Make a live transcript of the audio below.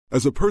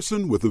As a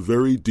person with a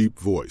very deep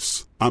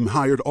voice, I'm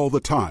hired all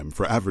the time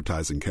for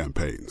advertising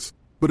campaigns.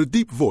 But a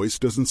deep voice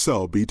doesn't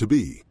sell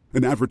B2B,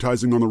 and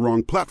advertising on the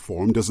wrong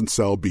platform doesn't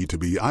sell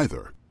B2B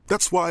either.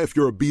 That's why if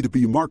you're a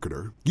B2B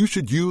marketer, you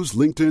should use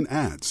LinkedIn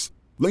ads.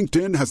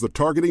 LinkedIn has the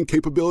targeting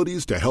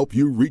capabilities to help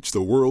you reach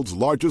the world's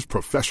largest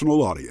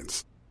professional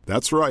audience.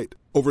 That's right,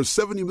 over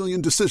 70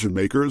 million decision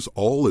makers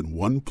all in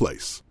one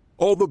place.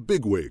 All the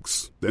big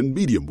wigs, then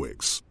medium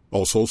wigs,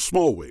 also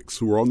small wigs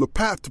who are on the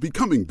path to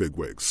becoming big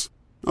wigs.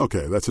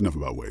 Okay, that's enough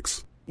about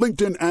wigs.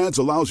 LinkedIn ads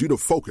allows you to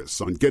focus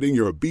on getting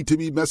your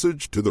B2B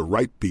message to the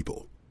right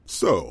people.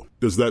 So,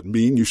 does that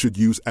mean you should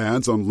use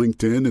ads on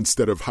LinkedIn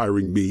instead of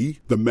hiring me,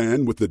 the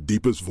man with the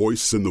deepest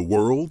voice in the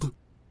world?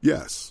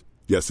 Yes.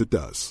 Yes, it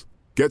does.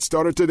 Get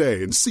started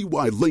today and see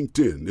why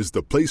LinkedIn is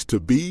the place to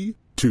be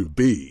to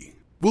be.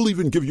 We'll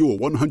even give you a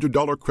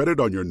 $100 credit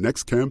on your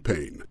next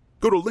campaign.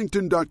 Go to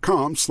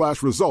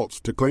linkedin.com/results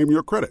to claim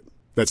your credit.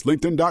 That's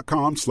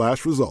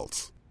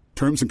linkedin.com/results.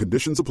 Terms and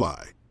conditions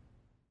apply.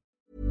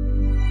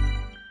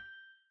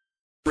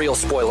 Real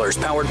spoilers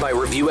powered by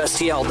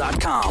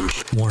ReviewSTL.com.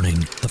 Warning,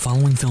 the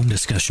following film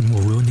discussion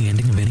will ruin the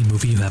ending of any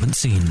movie you haven't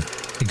seen.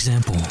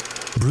 Example,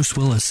 Bruce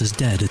Willis is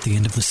dead at the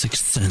end of The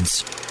Sixth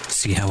Sense.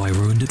 See how I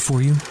ruined it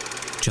for you?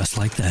 Just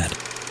like that.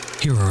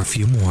 Here are a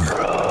few more.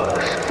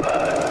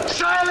 Rosebud.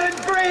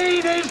 Silent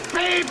breed is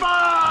people!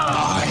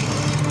 I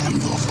am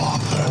your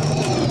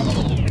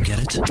father. Get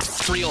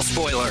it? Real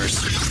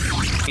spoilers.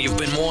 You've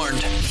been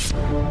warned.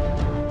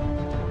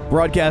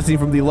 Broadcasting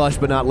from the lush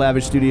but not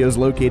lavish studios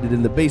located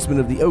in the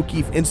basement of the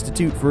O'Keefe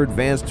Institute for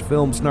Advanced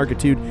Film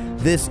Snarkitude,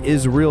 this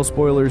is Real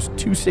Spoilers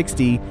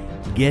 260,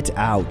 Get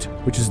Out,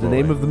 which is the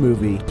name of the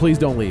movie. Please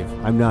don't leave.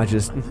 I'm not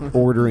just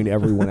ordering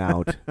everyone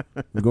out.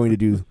 I'm going to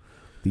do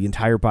the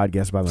entire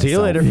podcast by myself. See you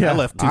later. I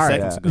left 2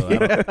 seconds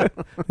ago.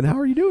 And how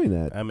are you doing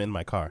that? I'm in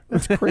my car.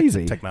 That's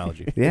crazy.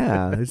 Technology.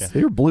 Yeah,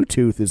 your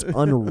Bluetooth is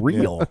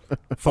unreal.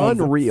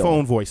 Unreal.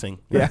 Phone voicing.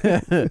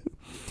 Yeah.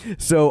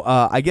 So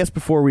I guess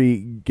before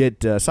we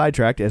get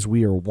sidetracked, as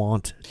we are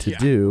wont to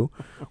do,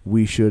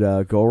 we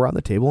should go around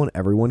the table and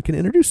everyone can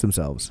introduce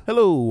themselves.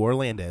 Hello,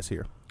 Orlandez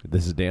here.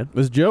 This is Dan.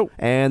 This is Joe.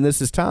 And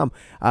this is Tom.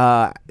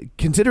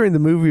 Considering the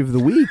movie of the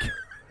week,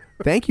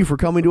 thank you for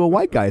coming to a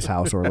white guy's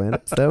house,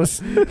 Orlando. That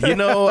was,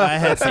 I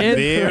had some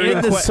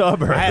in the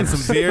suburbs. I had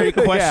some very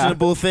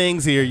questionable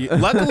things here.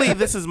 Luckily,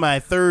 this is my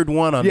third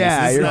one on this.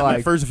 This is not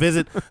my first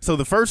visit. So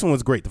the first one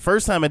was great. The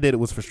first time I did it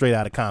was for Straight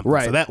Outta Compton.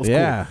 Right. So that was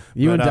cool.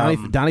 You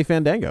and Donnie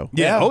Fandango.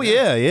 Yeah. Oh,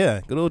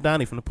 yeah. Good old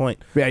Donnie from The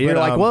Point. Yeah, you're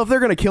like, well, if they're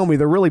going to kill me,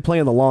 they're really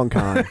playing the long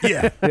con.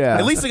 Yeah.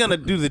 At least they're going to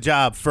do the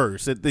job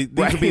first. These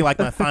will be like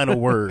my final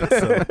words.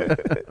 So.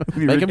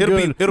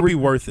 It'll be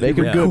worth it. Make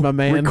them good, my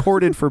man.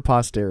 Recorded for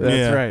posterity.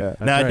 That's right.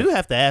 Now, I do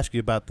have to ask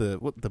you about the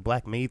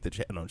black maid that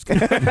you had. No, I'm just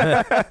kidding.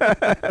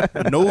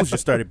 Her nose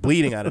just started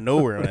bleeding out of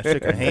nowhere when I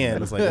shook her hand. I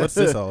was like, what's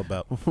this all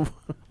about?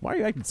 Why are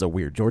you acting so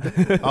weird,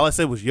 Jordan? All I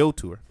said was yo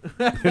to her.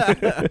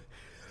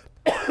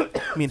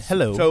 I mean,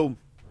 hello.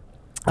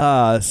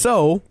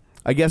 So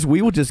I guess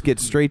we will just get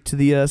straight to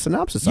the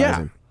synopsis.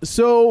 Yeah.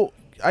 So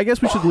I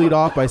guess we should lead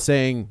off by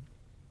saying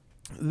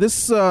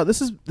this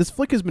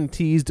flick has been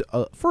teased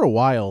for a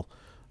while.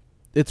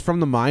 It's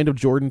from the mind of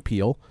Jordan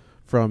Peele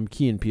from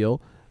Key and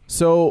Peele.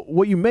 So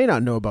what you may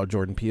not know about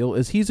Jordan Peele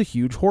is he's a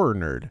huge horror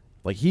nerd.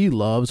 Like, he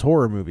loves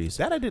horror movies.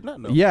 That I did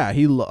not know. Yeah,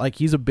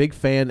 he's a big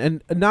fan,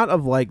 and not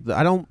of like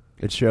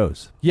It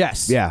shows.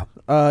 Yes. Yeah.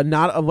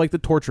 Not of like the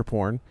torture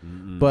porn,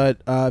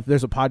 but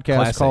there's a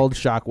podcast called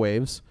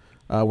Shockwaves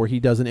where he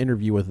does an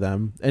interview with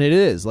them, and it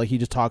is like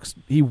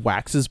he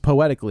waxes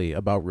poetically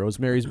about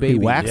Rosemary's Baby. He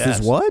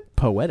waxes what?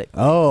 Poetic.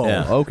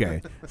 Oh,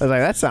 okay. I was like,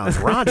 that sounds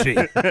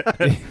raunchy.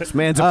 This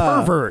man's a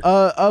pervert.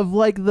 Of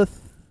like the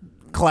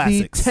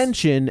classics, the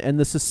tension and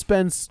the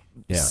suspense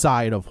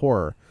side of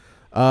horror,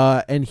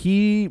 and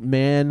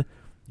and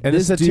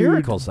the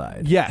satirical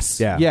side.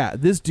 Yes, yeah.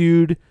 This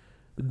dude,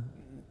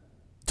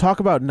 talk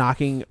about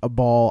knocking a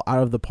ball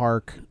out of the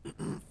park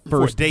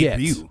first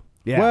debut.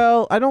 Yeah.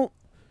 Well,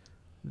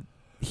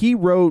 he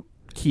wrote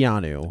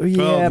Keanu.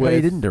 But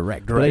he didn't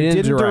direct. But he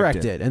didn't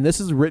direct it, and this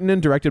is written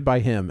and directed by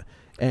him.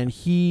 And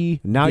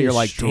he you're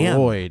like,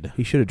 destroyed. Damn,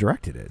 he should have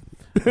directed it.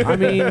 I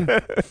mean,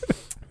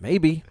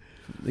 maybe.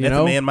 The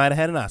man might have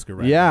had an Oscar,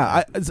 right?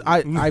 Yeah,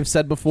 I've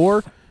said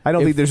before. I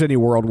don't think there's any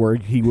world where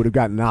he would have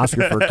gotten an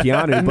Oscar for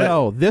Keanu. But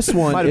no, this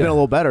one might have been a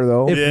little better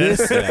though. I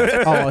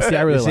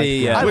really liked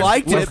it. I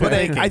liked it, but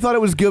I thought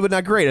it was good, but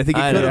not great. I think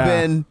it could have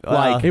been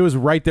like it was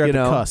right there at the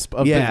cusp.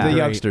 Of the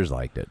youngsters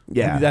liked it.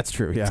 Yeah, that's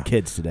true. Yeah, it's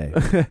kids today.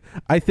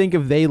 I think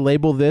if they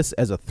label this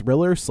as a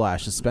thriller /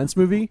 suspense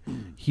movie,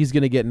 he's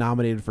going to get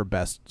nominated for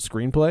best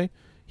screenplay.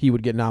 He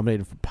would get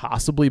nominated for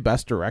possibly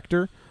best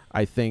director.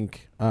 I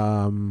think.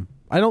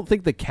 I don't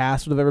think the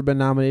cast would have ever been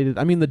nominated.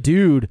 I mean, the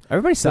dude,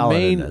 everybody's solid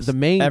in this. The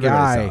main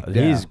guy,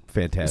 he's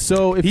fantastic.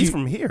 So if he's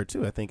from here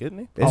too, I think, isn't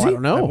he? I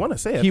don't know. I want to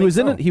say he was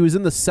in it. He was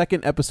in the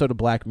second episode of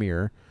Black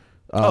Mirror,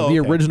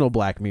 the original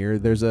Black Mirror.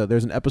 There's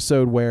an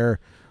episode where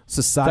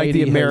society, like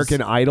the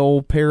American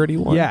Idol parody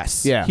one.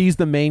 Yes, he's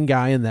the main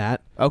guy in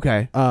that.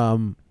 Okay.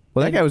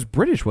 Well, that guy was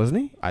British,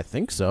 wasn't he? I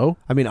think so.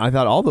 I mean, I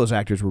thought all those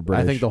actors were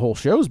British. I think the whole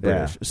show's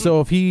British. Yeah.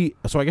 So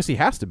I guess he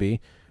has to be.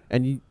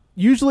 And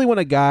usually when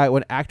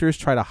actors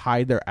try to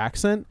hide their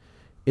accent,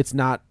 it's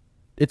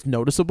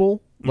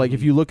noticeable. Like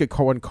if you look at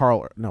Carl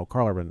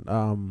Urban, who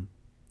am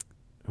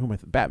I?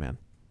 Batman,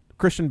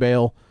 Christian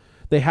Bale,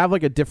 they have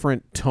like a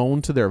different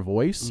tone to their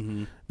voice.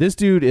 Mm-hmm. This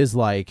dude is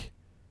like,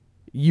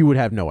 you would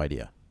have no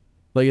idea.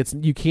 Like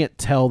you can't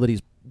tell that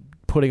he's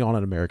putting on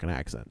an American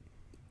accent.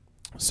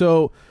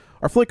 So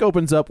our flick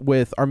opens up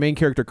with our main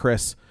character,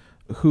 Chris,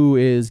 who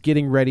is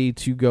getting ready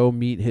to go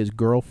meet his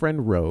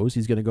girlfriend, Rose.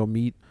 He's going to go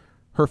meet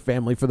her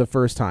family for the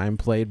first time,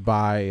 played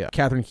by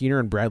Catherine Keener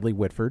and Bradley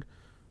Whitford,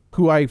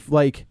 who I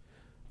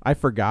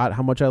forgot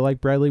how much I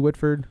like Bradley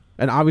Whitford.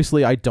 And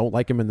obviously, I don't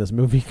like him in this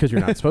movie because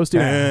you're not supposed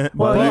to.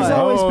 Well, he's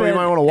always been... You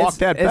might want to walk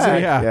that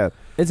back. Yeah.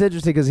 It's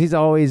interesting because he's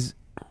always...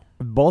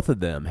 Both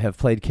of them have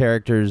played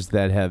characters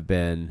that have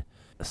been...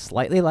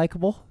 slightly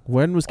likable.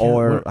 When was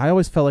I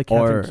always felt like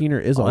Catherine Keener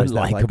is always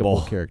that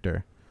likable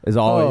character. Is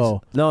always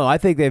no. I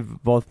think they've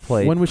both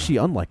played. When was she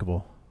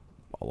unlikable?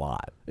 A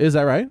lot. Is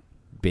that right?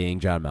 Being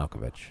John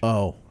Malkovich.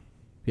 Oh,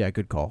 yeah,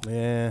 good call.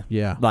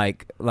 Yeah.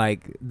 Like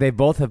they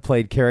both have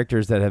played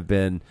characters that have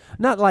been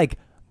not like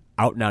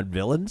out and out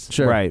villains,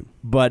 sure, right,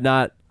 but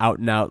not out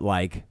and out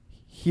like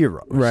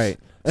heroes, right.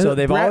 So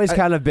they've always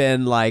kind of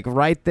been like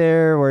right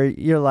there where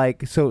you're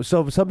like, so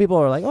some people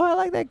are like, oh, I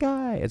like that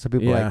guy, and some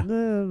people are like,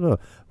 no.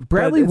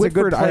 Bradley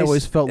Whitford, I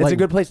always felt it's like a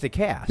good place to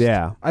cast.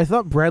 Yeah, I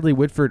thought Bradley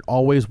Whitford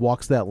always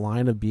walks that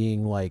line of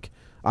being like,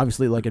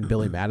 obviously like in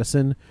Billy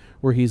Madison,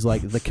 where he's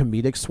like the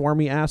comedic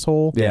swarmy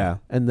asshole. Yeah,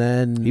 and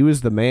then he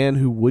was the man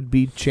who would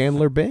be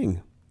Chandler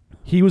Bing.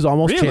 He was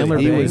almost Chandler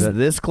Bing. He was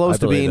this close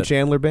to being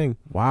Chandler Bing.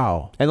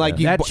 Wow, and like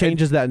that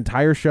changes that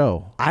entire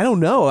show. I don't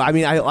know. I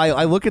mean,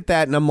 I look at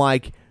that and I'm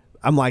like,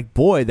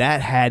 boy,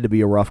 that had to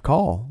be a rough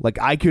call. Like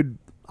I could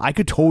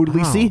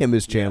totally see him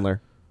as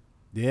Chandler.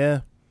 Yeah.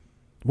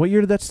 What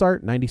year did that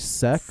start?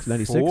 96?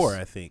 4,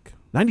 I think.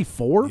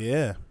 94?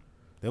 Yeah.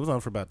 That was on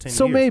for about 10 years.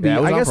 So maybe.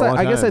 Yeah,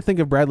 I guess I think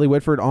of Bradley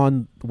Whitford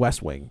on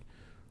West Wing.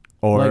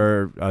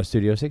 Or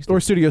Studio 60.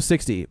 Or Studio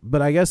 60.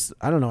 But I guess,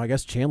 I don't know, I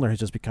guess Chandler has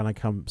just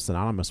become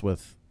synonymous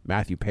with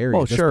Matthew Perry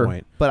at this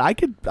point. But I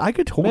could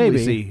totally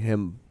see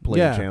him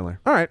playing Chandler.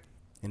 All right.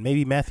 And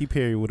maybe Matthew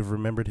Perry would have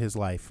remembered his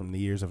life from the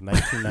years of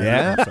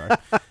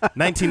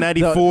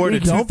 1994 to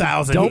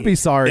 2000. Don't be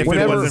sorry.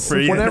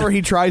 Whenever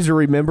he tries to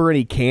remember and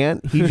he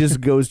can't, he just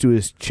goes to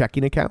his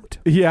checking account.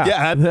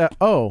 Yeah.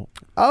 Oh,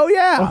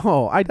 yeah.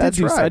 Oh, I did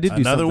do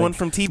Another something. one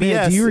from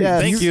TBS.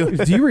 Man, Thank you.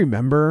 Do you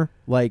remember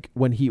like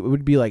when it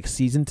would be like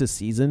season to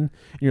season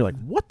and you're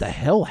like, what the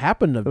hell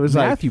happened to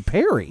Matthew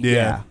Perry?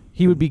 Yeah.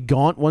 He would be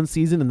gaunt one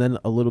season and then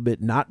a little bit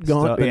not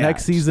gaunt the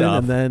next season.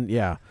 And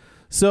then,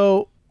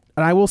 So,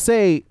 and I will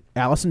say,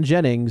 Allison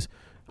Jennings,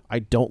 I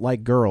don't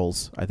like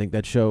girls. I think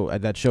that show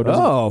doesn't.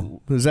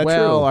 Oh, is that true?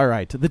 Well, all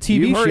right. The TV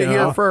you show. heard it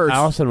here first.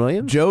 Allison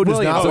Williams? Joe does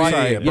not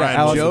like.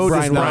 Joe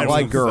does not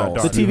like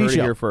girls. The TV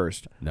show here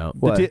first. No.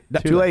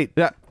 Too late.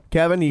 Yeah.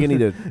 Kevin, you need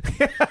to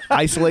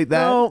isolate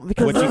that. No,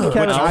 because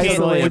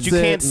what you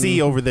can't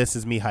see over this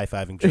is me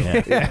high-fiving Joe.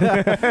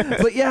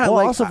 But yeah,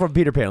 well, also from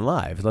Peter Pan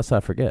Live. Let's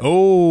not forget.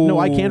 Oh no,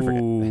 I can't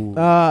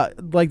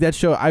forget. Like that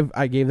show,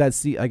 I gave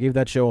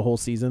that show a whole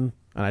season.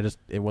 And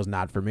it was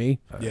not for me.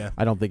 Yeah.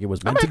 I don't think it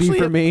was meant to be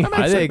for me.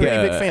 I think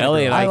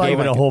Ellie and I gave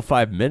it a whole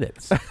 5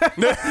 minutes.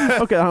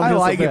 Okay, I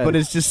like it, but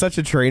it's just such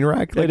a train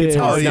wreck. Like, it's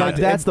hard.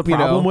 That's the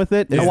problem with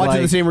it. I watch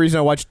it the same reason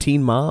I watch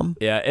Teen Mom.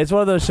 Yeah, it's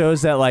one of those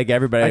shows that like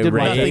everybody I did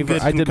watch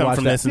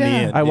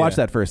that. I watched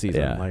that first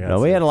season. Yeah.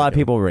 No, we had a lot of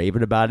people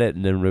raving about it,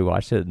 and then we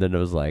watched it, and then it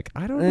was like,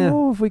 I don't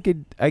know if we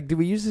could. Do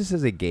we use this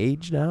as a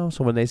gauge now?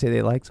 So when they say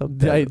they like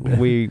something,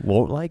 we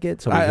won't like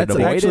it. So we can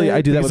avoid it.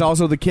 I do that with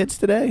also the kids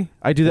today.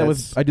 I do that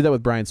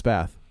with Brian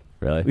Spath.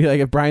 Really?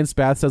 Like if Brian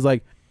Spath says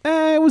like,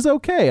 it was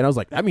okay, and I was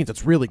like, that means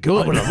it's really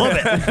good. I'm gonna love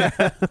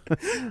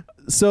it.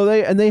 So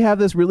they have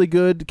this really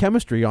good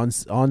chemistry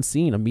on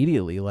scene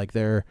immediately. Like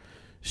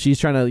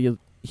he's kind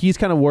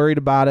of worried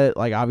about it.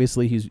 Like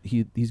obviously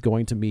he's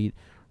going to meet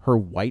her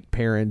white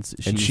parents,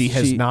 and she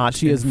has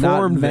not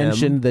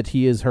mentioned that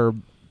he is her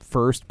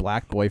first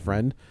black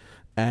boyfriend.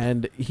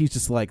 And he's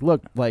just like,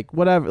 look, like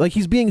whatever. Like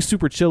he's being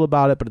super chill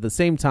about it, but at the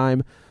same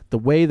time, the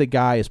way the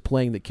guy is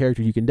playing the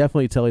character, you can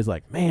definitely tell he's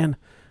like, man,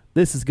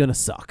 this is gonna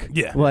suck.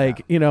 Yeah.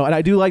 Like, and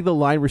I do like the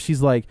line where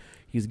she's like,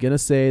 he's gonna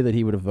say that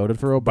he would have voted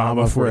for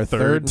Obama for a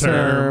third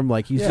term.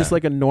 Like he's just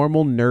like a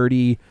normal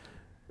nerdy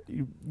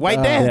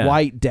white dad.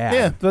 White dad.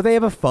 Yeah. But they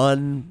have a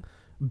fun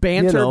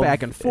banter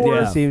back and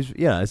forth.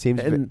 Yeah. It seems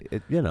and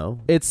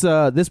it's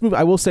this movie.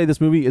 I will say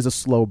this movie is a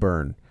slow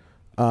burn.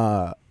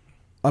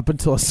 Up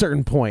until a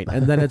certain point,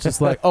 and then it's just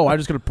like, oh, I'm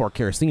just gonna pour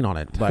kerosene on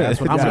it. Like, that's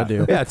what I'm gonna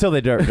do. Yeah, until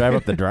they drive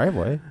up the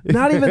driveway.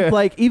 Not even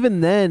like even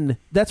then.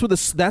 That's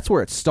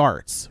where it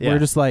starts. Yeah. We're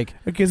just like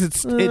because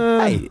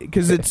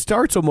it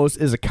starts almost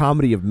as a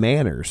comedy of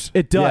manners.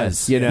 It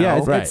does.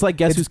 Yes, it's like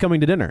Guess Who's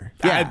Coming to Dinner.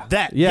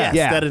 That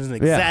is an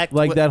exact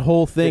like that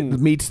whole thing it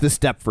meets the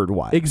Stepford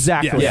wife.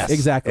 Exactly. Yes.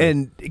 Exactly.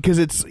 And because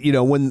it's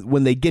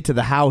when they get to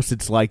the house,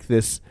 it's like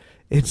this.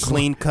 it's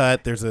clean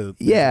cut. There's a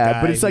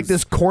but it's like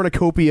this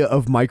cornucopia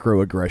of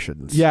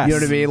microaggressions. Yes. You know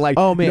what I mean? Like,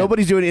 oh man,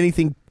 nobody's doing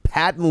anything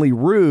patently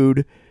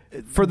rude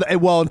for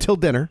until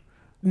dinner.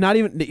 Not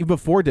even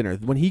before dinner.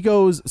 When he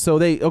goes, so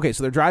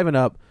they're driving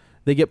up.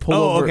 They get pulled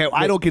over. Okay.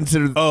 I don't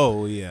consider.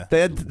 Oh yeah.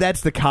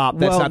 That's the cop.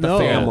 That's not the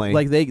family.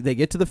 Like they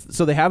get to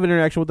so they have an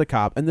interaction with the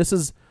cop, and this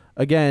is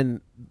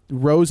again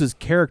Rose's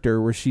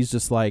character where she's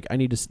just like, I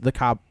need to. The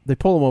cop. They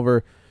pull him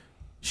over.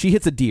 She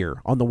hits a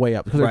deer on the way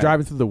up because they're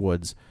driving through the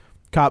woods.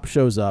 Cop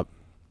shows up,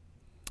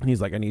 and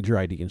he's like, I need your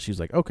ID, and she's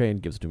like, okay,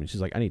 and gives it to me.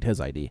 She's like, I need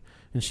his ID,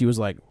 and she was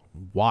like,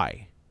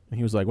 why? And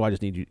he was like, well, I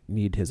just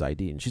need his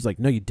ID, and she's like,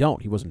 no, you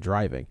don't. He wasn't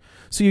driving.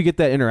 So you get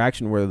that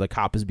interaction where the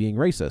cop is being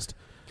racist.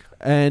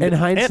 And in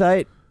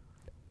hindsight,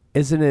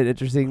 isn't it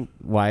interesting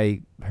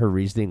why her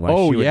reasoning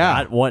she would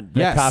not want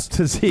the cop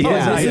to see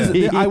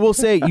his I will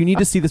say you need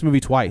to see this movie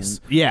twice.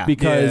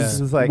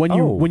 Because It's like,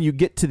 when you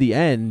get to the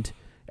end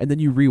and then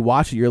you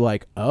rewatch it, you're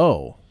like,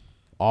 oh,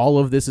 all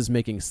of this is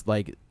making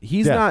like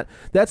he's not.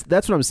 That's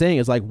what I'm saying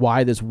is like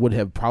why this would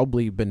have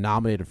probably been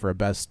nominated for a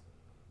best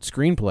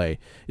screenplay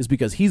is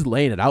because he's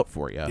laying it out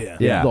for you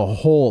the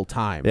whole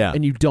time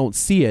and you don't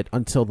see it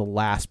until the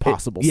last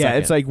possible second.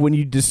 It's like when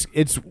you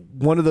it's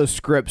one of those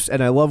scripts,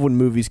 and I love when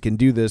movies can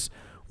do this,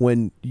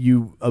 when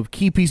a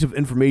key piece of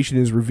information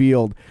is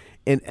revealed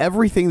and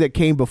everything that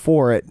came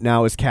before it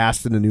now is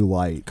cast in a new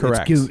light.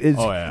 Correct.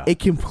 It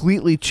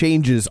completely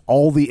changes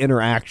all the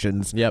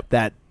interactions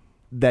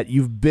that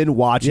you've been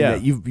watching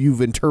that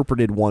you've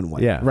interpreted one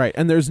way. Right.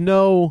 And there's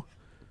no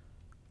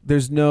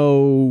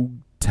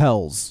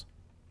tells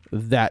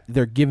that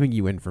they're giving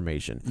you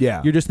information.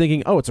 You're just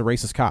thinking, oh, it's a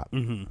racist cop.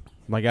 Mm-hmm.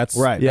 Like that's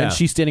right. And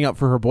she's standing up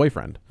for her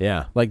boyfriend.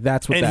 Like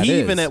that's what. And that he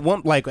is. even at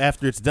one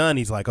after it's done,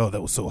 he's like, oh,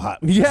 that was so hot.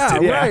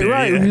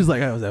 Right. He's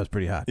like, oh, that was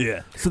pretty hot.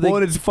 So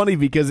and it's funny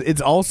because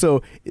it's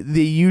also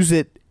they use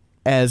it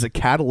as a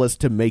catalyst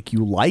to make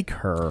you like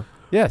her.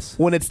 Yes.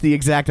 When it's the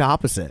exact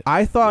opposite.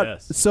 I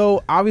thought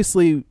so.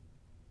 Obviously,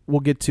 we'll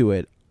get to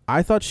it.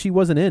 I thought she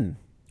wasn't in.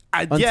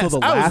 I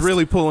was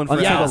really pulling for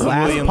the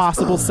last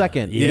possible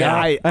second.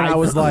 I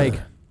was like,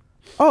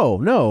 oh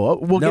no,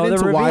 we'll get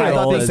into why I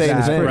thought they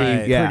was pretty.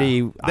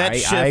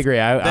 I agree.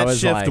 That was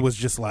shift like, was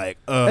just like,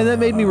 and that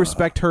made me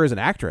respect her as an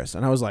actress.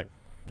 And I was like,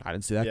 I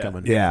didn't see that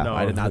coming. No,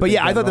 I did not. But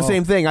I thought the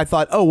same thing. I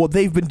thought, oh well,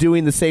 they've been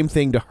doing the same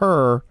thing to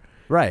her,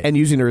 and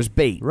using her as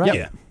bait,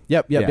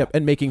 Yep,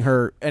 and making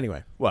her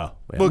anyway. Well,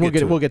 we'll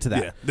get to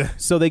that.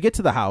 So they get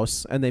to the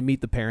house and they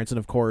meet the parents, and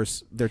of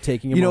course they're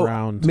taking him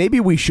around. Maybe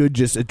we should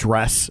just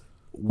address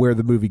where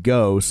the movie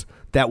goes.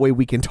 That way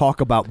we can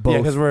talk about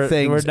both things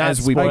we're not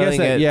as we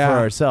spoiling it for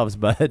ourselves.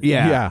 But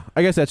I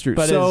guess that's true.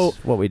 But so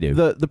what we do.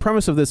 The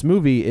premise of this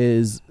movie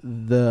is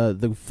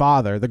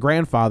the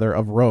grandfather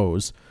of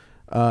Rose,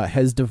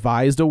 has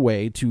devised a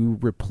way to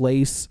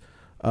replace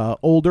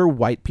older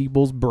white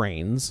people's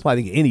brains. Well, I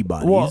think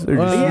anybody's. And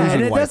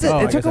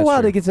it took a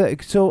while to get to.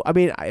 So I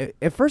mean,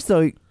 at first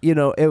though,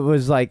 it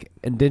was like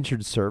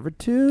indentured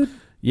servitude.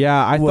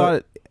 Yeah, I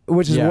thought,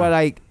 which is what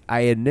I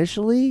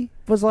initially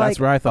was like. That's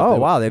where I thought. Oh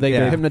wow,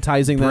 they're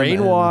hypnotizing them,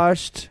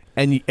 brainwashed,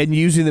 and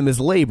using them as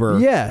labor.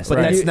 Yes, but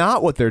that's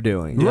not what they're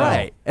doing.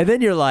 Right, and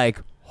then you're like,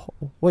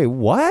 wait,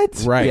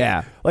 what? Right,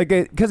 yeah, like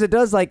because it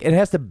does it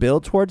has to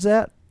build towards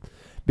that.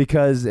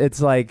 Because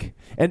it's like,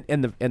 and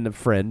the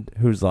friend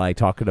who's like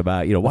talking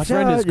about, watch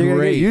friend out, is you're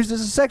great. Get used as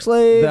a sex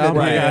slave. Oh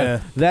my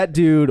god, that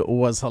dude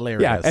was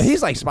hilarious. Yeah, and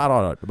he's like spot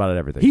on about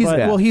everything. He's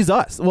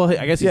us. Well,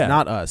 I guess he's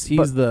not us.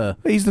 He's the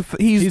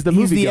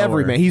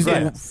everyman. He's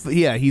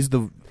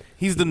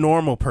the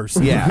normal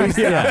person.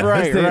 Yeah,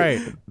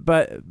 right.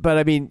 But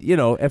I mean,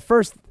 at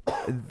first,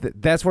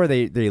 that's where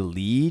they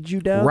lead you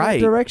down that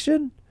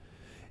direction,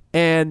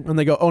 and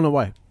they go, oh no,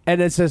 why? And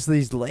it's just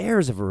these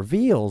layers of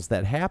reveals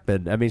that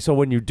happen. I mean, so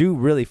when you do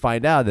really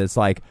find out, it's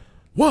like,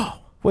 whoa,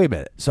 wait a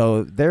minute.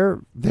 So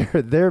they're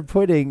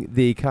putting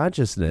the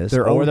consciousness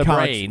their or own the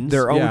brains,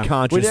 their own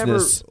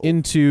consciousness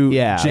into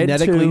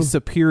genetically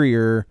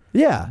superior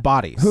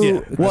bodies.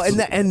 And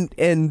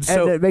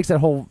it makes that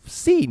whole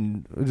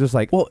scene just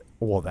like,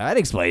 well, that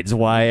explains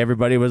why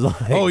everybody was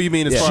like, oh, you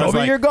mean as far as show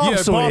me your golf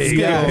swing?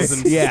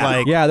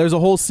 There's a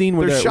whole scene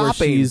where they're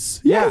shopping.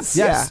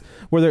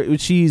 Where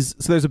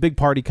there's a big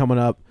party coming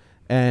up,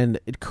 and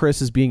Chris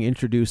is being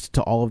introduced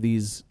to all of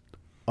these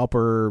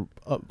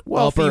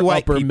wealthy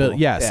white people.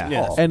 Yes.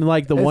 And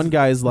like the one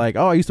guy's like,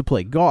 oh, I used to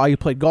play golf. I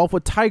played golf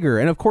with Tiger,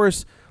 and of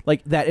course,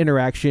 like that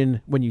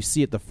interaction when you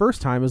see it the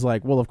first time is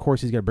like, well, of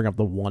course he's gonna bring up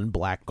the one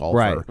black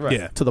golfer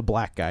to the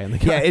black guy in the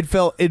guy. Yeah,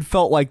 it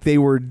felt like they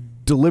were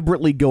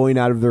deliberately going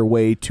out of their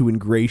way to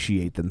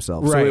ingratiate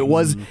themselves. Right.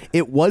 So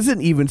it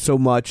wasn't even so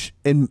much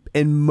in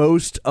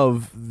most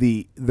of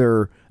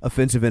their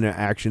offensive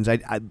interactions.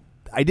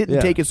 I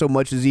didn't take it so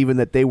much as even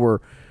that they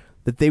were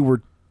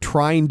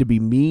trying to be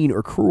mean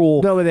or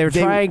cruel. No, but they were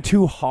trying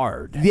too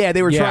hard. Yeah,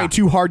 they were trying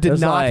too hard to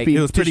not be.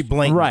 It was pretty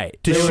blatant. Right.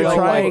 To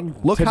show,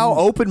 look how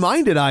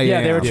open-minded I am.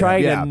 Yeah, they were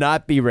trying to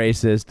not be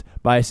racist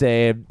by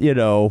saying,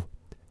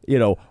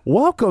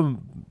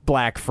 welcome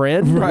black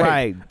friend.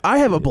 Right. I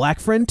have a black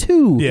friend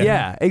too.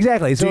 Yeah,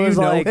 exactly. So Do it was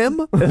you know like him?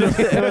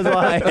 it was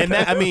like, And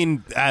that, I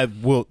mean,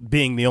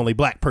 being the only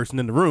black person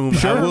in the room,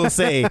 I will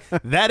say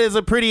that is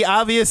a pretty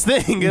obvious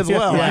thing as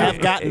well. I have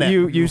gotten that.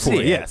 you before. see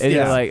it, yes, and yes.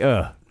 you're like,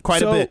 ugh. Quite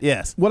So, a bit.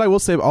 Yes. What I will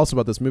say also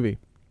about this movie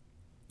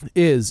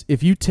is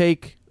if you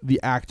take the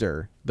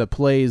actor that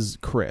plays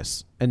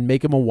Chris and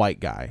make him a white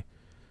guy,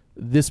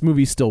 this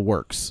movie still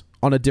works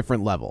on a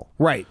different level.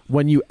 Right.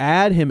 When you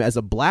add him as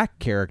a black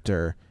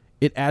character,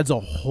 it adds a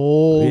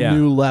whole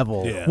new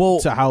level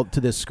to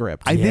this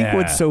script. I think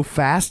what's so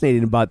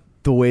fascinating about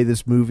the way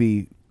this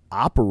movie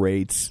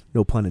operates,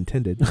 no pun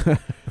intended,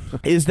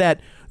 is that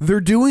they're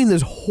doing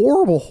this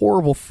horrible,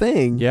 horrible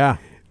thing. Yeah.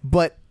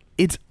 But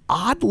it's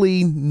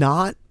oddly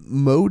not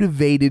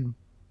motivated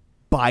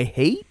by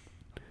hate.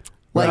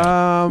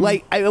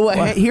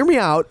 Hear me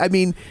out. I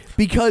mean,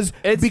 because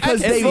It's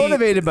they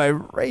motivated by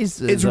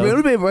racism. It's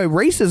motivated by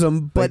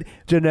racism, but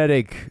like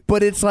genetic,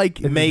 but it's like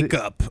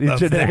Makeup. of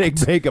genetic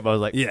that. makeup. I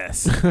was like,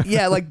 Yes.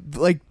 yeah,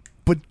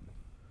 but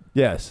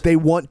yes, they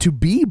want to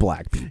be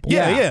black people.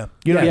 Yeah.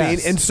 You know what I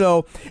Yes. mean?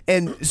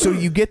 And so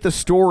you get the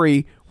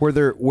story where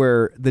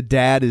the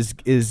dad is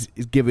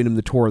giving him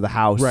the tour of the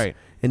house. Right.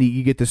 And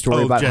you get the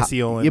story about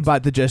Jesse Owens.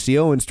 about the Jesse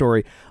Owens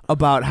story,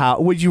 about how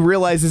what you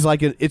realize is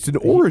like it's an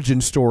origin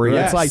story.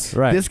 Yes. It's like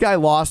Right. this guy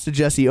lost to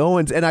Jesse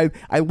Owens, and I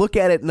look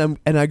at it and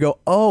I go,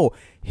 oh,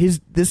 his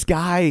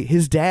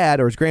dad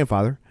or his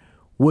grandfather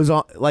was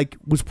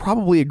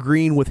probably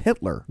agreeing with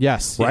Hitler.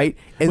 Yes. Right.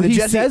 And And he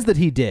says that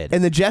he did.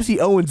 and the Jesse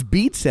Owens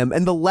beats him,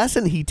 and the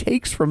lesson he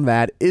takes from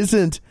that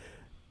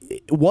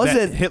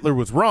wasn't That Hitler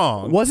was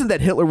wrong. wasn't that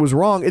Hitler was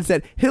wrong. It's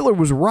that Hitler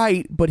was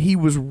right, but he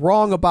was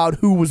wrong about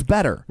who was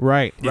better.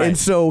 Right. And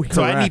so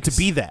I need to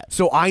be that.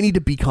 So I need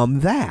to become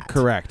that.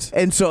 Correct.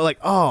 And so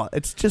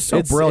it's just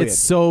so brilliant. It's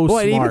so well,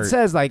 smart. it even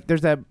says like there's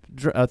that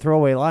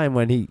throwaway line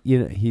when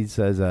he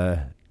says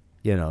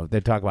they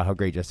talk about how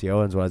great Jesse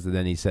Owens was, and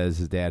then he says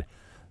his dad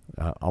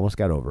almost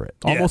got over it.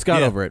 Almost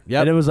got over it.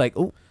 Yep. And it was like,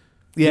 oh,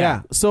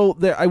 Yeah. So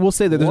I will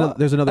say that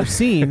there's another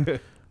scene.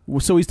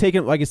 So he's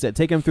taking, like I said,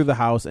 taking him through the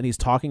house, and he's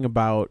talking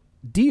about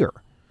deer.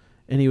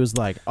 And he was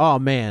like, oh,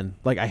 man,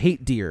 like, I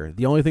hate deer.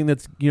 The only thing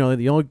that's, the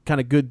only kind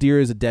of good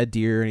deer is a dead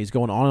deer. And he's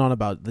going on and on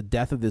about the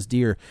death of this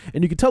deer.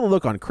 And you could tell the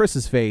look on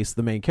Chris's face,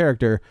 the main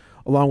character,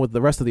 along with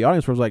the rest of the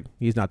audience, was like,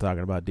 he's not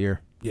talking about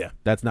deer. Yeah.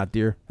 That's not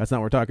deer. That's not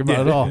what we're talking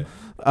about at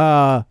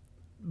all.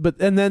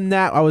 And then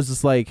that, I was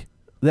just like,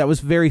 that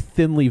was very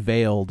thinly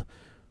veiled,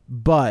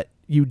 but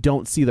you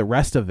don't see the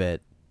rest of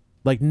it.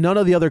 Like, none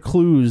of the other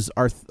clues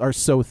are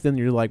so thin.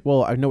 You're like,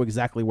 well, I know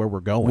exactly where we're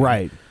going.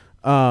 right.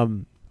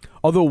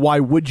 Although, why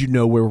would you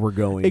know where we're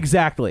going?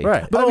 Exactly.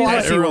 Right. But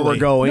I see where we're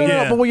going.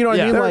 No, but you know what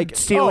I mean? They're like,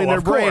 stealing their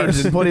of course.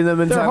 brains and putting them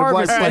inside a black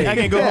harvesting. slate. I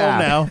can go home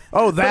now.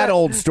 Oh, that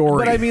old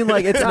story. But I mean,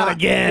 like, it's not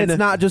again. It's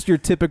not just your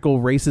typical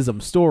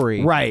racism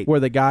story, Right.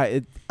 Where the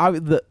guy,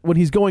 when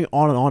he's going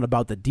on and on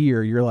about the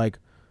deer, you're like,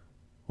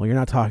 well, you're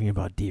not talking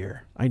about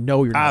deer. I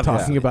know you're not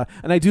talking about.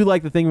 And I do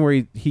like the thing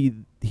where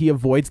he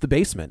avoids the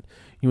basement.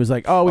 He was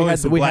like, oh, we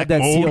had that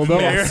mold sealed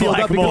there. up, sealed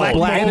Black up because mold.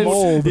 black and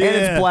mold.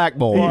 it's black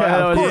mold. Yeah,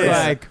 of course.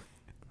 like,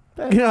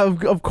 Yeah,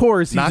 of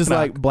course. He's Knock, just knock.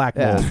 like black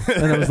mold,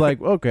 and I was like,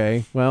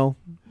 okay, well,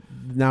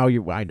 now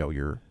I know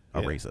you're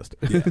a racist.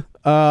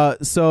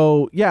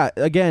 So yeah,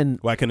 again,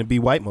 Why couldn't it be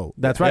white mold?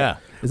 that's right. Yeah.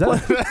 Is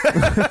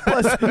that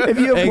Plus, if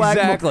you have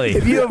Exactly.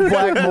 if you have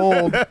black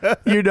mold,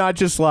 you're not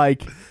just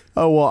like,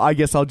 oh well, I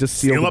guess I'll just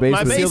seal the up my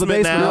basement. Seal the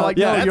basement basement. now. You're like,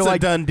 Yeah, no, that's you're a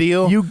like, done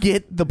deal. You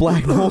get the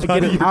black mold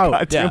get it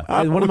out?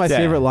 Yeah. One of my Yeah.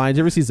 favorite lines.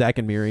 You ever see Zack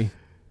and Miri?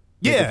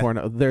 Yeah. The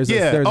porno? There's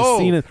Yeah. a Oh,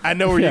 scene. I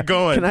know where you're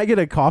going. Can I get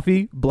a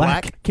coffee?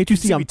 Black. Can't you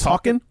see I'm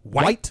talking?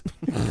 White.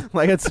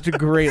 Like, that's such a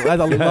great. I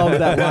love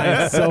that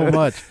line so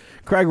much.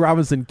 Craig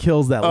Robinson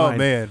kills that Oh line.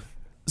 man.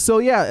 So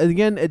yeah,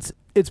 again,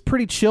 it's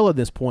pretty chill at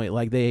this point.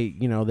 Like they.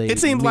 It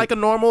seems like a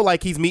normal,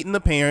 like he's meeting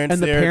the parents,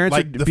 and the They're, parents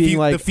like, are the being few,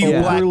 like the few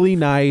black, overly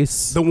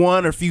nice. the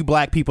one or few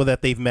black people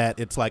that they've met.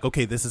 It's like,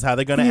 okay, this is how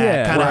they're gonna Yeah,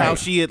 act. Kind of right. how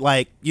she had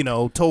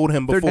told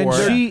him before.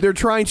 they're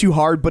trying too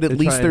hard, but at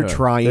least they're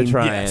trying. They're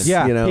trying. Yes.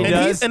 Yeah. You know? He And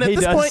does. and at he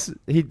this does. point-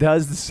 He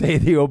does say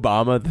the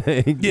Obama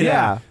thing.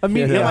 Yeah. I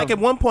mean, And yeah. like at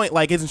one point,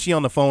 like, isn't she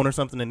on the phone or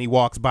something? And he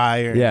walks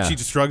by her, Yeah. and she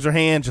just shrugs her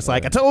hand, just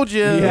like, I told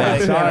you. Yeah,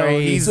 like,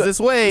 sorry. he's this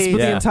way. But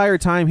the Yeah. entire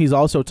time he's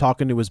also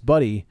talking to his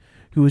buddy,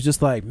 who was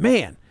just like,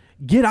 "Man,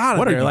 get out of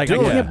What are there! you Like,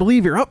 doing?" I can't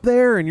believe you're up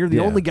there, and you're the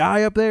Yeah. only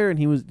guy up there." And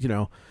he was,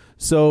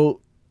 So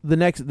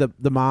the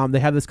mom,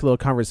 they have this little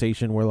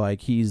conversation where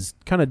like he's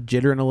kind of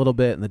jittering a little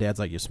bit, and the dad's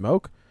like, "You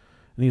smoke?"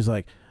 And he's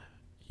like,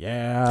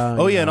 "Yeah."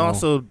 Oh you yeah, and know."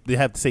 also they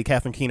have to say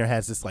Catherine Keener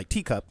has this like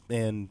teacup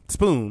and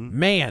spoon.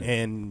 Man.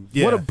 And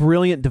yeah. What a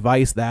brilliant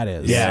device that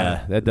is.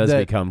 Yeah, that does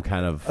That- become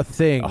kind of a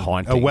thing. a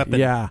haunting. A weapon.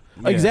 Yeah,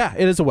 Yeah.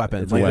 exactly. It is a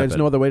weapon. It's a Like, there's weapon.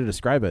 no other way to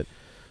describe it.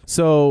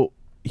 So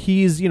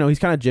he's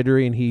kind of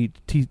jittery, and he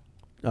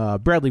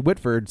Bradley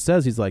Whitford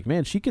says, he's like,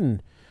 man, she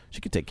can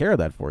take care of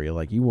that for you.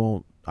 Like, you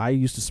won't. I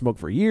used to smoke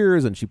for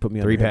years, and she put me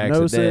on 3 packs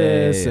a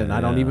hypnosis, day, and I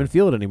don't yeah. even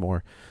feel it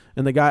anymore.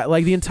 And the guy,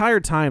 like, the entire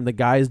time, the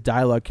guy's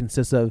dialogue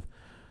consists of,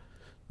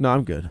 No,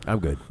 I'm good. I'm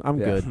good. I'm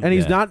good. And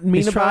he's not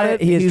mean about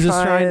it. He's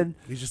just trying.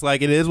 He's just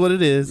like, it is what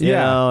it is. You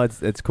know,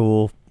 it's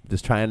cool.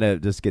 Just trying to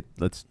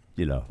let's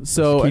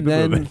So keep and it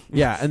then moving.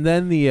 and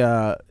then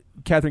the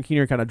Catherine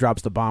Keener kind of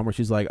drops the bomb where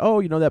she's like,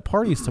 oh, that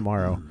party's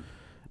tomorrow,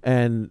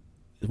 and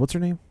what's her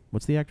name?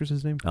 What's the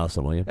actress's name?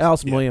 Allison Williams.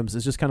 Allison Williams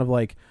is just kind of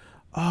like,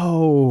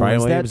 oh, Brian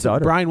is Williams' that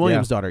daughter. Brian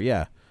Williams' daughter?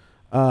 Yeah.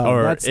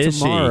 Or that's is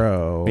she?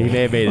 tomorrow. He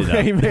may have made it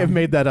up. He may have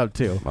made that up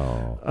too.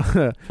 Oh,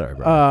 sorry,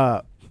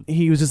 bro.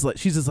 He was just like,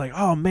 she's just like,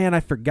 oh man, I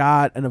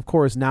forgot. And of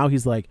course now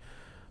he's like,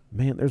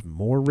 man, there's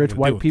more rich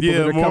white people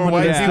that are more coming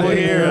white to this people thing,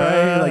 here.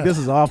 right? Like, this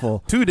is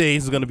awful. 2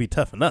 days is going to be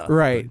tough enough.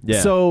 Right.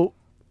 Yeah. So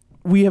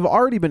we have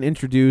already been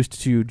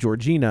introduced to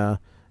Georgina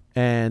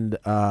and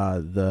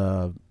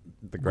the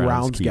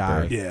grounds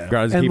guy. Yeah.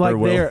 Groundskeeper And like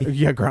Will.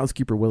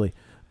 groundskeeper Willie.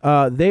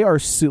 They are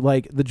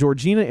like the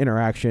Georgina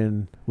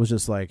interaction was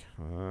just like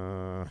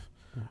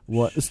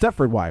what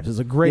Stepford Wives is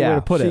a great way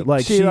to put it.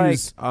 Like she like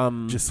she's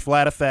just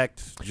flat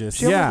effect. Just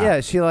she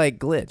she like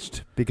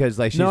glitched because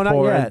like she's no, not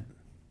pouring. yet.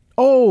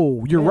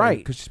 Oh, you're right.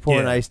 Because she's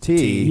pouring Yeah. iced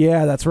tea.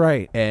 Yeah, that's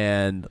right.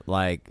 And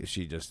like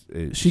she just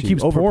She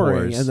keeps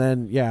pouring, overpours. and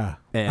then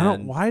I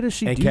don't. Why does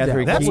she and do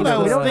Catherine that? That's what I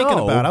was We don't thinking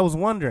know. about. I was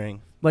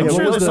wondering. Like, I'm what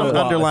sure was there's some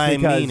the-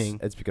 underlying meaning.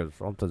 It's because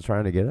something's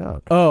trying to get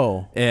out.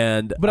 Oh,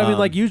 And but I mean,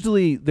 like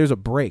usually there's a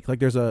break. Like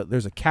there's a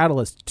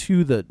catalyst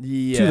to the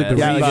yeah, the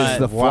Yeah, like But- it's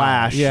the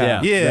flash.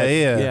 Yeah.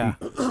 Yeah.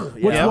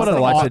 Which I what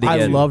wanna watch it I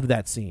again. loved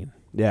that scene.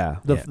 Yeah.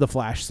 The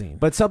flash scene.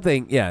 But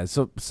something,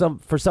 So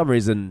for some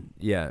reason,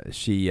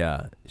 she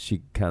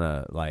kind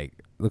of like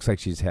looks like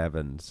she's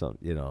having some,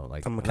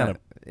 like Some kind of,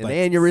 an like,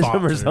 aneurysm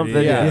thoughts or or-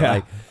 something. yeah.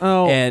 Like,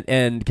 Oh.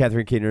 and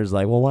Catherine Keener's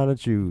like, well, why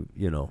don't you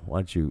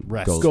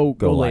Rest. go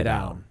lay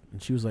down.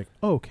 And she was like,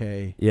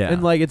 okay. Yeah.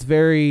 And like it's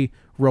very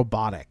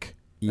robotic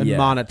and Yeah.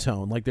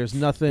 monotone. Like there's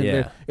nothing.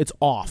 Yeah. It's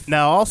off.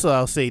 Now, also,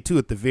 I'll say too,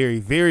 at the very,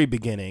 very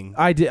beginning,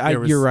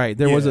 You're right.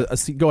 There was yeah. a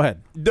scene. Go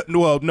ahead. there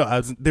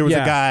was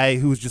Yeah. a guy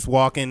who was just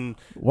walking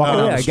Walking down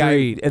down the the guy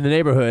street. in the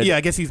neighborhood. Yeah,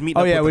 I guess he's meeting.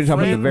 Oh, up yeah, with we're a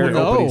talking about the friend.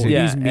 very opening scene.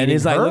 Yeah, He's and meeting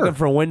he's like her. looking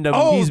for Wyndham.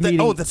 Oh, He's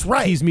meeting- that's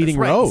right. he's meeting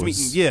that's right. Rose.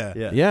 He's meeting,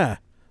 Yeah. Yeah.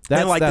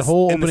 That's And, like, that this-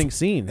 whole and this- opening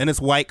scene. And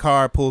this white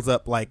car pulls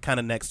up like kind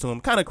of next to him,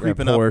 kind of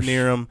creeping up Porsche.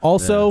 near him.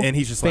 Also, And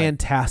he's just like-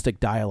 fantastic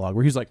dialogue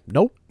where he's like,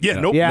 nope. Yeah,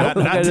 nope, Yeah.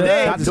 not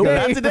today, Not nope, today.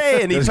 not today.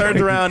 And he turns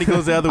around, he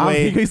goes the other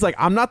way. He's like,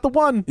 I'm not the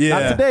one. Yeah.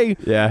 Not today.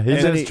 Yeah, he's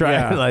And then just trying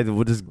yeah. to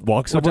we'll just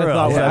walk Which I somewhere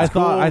thought, else. I That's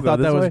thought, cool. I Go thought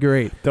this that was way.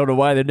 great. Don't know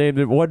why they named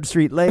it One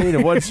Street Lane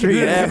and One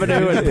Street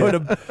Avenue and put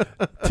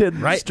them 10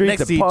 Right streets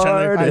next to each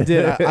other. apart. I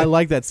did. I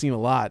like that scene a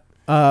lot.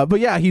 But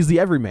yeah, he's the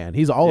everyman.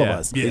 He's all of Yeah.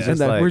 us. Yeah. And He's then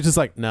just we're like- just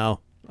like,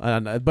 no.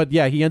 But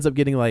yeah, he ends up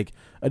getting like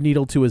a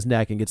needle to his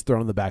neck and gets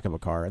thrown in the back of a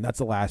car. And that's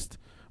the last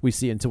we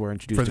see until we're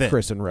introduced For to them.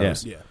 Chris and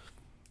Rose. Yeah.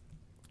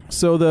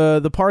 So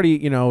the party,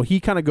 he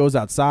kind of goes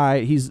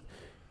outside. He's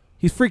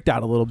freaked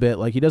out a little bit.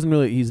 Like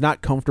he's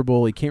not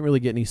comfortable. He can't really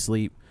get any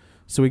sleep.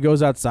 So he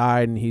goes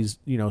outside and he's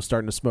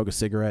starting to smoke a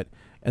cigarette.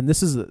 And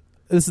this is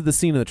the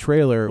scene in the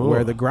trailer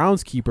where the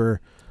groundskeeper,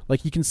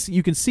 like you can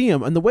see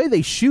him, and the way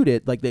they shoot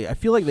it, like I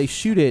feel like they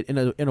shoot it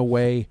in a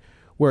way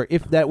where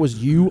if that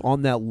was you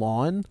on that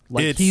lawn,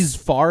 like he's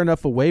far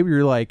enough away where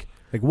you're like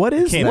what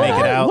is Can't that? make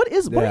it out.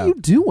 What are you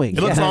doing?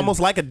 It looks Yeah. almost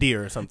like a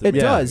deer or something. It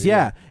does,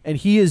 yeah. And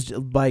he is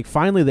like,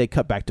 finally they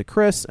cut back to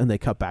Chris and they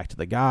cut back to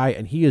the guy,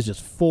 and he is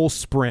just full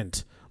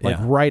sprint, like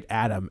right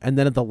at him. And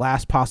then at the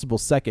last possible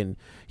second,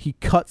 he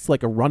cuts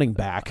like a running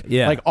back,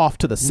 like off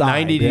to the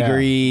side,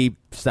 90-degree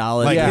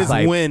solid. Like his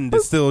like, wind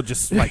is still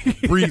just like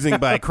breezing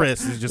by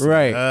Chris. Is just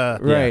right,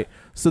 like, right.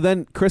 So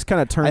then Chris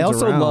kind of turns. I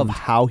also around. love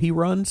how he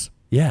runs.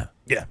 Yeah.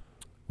 Yeah.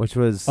 Which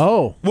was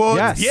Well,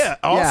 yes. yeah.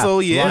 Also,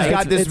 yeah. He's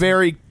got this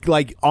very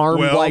arm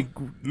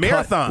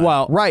marathon.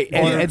 well, right,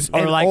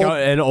 or like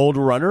an old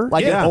runner,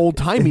 like an old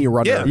timey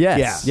runner. Yeah.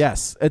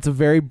 Yes. It's a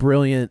very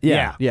brilliant.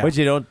 yeah, yeah. which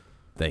you don't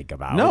think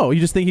about. No, you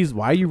just think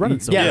why are you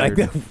running so yeah, weird?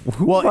 like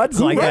who runs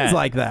who like runs that?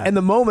 like that? And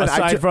the moment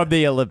Aside from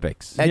the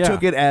Olympics, I Yeah.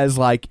 took it as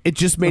it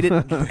just made it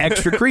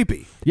extra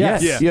creepy.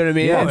 Yes. Yeah. You know what I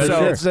mean? yeah,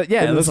 And so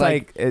it looks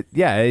like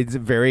it's a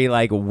very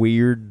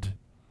weird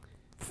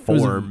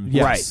form,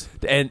 yes.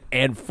 right?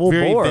 And full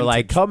Very bore, vintage.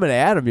 like coming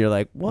at him. You're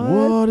like,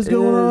 What is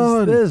going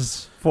on?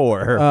 This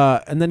for?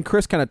 And then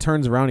Chris kind of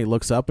turns around. He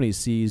looks up and he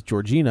sees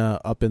Georgina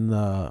up in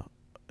I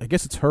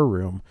guess it's her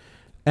room,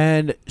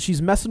 and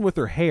she's messing with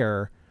her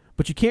hair,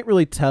 but you can't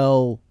really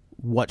tell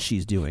what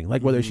she's doing,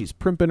 like whether she's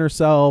primping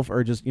herself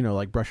or just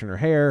like brushing her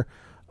hair.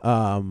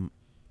 And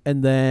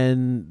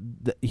then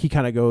he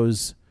kind of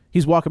goes.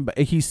 He's walking back.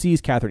 He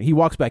sees Catherine. He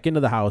walks back into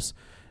the house,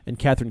 and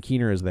Catherine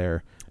Keener is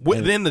there.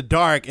 Within the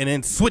dark, and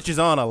then switches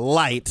on a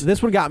light.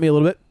 This one got me a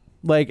little bit,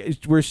 like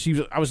where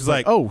I was just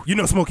like, oh,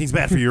 smoking's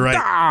bad for you, right?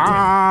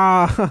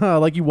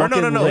 like you walk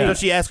Or in. no. late. No,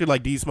 she asked her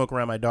like, "Do you smoke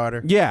around my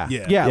daughter?" Yeah.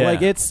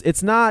 Like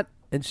it's not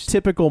And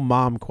typical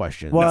mom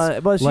questions. Well,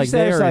 she like says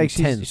they're like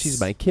intense. she's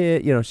my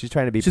kid. She's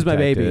trying to be. She's my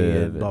baby,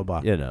 protective and blah,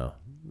 blah.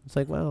 It's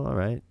like, well, all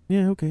right.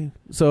 Yeah, okay.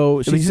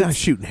 So she's not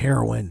shooting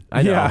heroin.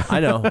 I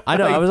know.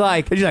 I was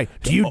like, she's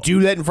like, do you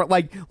do that in front,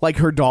 like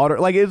her daughter?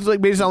 Like it's like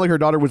made it sound like her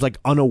daughter was like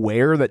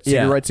unaware that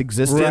cigarettes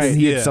existed, and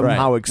he had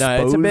somehow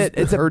exposed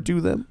her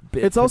to them.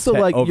 It's also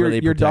like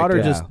your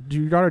daughter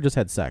just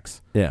had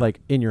sex,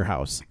 like in your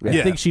house.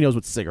 I think she knows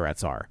what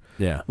cigarettes are.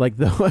 Yeah, like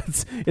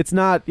it's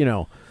not, you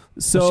know.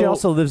 So she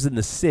also lives in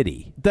the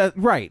city.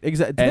 Exactly.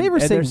 Did they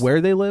ever say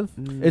where they live?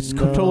 It's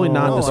totally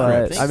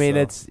nondescript. I mean,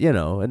 it's, you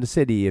know, in the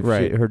city. If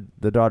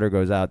the daughter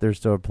goes out, there's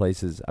still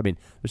places. I mean,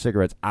 there's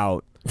cigarettes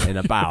out and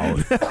about.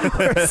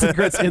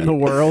 Cigarettes in the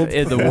world.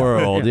 In the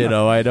world, you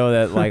know. I know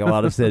that like a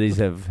lot of cities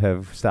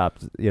have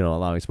stopped, you know,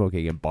 allowing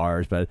smoking in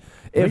bars. But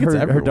if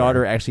her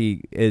daughter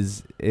actually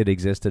is in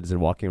existence and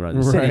walking around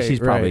the city, she's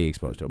probably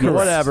exposed to it. But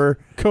whatever.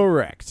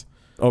 Correct.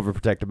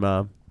 Overprotective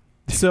mom.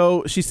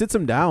 So she sits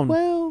him down.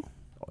 Well.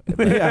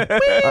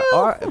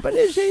 But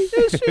is she?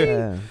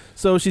 Yeah.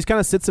 So she kind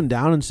of sits him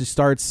down and she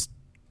starts.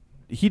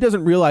 He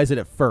doesn't realize it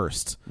at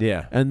first.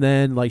 Yeah. And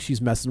then like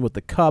she's messing with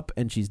the cup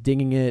and she's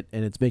dinging it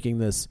and it's making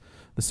this.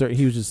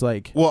 He was just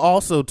like. Well,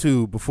 also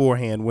too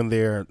beforehand when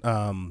they're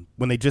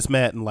when they just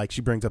met and like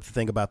she brings up the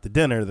thing about the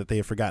dinner that they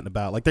had forgotten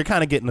about. Like they're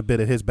kind of getting a bit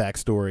of his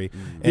backstory.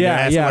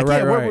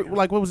 And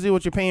what was the deal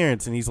with your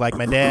parents? And he's like,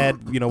 my dad,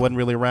 you know, wasn't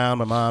really around.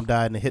 My mom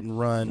died in a hit and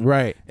run.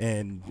 Right.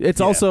 And it's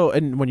also,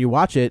 and when you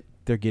watch it.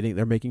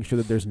 They're making sure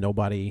that there's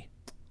nobody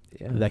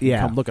that can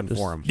come looking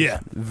for him.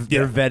 Yeah.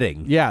 They're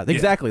vetting. Yeah,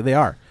 exactly. They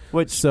are.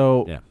 It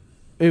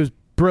was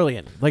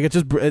brilliant. Like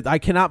I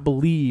cannot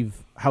believe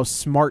how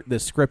smart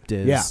this script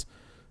is. Yeah.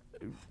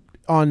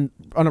 On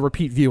a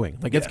repeat viewing,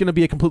 like it's going to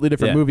be a completely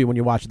different movie when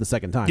you watch it the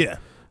second time. Yeah.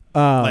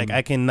 Like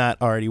I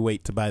cannot already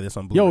wait to buy this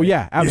on Blu-ray. Oh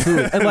yeah,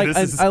 absolutely.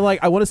 And like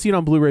I want to see it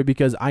on Blu-ray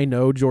because I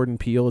know Jordan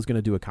Peele is going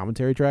to do a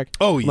commentary track.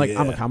 Oh yeah, like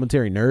I'm a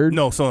commentary nerd.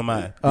 No, so am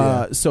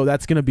I. So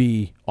that's going to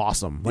be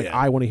awesome. Like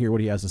I want to hear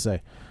what he has to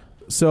say.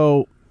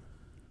 So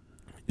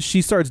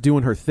she starts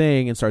doing her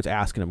thing and starts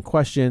asking him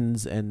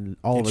questions, and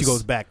she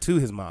goes back to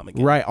his mom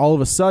again. Right. All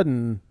of a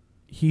sudden,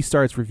 he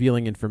starts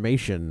revealing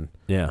information.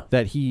 Yeah.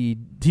 That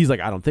he's like,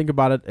 I don't think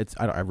about it.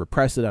 I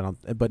repress it.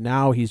 But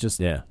now he's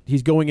just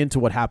he's going into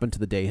what happened to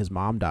the day his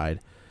mom died,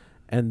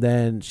 and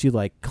then she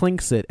like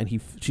clinks it, and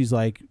she's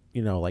like,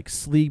 you know, like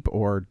sleep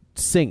or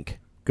sink.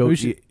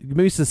 Maybe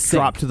it's a sink.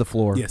 Drop to the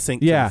floor. Yeah,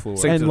 sink to the floor.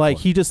 And like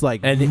he just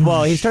like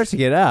he starts to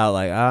get out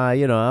like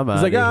you know, I'm out.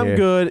 He's like, I'm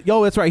good.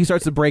 Yo, that's right. He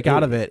starts to break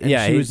out of it, and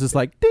she was just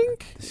like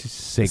dink,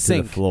 sink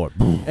to the floor,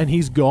 and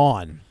he's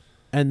gone.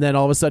 And then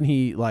all of a sudden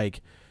he like.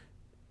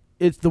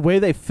 It's the way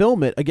they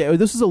film it. Again,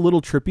 this is a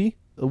little trippy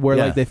where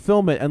like they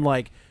film it and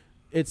like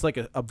it's like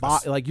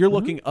like you're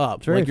looking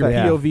up, like your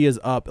POV is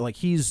up, like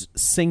he's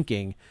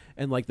sinking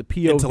and like the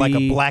POV into like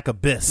a black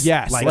abyss.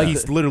 Yes, like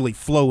he's literally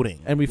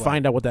floating. And we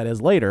find out what that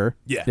is later.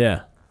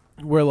 Yeah.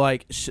 Where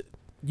like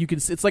you can,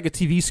 it's like a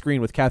TV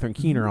screen with Catherine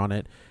Keener on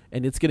it,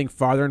 and it's getting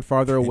farther and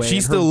farther away.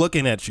 She's still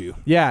looking at you.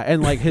 Yeah,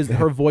 and like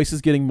her voice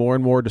is getting more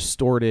and more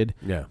distorted.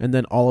 Yeah, and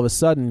then all of a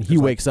sudden he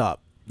wakes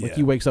up. Like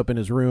he wakes up in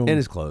his room. In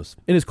his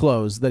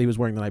clothes that he was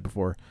wearing the night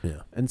before.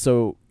 Yeah. And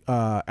so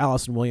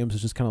Allison Williams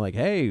is just kind of like,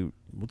 hey,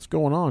 what's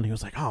going on? He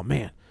was like, oh,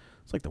 man,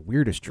 it's like the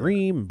weirdest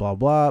dream, blah,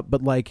 blah.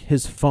 But like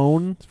his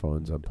phone's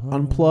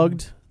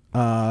unplugged.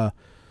 So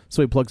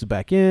he plugs it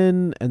back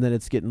in, and then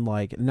it's getting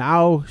like,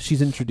 now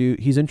he's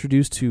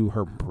introduced to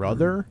her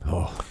brother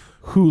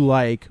who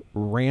like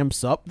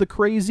ramps up the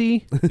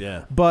crazy.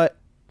 Yeah. But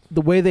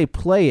the way they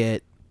play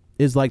it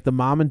is like the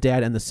mom and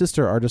dad and the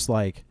sister are just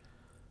like,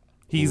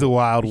 he's a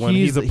wild one.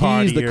 He's a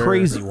partier. He's the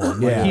crazy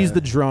one. Like, he's the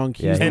drunk.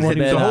 He's the one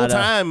the whole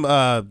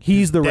time,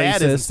 he's the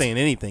dad racist. Isn't saying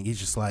anything. He's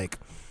just like,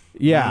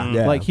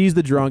 like he's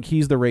the drunk.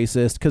 He's the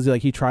racist because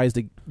like he tries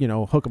to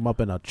hook him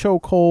up in a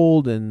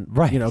chokehold, and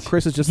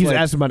Chris is just he's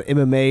asked him about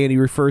MMA and he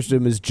refers to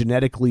him as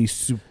genetically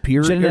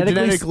superior,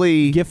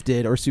 genetically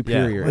gifted or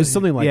superior. It's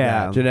something like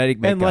that. Genetic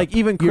makeup. And like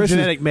even Chris your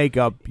genetic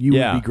makeup, you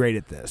would be great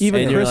at this.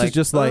 Even and Chris is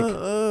just like,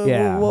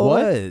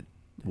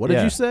 what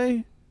did you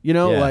say?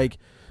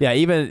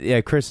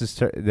 Chris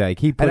is like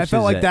he. And I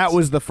felt like that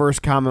was the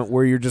first comment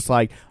where you're just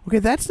like, okay,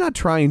 that's not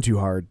trying too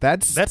hard.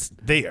 That's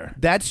there.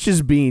 That's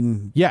just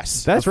being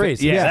that's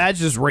racist. Yeah, that's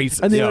just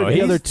racist. And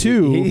the other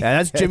two,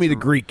 that's Jimmy the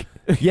Greek.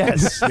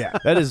 Yes,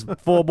 that is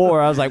full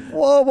bore. I was like,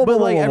 whoa, but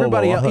like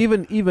everybody else,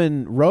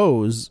 even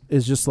Rose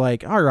is just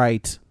like, all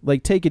right,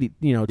 like take it,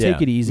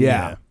 take it easy.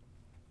 Yeah.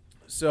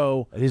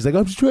 So and he's like,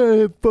 I'm just trying to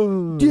have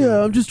fun.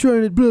 Yeah, I'm just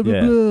trying to blah blah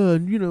blah.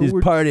 And,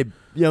 his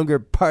younger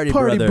party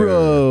brother,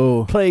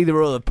 bro, playing the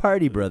role of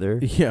party brother.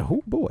 Yeah,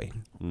 oh boy.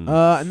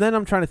 And then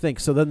I'm trying to think.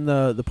 So then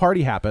the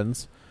party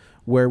happens,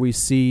 where we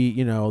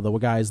see the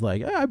guy's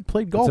like, I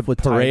played golf with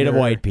parade Tiger.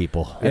 of white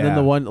people, and then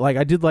the one like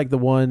I did like the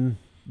one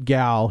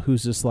gal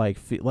who's just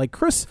like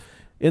Chris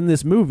in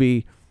this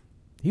movie.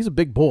 he's a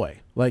big boy.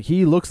 Like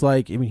he looks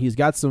like, I mean, he's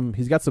got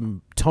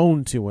some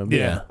tone to him.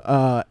 Yeah.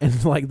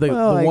 And like the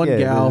one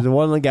gal, the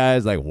one guy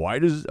is like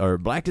white as or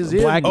black as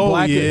him.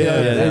 black.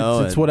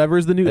 It's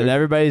whatever's the new. And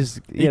everybody's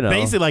he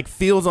basically like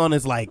feels on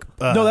his like.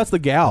 No, that's the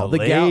gal. The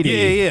gal.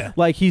 Yeah.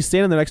 Like he's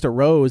standing there next to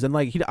Rose, and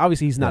like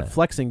he's not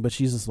flexing, but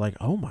she's just like,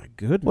 oh my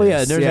goodness. Well,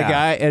 yeah. There's a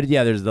guy, and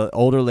there's the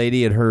older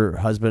lady and her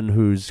husband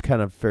who's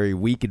kind of very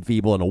weak and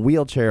feeble in a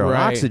wheelchair on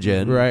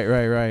oxygen.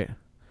 Right.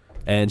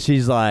 And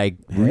she's like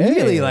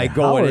really like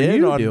going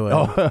in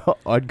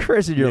on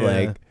Chris, and you're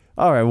like,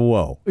 all right,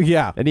 whoa,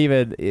 yeah. And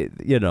even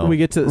we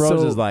get to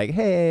Rose is like,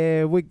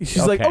 hey,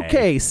 she's like,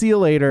 okay, see you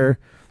later.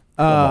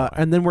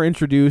 And then we're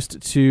introduced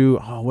to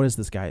what is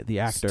this guy? The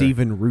actor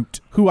Stephen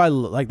Root, who I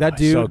like. That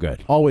dude, so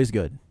good, always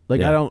good.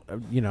 Like I don't,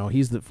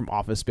 he's from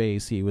Office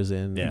Space. He was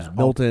in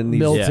Milton.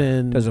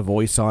 Milton does a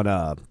voice on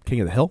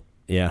King of the Hill.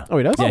 Yeah. Oh,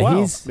 he does.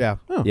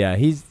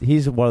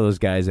 He's one of those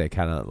guys that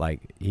kind of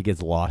like he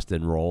gets lost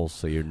in roles,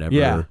 so you're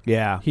never.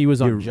 Yeah. He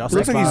was on Justified.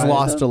 Looks like he's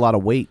lost a lot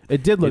of weight.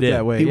 It did look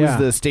that way. He was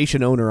the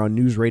station owner on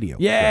News Radio.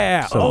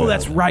 Yeah.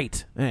 That's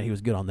right. Man, he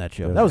was good on that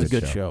show. That was a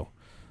good show.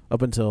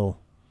 Up until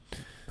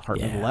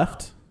Hartman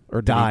left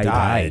or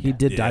died. He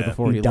did die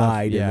before he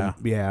died.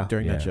 Left.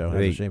 During that show. That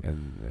was a shame.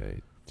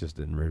 And just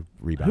didn't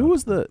rebound. Who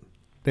was the?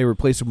 They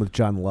replaced him with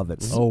John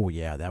Lovitz. Oh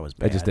yeah, that was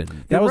bad. I just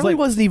didn't. That was really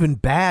wasn't even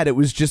bad. It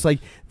was just like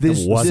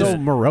this so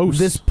morose.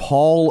 This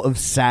pall of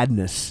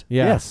sadness.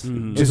 Yeah. Yes.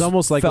 It was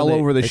almost like fell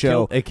over the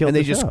show, killed and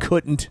they the just show.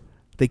 couldn't.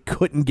 They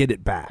couldn't get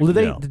it back. Well,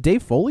 did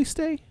Dave Foley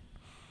stay?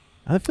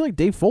 I feel like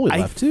Dave Foley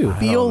left too. I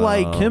feel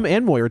like him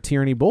and Moira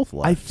Tierney both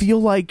left. I feel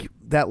like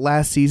that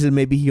last season,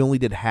 maybe he only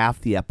did half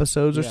the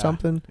episodes or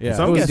something. Yeah.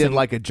 So he did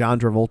like a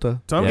John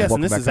Travolta. So I'm guessing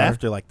Welcome this Back, is Kotter.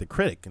 after like the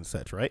critic and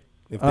such, right?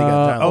 If they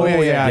got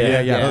John.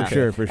 Yeah.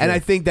 Okay. For sure. And I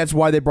think that's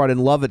why they brought in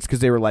Lovitz, because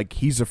they were like,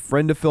 he's a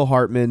friend of Phil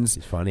Hartman's.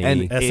 He's funny.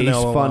 And SNL he's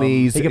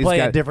funny. He can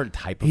play a different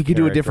type of He could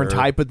do a different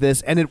type of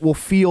this, and it will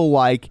feel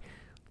like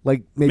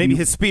maybe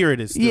his spirit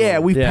is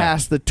still we've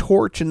passed the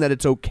torch and that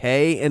it's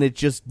okay, and it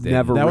just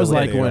never that really was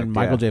like when worked.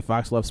 Michael J.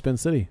 Fox left Spin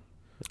City.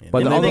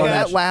 But And then then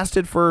that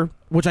lasted for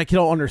Which I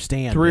don't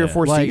understand. 3 or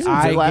 4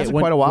 seasons. It lasted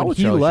quite a while when with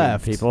he Charlie Sheen.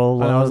 left. People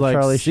and I love was like,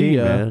 Charlie see Sheen,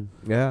 ya. man.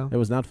 Yeah. It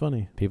was not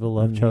funny. People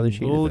love Charlie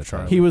Sheen. Oh, at that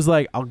Charlie. time. He was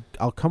like,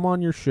 I'll come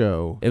on your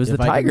show. It was if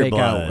the I can Tiger make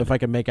Blood. if I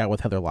can make out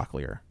with Heather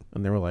Locklear.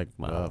 And they were like,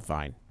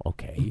 fine.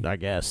 Okay. I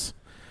guess.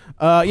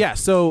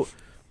 So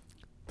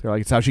They're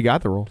like, it's how she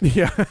got the role.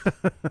 yeah.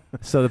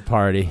 So the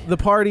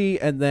party,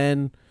 and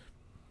then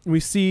we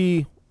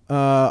see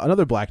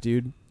another black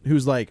dude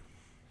who's like,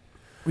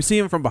 we see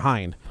him from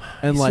behind,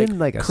 and He's in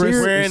like a Chris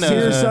wearing a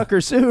seersucker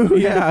suit.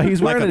 yeah,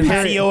 he's like wearing a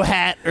patio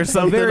hat or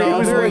something. it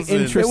was very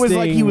interesting. It was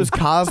like he was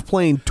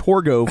cosplaying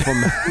Torgo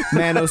from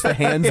Manos: The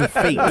Hands of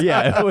Fate.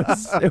 Yeah,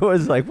 it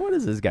was like, what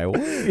is this guy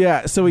wearing?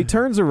 Yeah, so he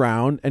turns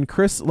around, and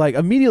Chris, like,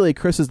 immediately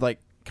Chris is like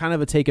kind of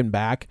a taken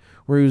back,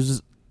 where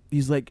he's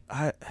like,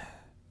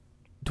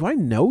 do I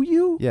know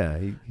you? Yeah.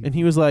 And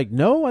he was like,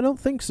 no, I don't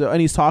think so. And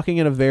he's talking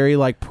in a very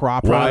like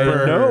proper,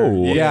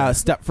 no. yeah,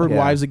 Stepford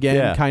Wives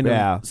Again kind of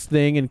Yeah.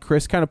 thing. And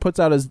Chris kind of puts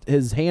out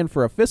his hand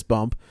for a fist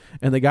bump,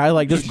 and the guy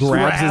like just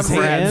grabs his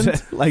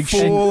hand, like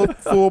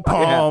full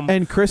palm.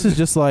 and Chris is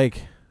just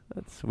like,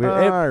 That's weird.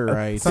 all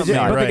right. Something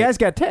But right. the guy's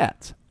got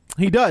tats.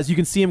 He does. You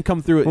can see him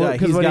come through it. Because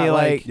He's when got he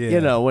like,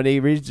 when he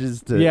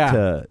reaches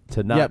to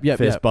not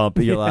fist bump,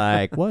 you're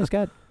like, well, it's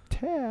got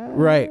tats.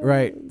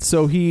 Right.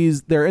 So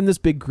they're in this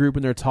big group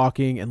and they're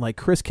talking, and like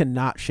Chris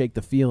cannot shake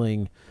the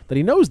feeling that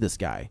he knows this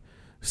guy.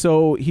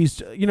 So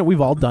he's, we've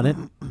all done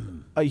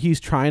it. He's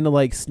trying to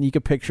like sneak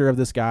a picture of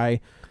this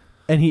guy,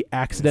 and he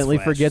accidentally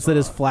forgets that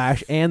his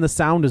flash and the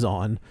sound is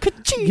on.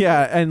 Ka-ching!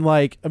 Yeah, and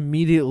like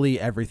immediately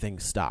everything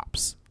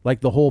stops.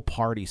 Like the whole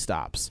party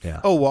stops. Yeah.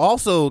 Oh, well,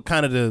 also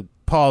kind of to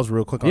pause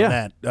real quick on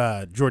Yeah.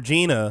 that,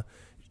 Georgina,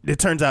 it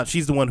turns out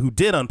she's the one who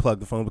did unplug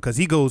the phone, because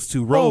he goes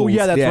to Rose. Oh,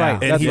 yeah, that's right.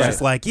 And That's he's right.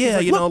 just like, He's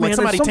like, "Look, man,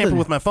 somebody there's tampered something."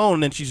 with my phone.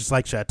 And then she's just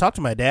like, should I talk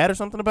to my dad or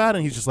something about it?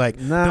 And he's just like,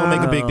 don't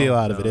make a big deal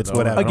out of it. It's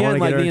whatever. Again, wanna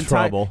like get her the in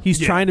entire trouble. he's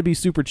trying to be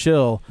super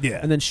chill. Yeah.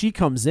 And then she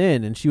comes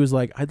in and she was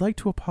like, I'd like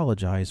to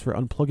apologize for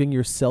unplugging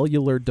your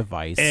cellular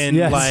device. And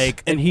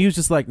and he was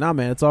just like, nah,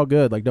 man, it's all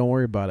good. Like, don't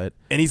worry about it.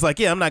 and he's like,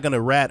 yeah, I'm not going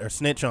to rat or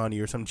snitch on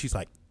you or something. She's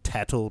like,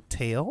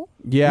 tattletale?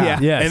 Yeah.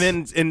 Yes.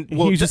 And then,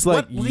 well, He's just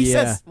like, he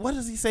yeah. says, what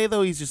does he say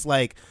though? He's just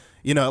like,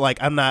 like,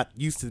 I'm not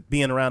used to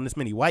being around this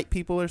many white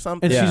people or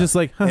something. And she's just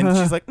like, and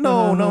she's like,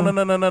 no,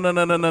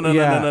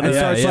 yeah, and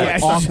starts yeah. like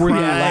She's awkwardly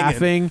crying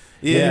laughing. And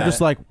Yeah. you're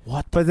just like,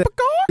 what the But the- fuck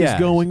yeah. is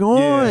going on?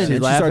 Yeah. And She's she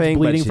starts laughing,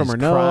 bleeding but from she's her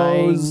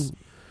crying. nose.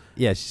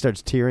 Yeah, she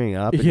starts tearing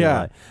up. And Yeah. you're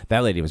like, that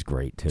lady was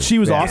great too. She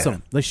was Yeah.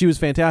 awesome. Like, she was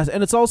fantastic.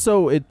 And it's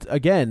also,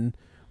 again,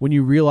 when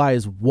you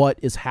realize what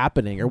is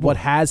happening or what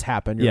has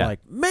happened, you're Yeah. like,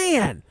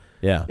 man,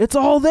 Yeah. it's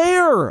all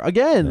there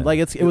again. Like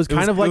it was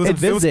kind of like a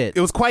visit.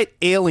 It was quite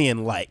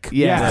alien-like.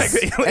 Yes.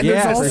 And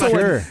Yeah, there's for also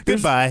sure.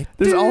 goodbye.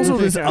 There's also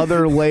this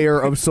other layer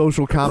of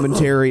social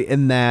commentary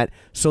in that.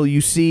 So you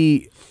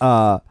see,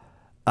 I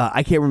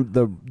can't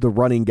remember the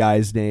running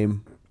guy's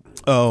name.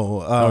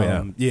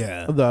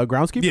 Yeah. The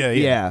groundskeeper.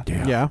 Yeah.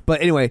 Yeah.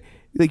 But anyway,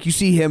 like you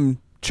see him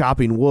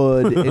chopping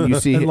wood, and you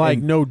see and like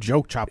no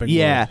joke chopping wood.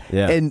 Yeah.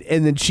 And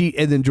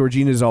then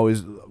Georgina's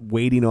always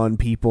waiting on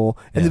people,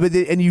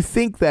 and you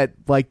think that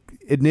like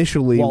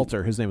initially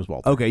Walter, his name is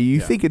Walter. Okay, you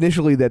think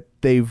initially that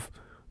they've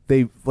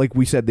like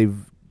we said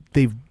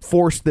they've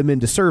forced them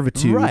into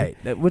servitude, right?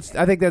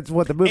 I think that's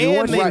what the movie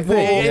was.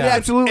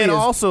 Absolutely, and is.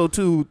 Also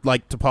to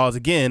pause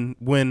again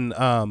when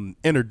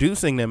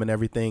introducing them and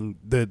everything,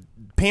 the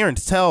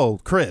parents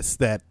tell Chris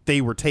that they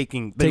were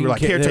like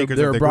caretakers.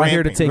 They were brought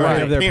here to take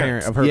care of their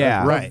parents. of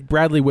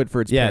Bradley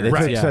Whitford's parents.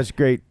 They took such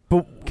great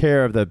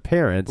care of the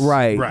parents,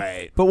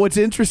 right. But what's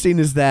interesting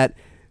is that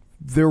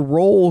their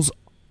roles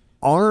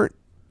aren't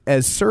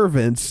as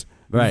servants.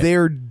 Right.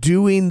 They're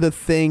doing the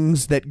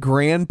things that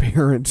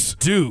grandparents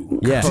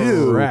do. Yeah.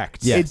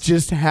 Correct. Yes. It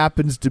just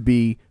happens to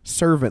be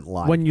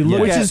servant-like. When you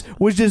look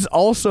which is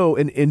also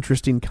an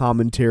interesting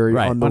commentary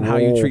on how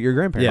you treat your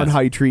grandparents, on how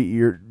you treat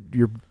your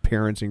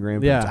parents and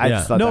grandparents. Yeah. I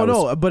just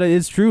thought but it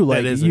is true.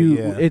 Like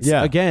it's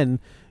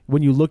again,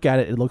 when you look at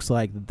it, it looks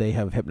like they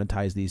have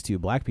hypnotized these two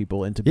black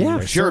people into being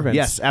their servants.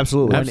 Yes,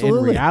 absolutely. When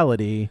in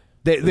reality,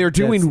 they're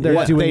doing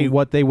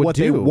what they would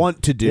do. They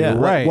want to do. Yeah.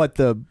 Right. What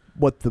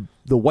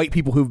the white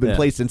people who've been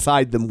placed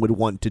inside them would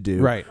want to do.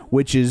 Right.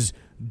 Which is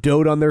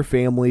dote on their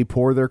family,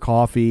 pour their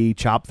coffee,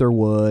 chop their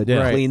wood,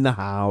 clean the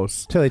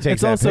house. Till they take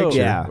that picture.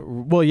 Yeah.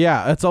 Well,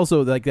 yeah. It's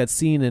also like that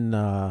scene in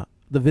The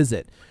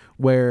Visit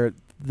where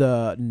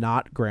the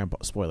not grandpa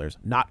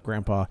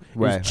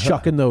is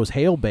chucking those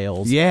hail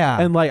bales. Yeah.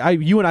 And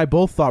like you and I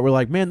both thought, we're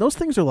like, man, those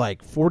things are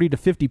like 40 to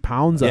 50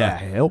 pounds.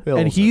 Hail bales.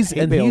 And he's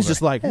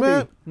just like,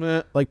 meh,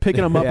 like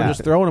picking them up and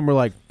just throwing them. We're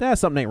like,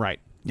 something ain't right.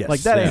 Yes.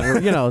 Like that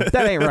ain't,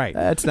 that ain't right.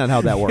 That's not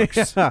how that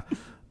works.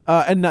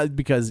 And not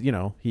because,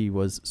 he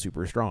was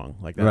super strong.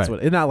 Like that's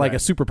what, not like a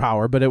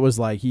superpower, but it was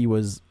like he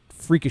was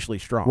freakishly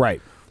strong.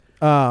 Right.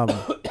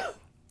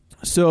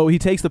 So he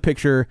takes the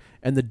picture,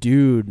 and the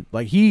dude,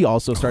 like, he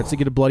also starts to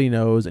get a bloody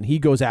nose, and he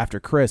goes after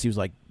Chris. He was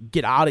like,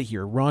 get out of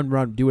here,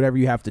 run, do whatever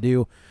you have to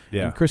do.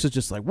 Yeah. And Chris is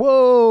just like,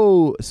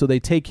 whoa. So they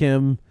take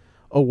him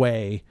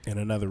away in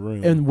another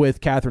room, and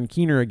with Catherine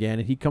Keener again,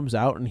 and he comes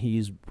out, and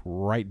he's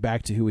right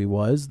back to who he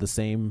was, the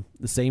same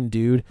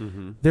dude.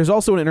 Mm-hmm. There's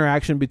also an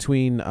interaction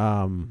between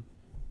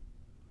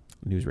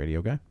news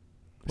radio guy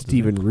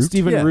Stephen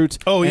Root.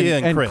 Oh,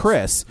 and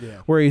Chris.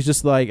 Where he's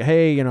just like,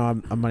 hey,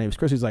 my name is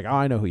Chris. He's like, oh,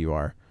 I know who you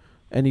are.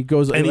 And he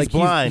goes, and like, he's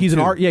blind. He's an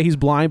art. Yeah, he's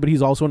blind, but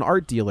he's also an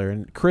art dealer.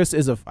 And Chris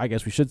is I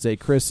guess we should say,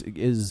 Chris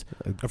is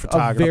a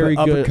photographer, a very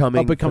good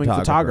up-and-coming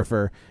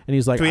photographer. And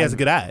he's like, so he has a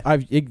good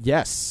eye.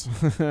 Yes.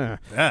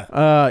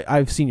 Yeah.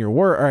 I've seen your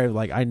work. Or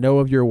like, I know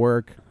of your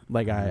work.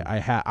 Like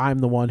I'm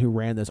the one who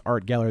ran this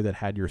art gallery that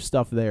had your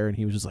stuff there. And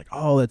he was just like,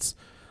 oh, that's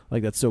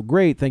so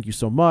great. Thank you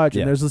so much.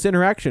 And there's this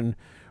interaction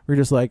where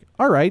you're just like,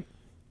 all right.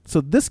 So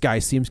this guy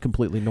seems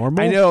completely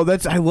normal. I know.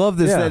 I love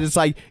this. Yeah. That it's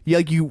like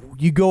you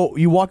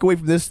walk away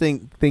from this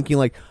thing thinking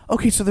like,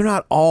 okay, so they're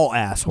not all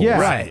assholes. Yeah.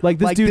 Right. Like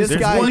this dude.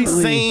 There's one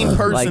sane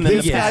person. Like,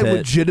 this guy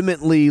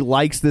legitimately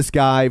likes this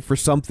guy for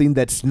something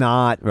that's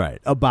not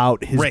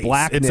about his race.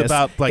 Blackness. It's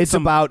about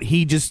about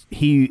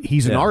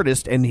he's an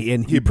artist and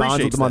he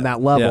bonds with him on that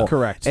level. Yeah.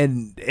 Correct.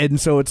 And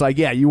so it's like,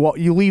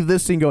 you leave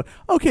this thing going,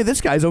 okay, this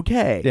guy's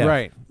okay. Yeah.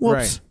 Right.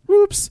 Whoops.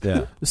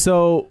 Yeah.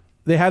 So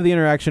they have the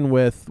interaction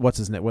with what's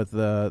his name, with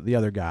the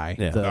other guy,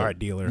 the art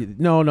dealer.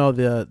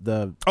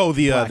 The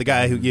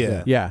guy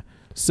who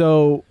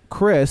So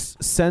Chris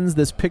sends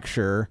this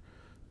picture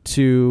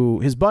to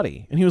his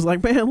buddy, and he was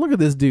like, "Man, look at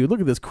this dude! Look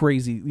at this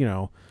crazy,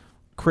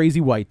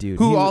 crazy white dude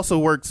who also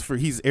works for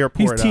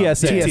airport. He's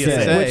TSA,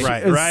 which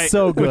right?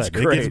 So good, Which it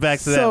gets back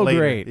to that later.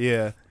 Great.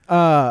 Yeah.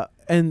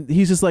 And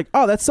he's just like,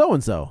 "Oh, that's so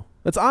and so.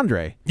 That's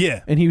Andre."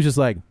 Yeah. And he was just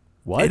like,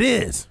 "What? It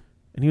is."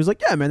 And he was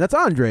like, "Yeah, man, that's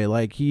Andre.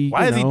 Like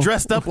why is he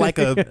dressed up like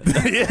a?"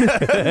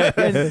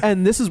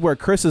 and this is where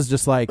Chris is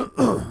just like,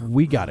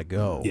 "We gotta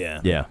go."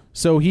 Yeah.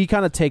 So he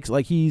kind of takes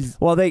like he's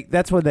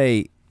that's when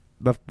they.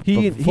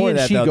 He and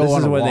she go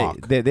on a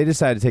walk. They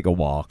decide to take a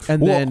walk,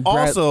 and then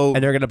also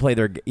and they're going to play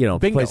their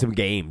play some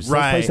games,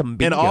 right? Play some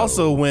bingo. And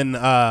also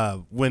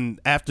when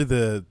after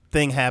the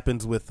thing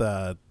happens with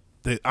the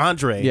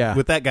Andre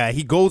with that guy,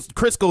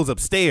 Chris goes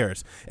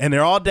upstairs, and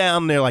they're all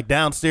down there, like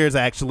downstairs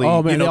actually, they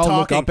all talking,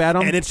 look up at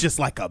him, and it's just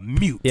like a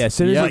mute. Yeah, as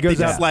soon as he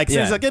goes up,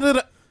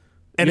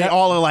 and they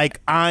all are like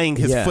eyeing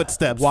his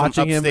footsteps,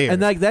 watching from upstairs. him,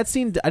 and like that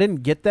scene, I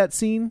didn't get that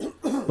scene.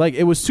 Like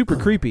it was super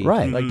creepy,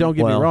 right? Like don't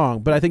get me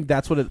wrong, but I think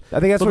that's what it. I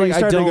think that's where you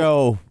start to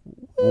go.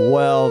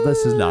 Well,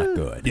 this is not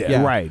good.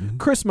 Yeah, right.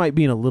 Chris might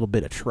be in a little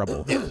bit of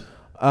trouble,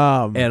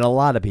 and a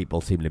lot of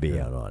people seem to be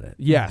out on it.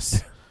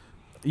 Yes.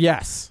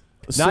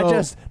 Not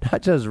just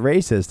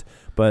racist,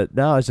 but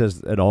now it's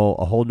just a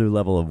whole new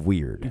level of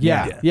weird.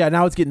 Yeah.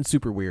 Now it's getting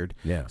super weird.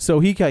 Yeah. So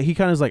he kind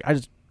of is like,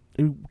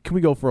 can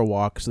we go for a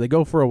walk? So they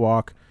go for a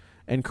walk,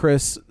 and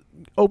Chris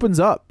opens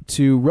up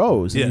to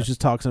Rose, and he's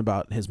just talking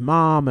about his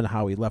mom and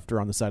how he left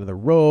her on the side of the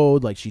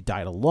road, like she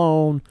died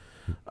alone.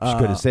 She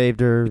could have saved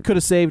her. Could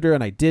have saved her,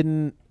 and I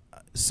didn't.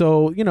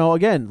 so,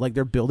 again, like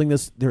they're building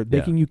this, they're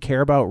making you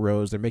care about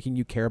Rose, they're making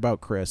you care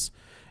about Chris.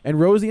 And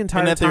Rose the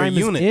entire time is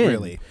unit, in.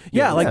 really.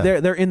 Yeah, like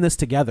they're in this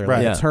together.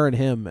 Right. Like it's her and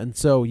him. And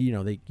so, he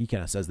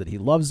kind of says that he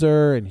loves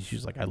her, and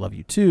she's like, I love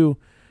you too.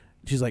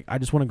 She's like, I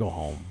just want to go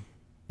home.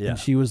 Yeah. And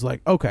she was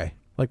like, okay,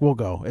 like we'll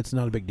go. It's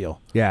not a big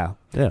deal. Yeah.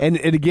 And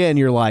again,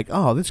 you're like,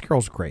 oh, this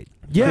girl's great.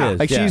 Yeah.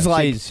 Like she's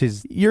like,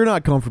 you're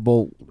not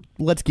comfortable.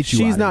 Let's get you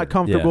out She's of not here.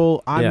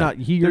 comfortable. I'm not.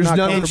 You're not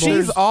comfortable. And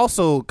she's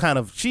also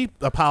she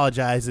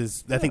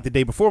apologizes, I think, the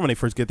day before when they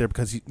first get there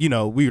because, we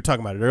were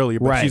talking about it earlier,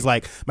 but she's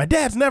like, my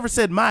dad's never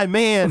said my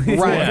man.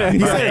 Right. He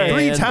said it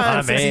 3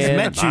 times since he's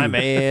met you. My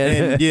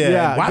man.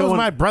 And why was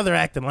my brother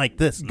acting like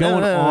this?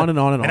 Going on and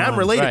on and on. And I'm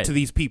related to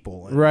these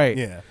people. Right.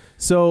 Yeah.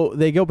 So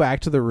they go back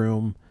to the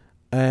room,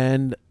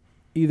 and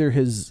either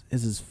his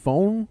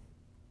phone...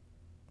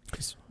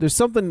 There's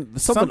something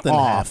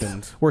off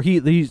happens where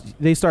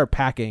they start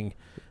packing,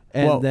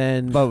 and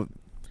then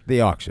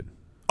the auction.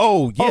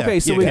 Oh yeah. Okay,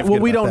 so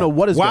we don't know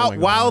what is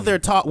going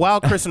on.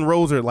 While Chris and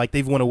Rose are like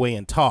they've went away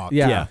and talked.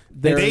 Yeah.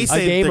 They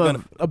say they're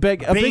gonna a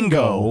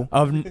bingo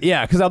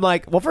because I'm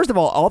like, well, first of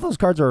all those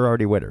cards are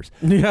already winners.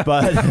 Yeah,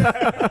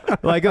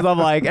 but like, because I'm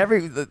like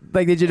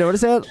did you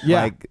notice that?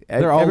 Yeah, like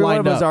they're all every lined one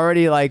of them up. Was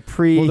already like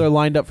Well, they're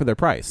lined up for their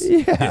price.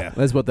 Yeah,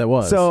 that's what that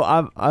was. So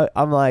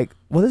I'm like,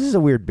 well, this is a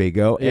weird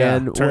bingo. Yeah.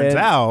 And turns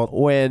out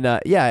when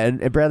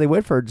and Bradley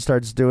Whitford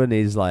starts doing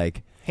these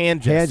like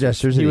hand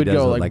gestures. He would does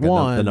go like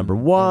one, the number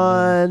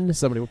one.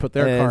 Somebody would put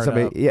their card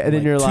up. Yeah, and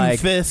then you're like,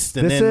 2 fists.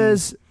 And this then,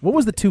 is what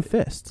was the 2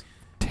 fists?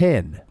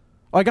 10.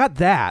 Oh, I got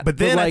that. But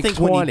then like I think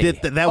 20. when he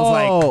did that was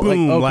like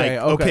boom,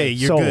 okay,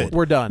 you're Sold. good.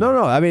 We're done.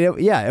 No, I mean,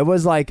 it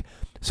was like,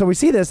 so we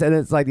see this, and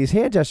it's like these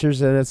hand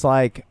gestures, and it's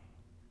like,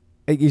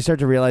 you start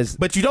to realize,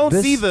 but you don't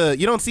see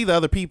the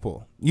other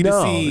people. You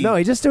just see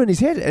he's just doing these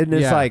hand, and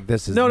it's like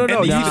this is no. And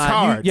you see the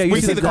cards.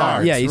 You see the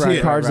cards. Yeah, you see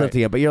the cards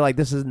lifting up, but you're like,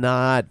 this is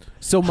not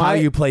how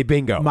you play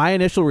bingo. My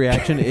initial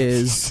reaction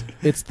is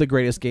it's the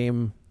greatest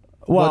game.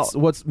 Well,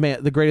 what's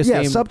the greatest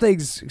game?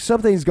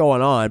 Something's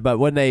going on, but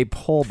when they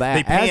pull back,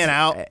 they pan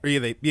out.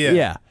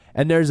 Yeah,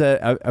 and there's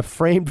a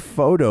framed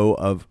photo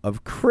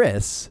of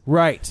Chris,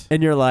 right?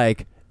 And you're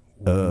like,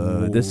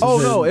 this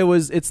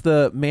is it's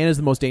the man is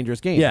the most dangerous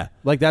game. Yeah,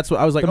 like that's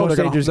what I was like.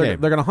 They're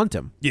gonna hunt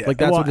him. Yeah, like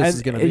that's what this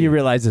is gonna be. And you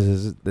realize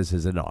this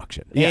is an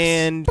auction. Yes.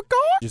 And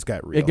just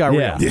got real. It got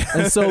real. Yeah.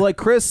 And so like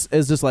Chris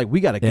is just like, we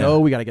gotta go.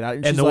 We gotta get out.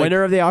 And the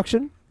winner of the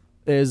auction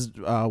is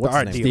what's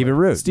his name? Stephen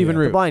Root. Stephen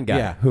Root, the blind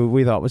guy, who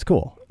we thought was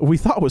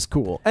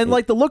cool. And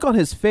like the look on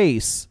his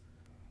face,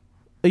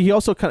 he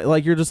also kind of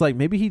like, you're just like,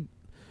 maybe he,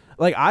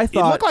 like, I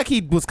thought it looked like he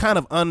was kind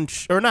of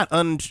not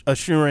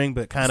unassuring,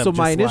 but kind of. So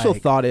my initial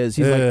like, thought is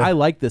he's like, I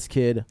like this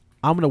kid.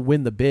 I'm gonna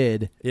win the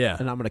bid,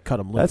 and I'm gonna cut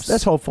him loose.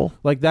 That's hopeful.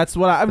 Like that's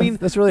what I mean.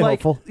 That's really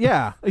like, hopeful.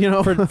 Yeah,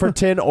 for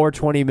 10 or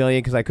 20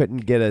 million, because I couldn't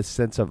get a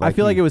sense of. I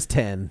feel like it was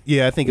 10.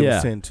 Yeah, I think it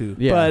was 10 too.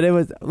 Yeah, but it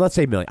was, let's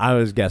say million. I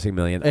was guessing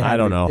million. I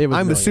don't know.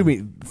 I'm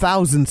assuming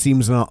 1,000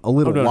 seems a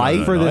little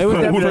light for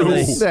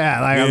this.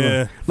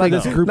 Like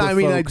this group. I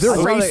mean, like, they're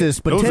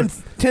racist, but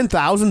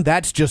 10,000,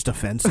 that's just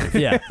offensive.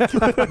 Yeah,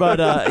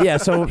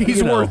 but so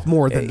he's worth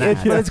more than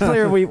that. But it's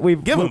clear we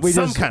give him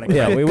some kind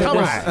of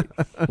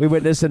we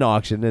witnessed an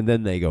auction, and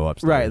then they go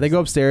upstairs. Right, they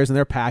go upstairs and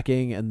they're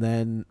packing, and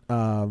then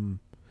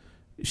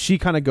she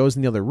kind of goes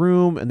in the other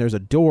room, and there's a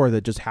door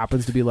that just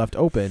happens to be left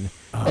open,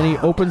 and he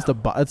opens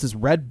it's this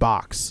red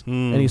box,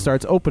 and he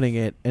starts opening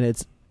it, and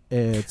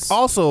it's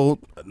also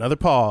another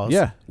pause.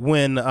 Yeah,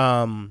 when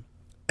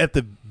at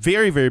the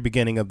very, very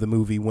beginning of the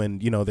movie, when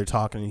they're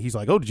talking, and he's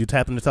like, "Oh, did you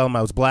happen to tell him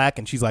I was black?"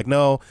 And she's like,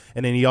 "No."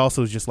 And then he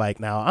also is just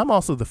like, "Now, I'm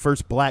also the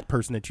first black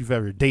person that you've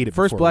ever dated.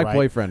 First before, black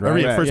boyfriend,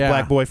 right? First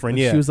black boyfriend.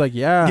 And yeah." She was like,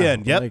 "Yeah,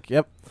 yep, like,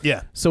 yep,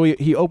 yeah." So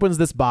he opens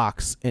this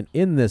box, and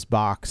in this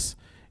box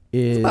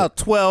is about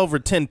 12 or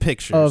 10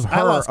 pictures of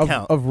her, I lost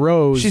count. Of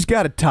Rose. She's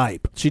got a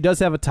type. She does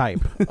have a type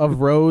of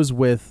Rose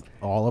with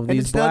all of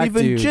these it's black not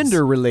even dudes.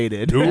 gender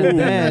related. And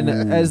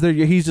then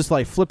he's just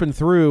like flipping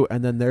through,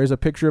 and then there's a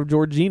picture of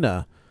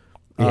Georgina.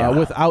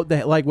 Without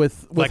the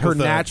with her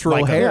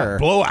natural hair,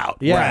 blowout,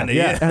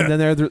 yeah. And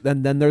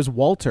then there's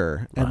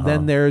Walter, and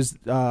then there's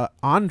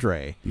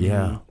Andre,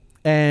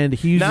 and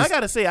he's. Now I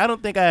gotta say, I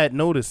don't think I had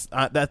noticed.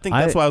 I think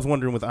that's why I was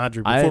wondering with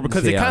Andre before,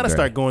 because they kind of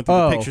start going through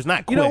the pictures.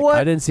 Not quick. You know what?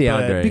 I didn't see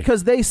Andre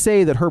because they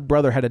say that her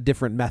brother had a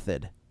different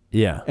method.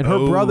 Yeah, and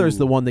her brother's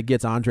the one that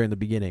gets Andre in the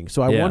beginning.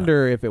 So I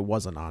wonder if it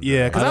wasn't Andre.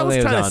 Yeah, because I was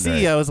trying to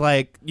see. I was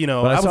like, I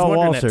was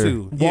wondering that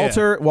too.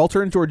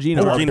 Walter and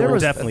Georgina. There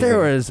was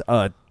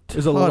a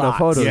There's a lot of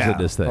photos in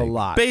this thing. A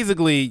lot.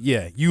 Basically,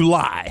 you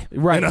lie.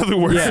 Right. In other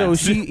words. Yeah.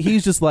 So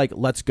he's just like,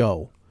 let's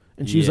go.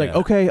 And she's like,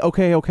 okay.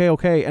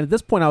 And at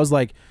this point, I was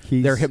like,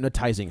 they're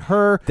hypnotizing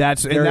her.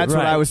 That's what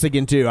I was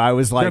thinking too. I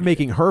was like, they're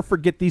making her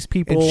forget these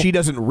people. And she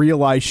doesn't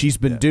realize she's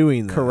been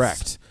doing this.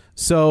 Correct.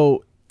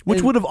 So,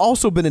 which would have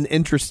also been an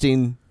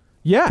interesting.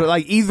 Yeah. But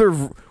like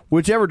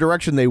whichever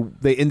direction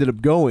they ended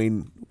up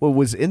going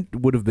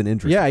would have been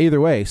interesting. Yeah.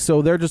 Either way.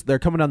 So they're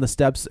coming down the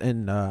steps,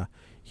 and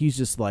he's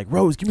just like,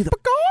 Rose, give me the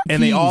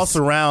and they all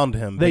surround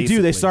him. They basically.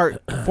 do. They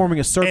start forming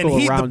a circle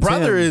and around the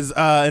brother him. is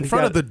in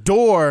front of the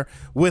door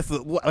with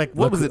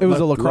what was it? It was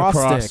a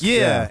lacrosse stick.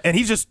 Yeah, and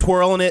he's just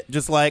twirling it,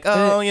 just like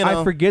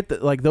I forget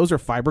that like those are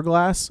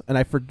fiberglass, and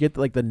I forget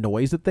like the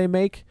noise that they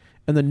make.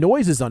 And the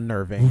noise is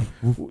unnerving.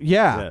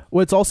 Yeah.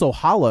 Well, it's also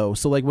hollow.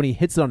 So, like, when he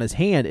hits it on his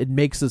hand, it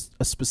makes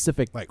a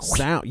specific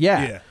sound.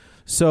 Yeah.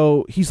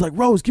 So, he's like,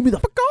 Rose, give me the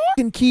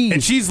fucking keys.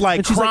 And she's,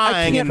 like,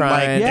 crying.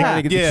 Trying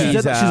to get the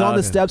keys out. She's on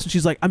the steps, and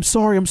she's like, I'm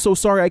sorry. I'm so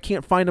sorry. I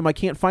can't find him. I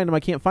can't find him.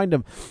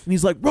 And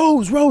he's like,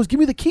 Rose, give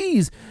me the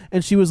keys.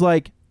 And she was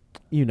like,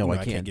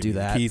 I can't do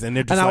that. Keys. And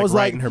they're just, I was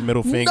right in her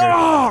middle finger.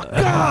 Oh,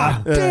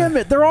 God damn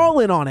it. They're all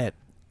in on it.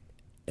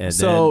 And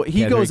so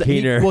he goes.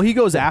 He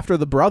goes after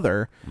the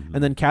brother, Mm-hmm.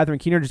 and then Catherine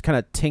Keener just kind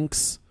of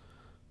tinks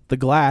the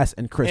glass,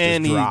 and Chris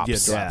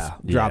just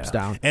drops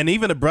down. And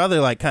even the brother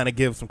like kind of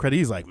gives some credit.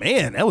 He's like,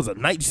 "Man, that was a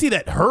nice. You see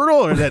that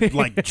hurdle or that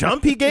like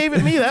jump he gave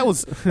at me? That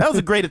was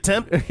a great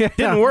attempt.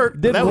 Didn't work.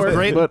 That was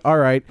great, but all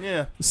right.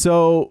 Yeah.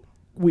 So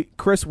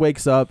Chris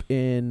wakes up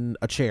in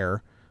a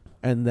chair,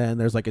 and then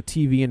there's like a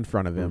TV in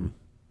front of him.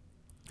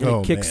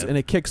 And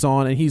it kicks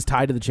on, and he's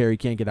tied to the chair. He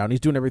can't get out. And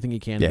he's doing everything he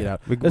can to get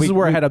out. This is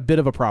where I had a bit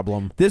of a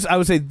problem. I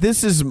would say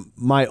this is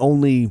my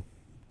only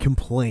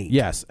complaint.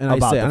 Yes, and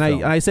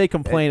I say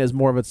complaint as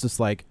more of it's just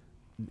like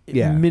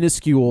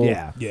minuscule.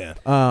 Yeah.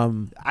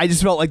 I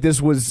just felt like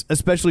this was,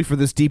 especially for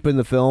this deep in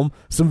the film,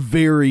 some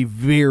very,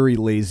 very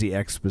lazy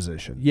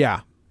exposition.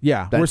 Yeah.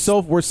 Yeah, we're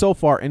so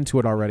far into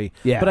it already.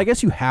 Yeah, but I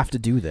guess you have to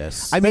do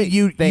this. I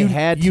mean, they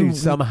had to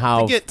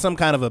somehow get some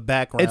kind of a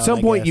background. At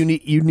some point, you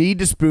need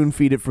to spoon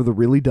feed it for the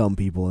really dumb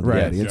people in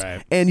the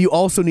audience, and you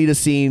also need a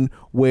scene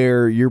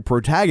where your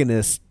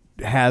protagonist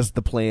has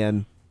the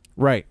plan,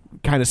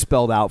 kind of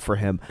spelled out for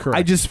him. Correct.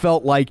 I just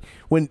felt like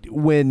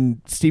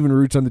when Stephen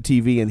Root's on the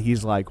TV and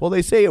he's like, "Well,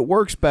 they say it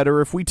works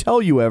better if we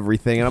tell you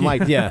everything," and I'm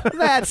like, "Yeah,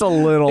 that's a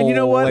little." And you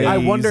know what? lazy. I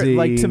wonder.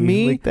 Like to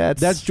me, like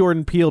that's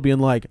Jordan Peele being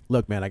like,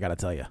 "Look, man, I got to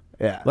tell you."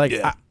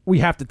 Yeah. We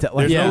have to tell.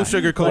 Like, There's no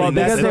sugarcoating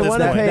because they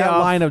want to pay that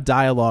off. line of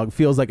dialogue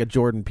feels like a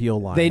Jordan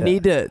Peele line.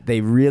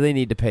 They really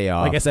need to pay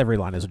off. I guess every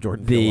line is a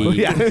Jordan Peele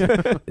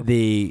line.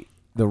 the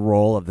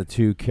role of the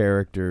two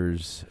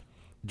characters,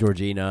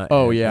 Georgina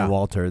and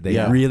Walter. They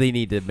really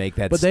need to make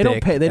that. But they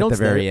don't pay. They don't at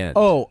the very end.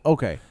 Oh,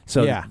 okay.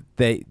 So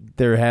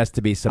there has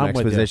to be some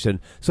exposition,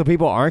 so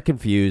people aren't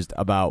confused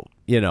about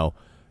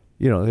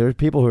there's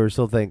people who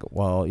still think,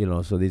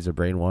 well, so these are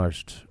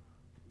brainwashed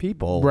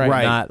people,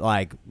 right? Not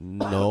like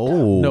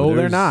no,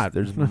 they're not.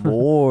 There's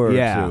more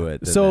to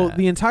it. So that.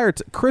 the entire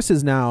Chris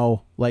is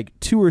now like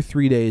 2 or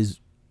 3 days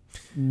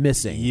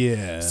missing.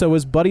 Yeah. So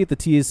his buddy at the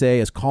TSA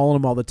is calling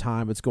him all the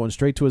time. It's going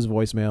straight to his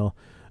voicemail.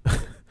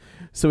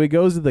 So he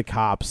goes to the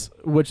cops,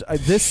 which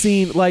this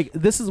scene, like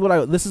this is what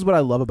I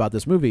love about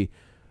this movie,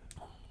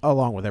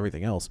 along with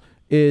everything else,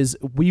 is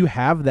you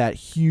have that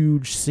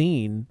huge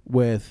scene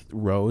with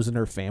Rose and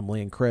her family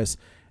and Chris.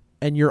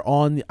 And you're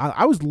on.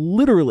 I was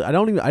literally. I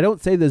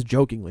don't say this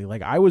jokingly.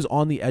 Like I was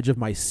on the edge of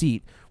my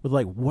seat with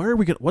like, where are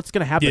we going? What's going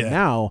to happen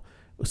now?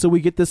 So we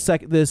get this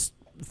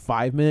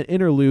 5-minute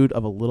interlude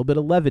of a little bit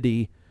of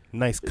levity,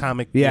 nice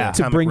comic, to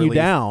comic bring relief. you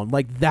down.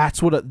 Like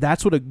that's what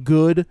a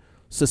good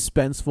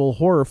suspenseful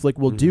horror flick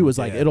will do. Is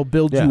like it'll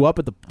build you up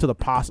to the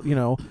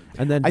possible,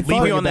 and then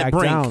leave you on that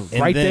brink down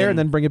there, and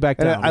then bring it back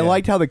down. I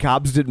liked how the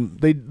cops didn't.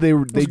 They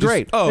just,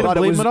 great. Oh, they didn't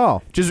believe him at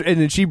all. Just and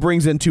then she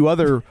brings in 2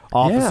 other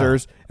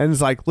officers and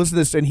is like, "Listen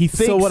to this," and he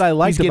thinks so what I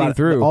liked he's getting about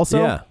through.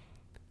 Also,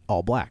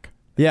 all black.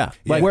 Yeah.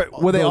 Like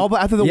were they all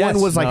black? After the one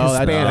was like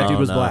Hispanic. That dude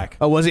was black.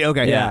 Oh, was he?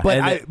 Okay. Yeah.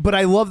 But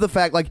I love the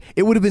fact like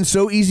it would have been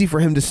so easy for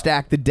him to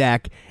stack the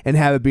deck and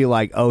have it be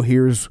like, oh,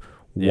 here's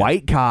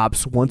white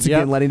cops once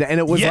again letting down, and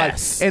it was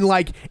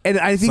like and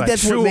I think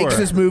that's what makes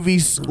this movie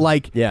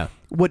like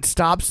what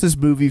stops this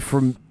movie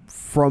from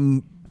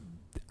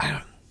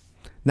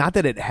not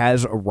that it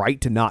has a right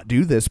to not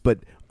do this, but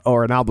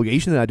or an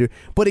obligation to not do it,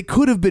 but it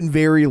could have been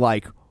very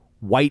like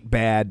white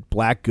bad,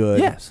 black good,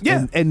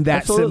 and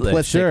that's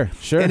simplistic,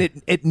 sure, and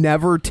it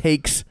never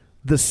takes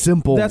the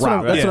simple route.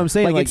 That's what I'm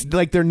saying. Like it's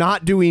like they're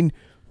not doing.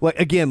 Like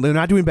again, they're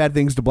not doing bad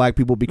things to black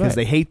people because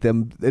they hate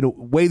them. In a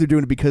way, they're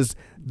doing it because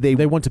they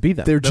want to be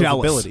them. They're Those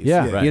jealous. abilities.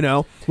 Yeah, you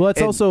know. Well,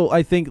 it's also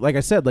I think, like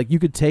I said, like you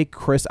could take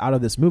Chris out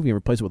of this movie and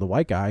replace it with a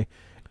white guy,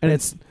 and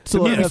it's the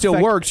movie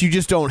still works. You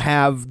just don't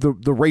have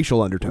the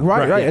racial undertone.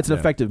 Right. It's an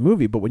effective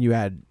movie, but when you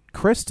add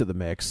Chris to the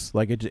mix,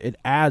 like it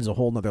adds a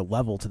whole nother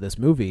level to this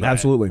movie.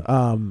 Absolutely.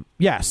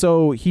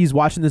 So he's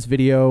watching this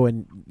video,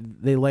 and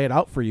they lay it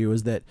out for you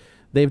is that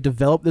they've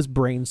developed this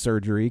brain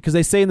surgery because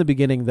they say in the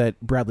beginning that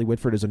Bradley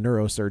Whitford is a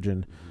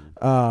neurosurgeon.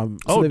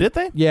 Did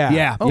they? Yeah.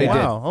 Yeah. Oh, they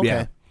wow. did.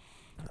 Okay.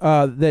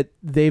 Yeah. That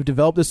they've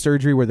developed this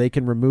surgery where they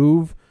can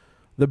remove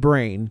the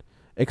brain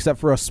except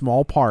for a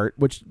small part,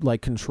 which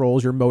like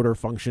controls your motor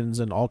functions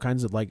and all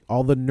kinds of like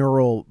all the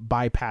neural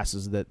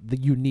bypasses that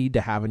you need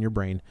to have in your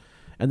brain,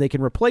 and they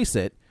can replace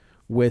it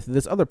with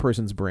this other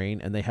person's brain,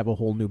 and they have a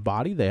whole new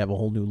body, they have a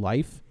whole new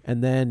life,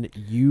 and then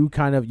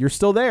you're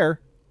still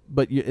there,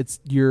 but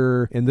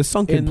you're in the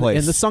sunken place.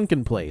 In the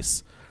sunken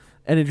place,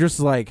 and it's just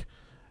like,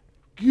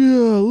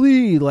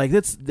 golly, like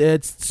it's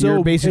so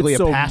you're basically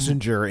it's a so,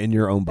 passenger in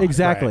your own body.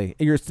 Exactly.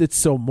 Right. It's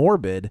so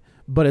morbid,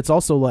 but it's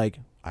also like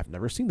I've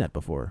never seen that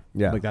before.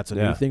 Yeah, like that's a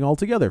new thing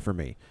altogether for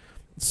me.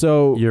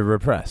 So you're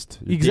repressed.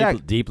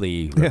 Exactly.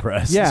 Deeply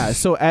repressed. Yeah.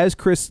 So as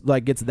Chris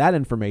like gets that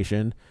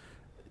information,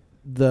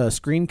 the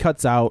screen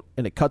cuts out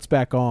and it cuts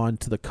back on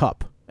to the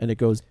cup and it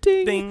goes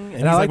ding. Ding.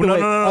 And I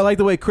like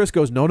the way Chris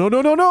goes no,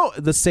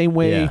 the same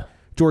way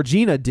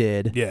Georgina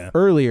did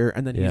earlier,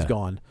 and then he's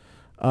gone.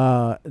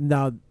 Now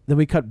then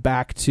we cut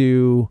back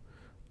to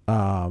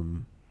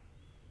the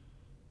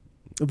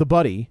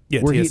buddy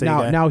where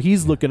now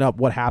he's looking up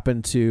what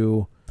happened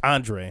to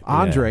Andre,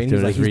 and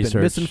he's like, he's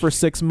been missing for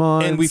 6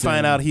 months, and we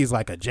find out he's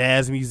like a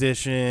jazz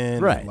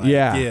musician, right?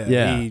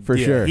 Like, for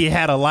sure. He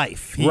had a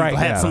life. He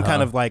had some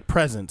kind of like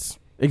presence,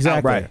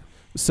 exactly. Right.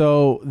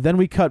 So then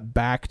we cut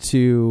back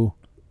to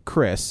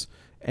Chris,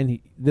 and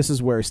this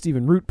is where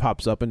Stephen Root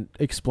pops up and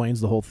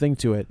explains the whole thing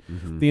to it.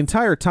 Mm-hmm. The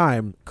entire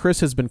time, Chris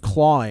has been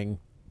clawing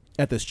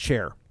at this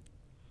chair.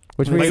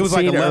 Which it was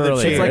like a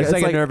leather chair. It's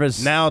like a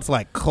nervous. Now it's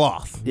like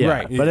cloth,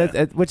 right?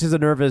 But which is a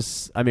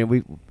nervous. I mean,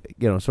 we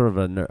sort of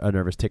a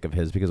nervous tick of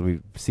his because we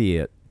see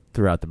it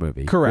throughout the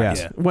movie. Correct.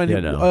 Yeah. When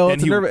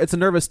it's a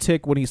nervous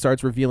tick when he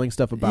starts revealing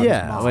stuff about his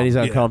mom. When he's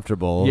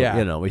uncomfortable.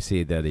 Yeah. We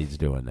see that he's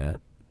doing that.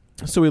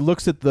 So he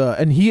looks at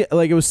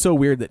it was so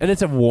weird that, and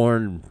it's a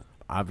worn.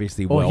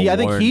 Obviously, I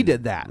think he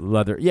did that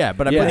leather. Yeah,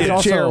 but the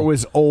chair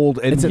was old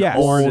and it's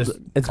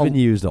it's been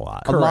used a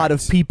lot. A lot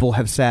of people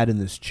have sat in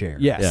this chair.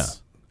 Yes. Yeah.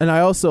 And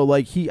I also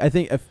I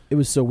think it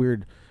was so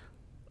weird.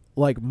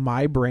 Like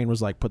my brain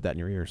was like, put that in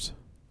your ears,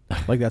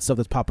 like that stuff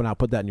that's popping out.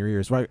 Put that in your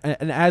ears, right?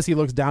 And as he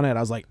looks down at it,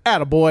 I was like,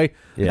 "Attaboy,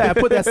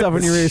 put that stuff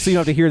in your ears so you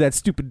don't have to hear that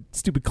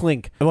stupid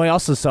clink." And I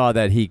also saw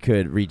that he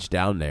could reach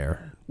down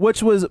there.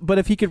 But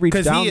if he could reach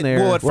down there,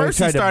 well, at first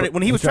he started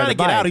when he was trying to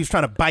get out, he was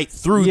trying to bite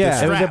through the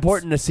straps. It was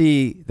important to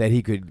see that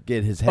he could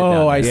get his head down.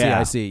 Oh, I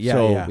see.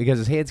 Yeah, because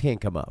his hands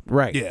can't come up.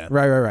 Right. Yeah.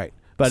 Right.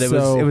 But it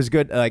was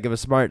good. Like it was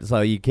smart.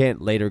 So you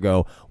can't later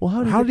go,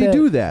 well, how did he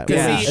do that?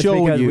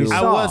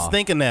 I was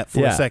thinking that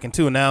for a second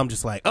too, and now I'm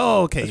just like,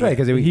 oh, okay. That's right,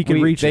 because he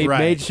could reach. They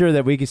made sure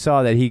that we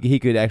saw that he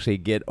could actually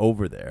get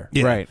over there.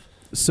 Yeah. Right.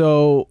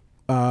 So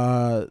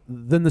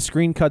then the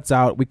screen cuts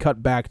out. We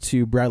cut back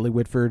to Bradley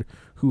Whitford,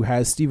 who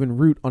has Stephen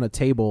Root on a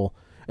table.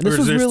 And this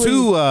was really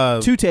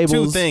two tables.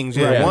 Two things.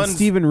 Yeah. Right. One,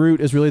 Stephen Root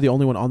is really the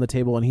only one on the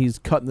table, and he's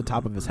cutting the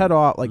top of his head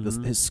off, like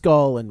his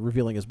skull, and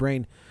revealing his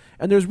brain.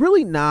 And there's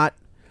really not.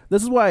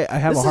 This is why I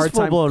have a hard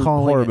time calling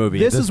horror it. Movie.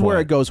 This is where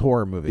it goes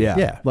horror movie.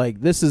 Yeah. Like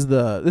this is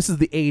the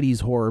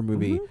 80s horror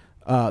movie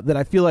that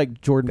I feel like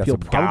Jordan Peele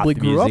probably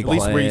grew up at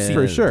least where you see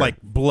for sure. Like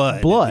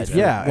blood,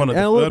 yeah, and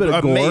a little bit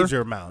of gore.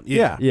 Major amount.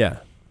 Yeah.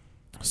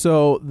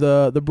 So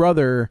the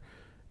brother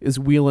is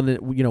wheeling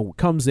it,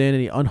 comes in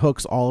and he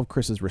unhooks all of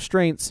Chris's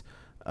restraints.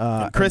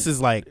 Chris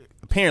is like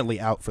apparently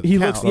out for the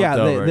count. He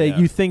looks,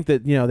 you think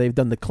that they've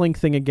done the clink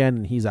thing again,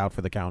 and he's out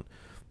for the count.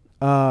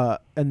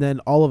 And then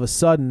all of a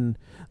sudden,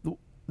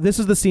 this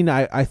is the scene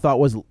I thought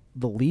was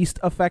the least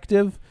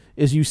effective.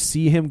 Is you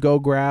see him go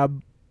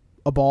grab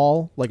a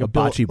ball, like a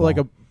bocce ball, like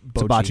a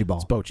bocce ball.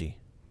 It's bocce.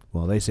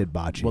 Well, they said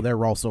bocce. Well,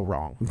 they're also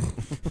wrong.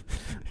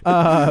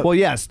 Well,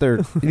 yes, they're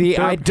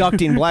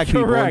abducting black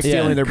people and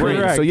stealing their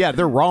brains. So yeah,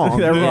 they're wrong.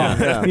 They're wrong.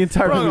 Yeah. The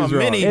entire wrong movie's on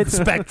wrong. many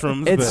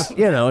spectrums. It's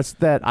it's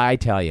that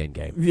Italian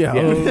game. Yeah.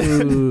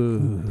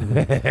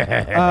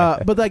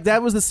 But like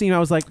that was the scene I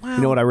was like, wow,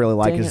 you know what I really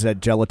like is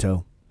that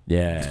gelato.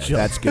 Yeah,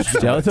 that's good.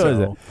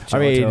 Gelato is. I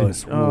mean,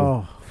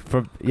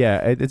 from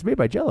it's made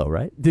by Jello,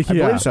 right? I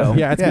believe so.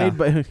 Yeah, it's made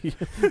by.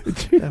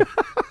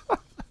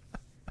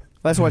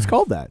 That's why it's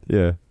called that.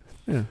 Yeah.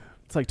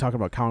 It's like talking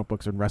about comic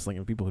books and wrestling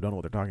and people who don't know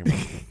what they're talking about.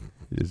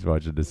 Just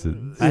watching this.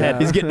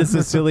 He's getting the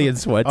Sicilian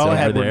sweats all over I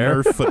had there.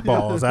 Were Nerf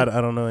footballs. I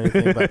don't know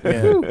anything about.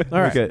 Yeah.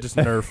 All right, just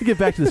Nerf. Get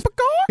back to this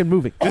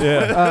movie.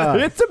 Yeah.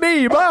 It's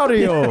me,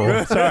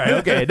 Mario. Sorry.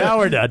 Okay, now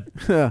we're done.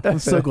 I'm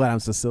so glad I'm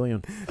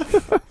Sicilian.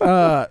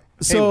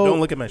 So don't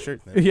look at my shirt.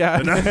 Then. Yeah,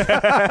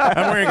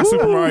 I'm wearing a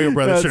Super Mario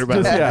Brothers shirt.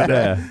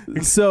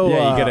 So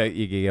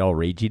you get all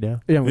ragey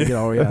now. Yeah, we get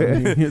all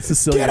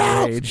Sicilian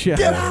rage. Yeah.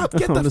 Get out!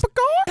 Get the fuck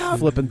out!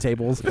 Flipping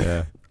tables.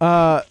 Yeah.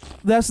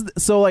 That's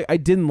so like I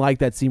didn't like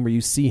that scene where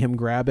you see him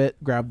grab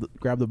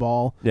the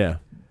ball. Yeah.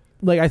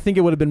 Like I think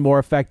it would have been more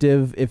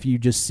effective if you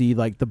just see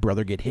like the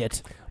brother get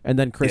hit and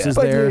then Chris is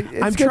there.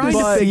 I'm trying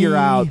to figure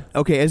out.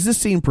 Okay, as this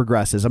scene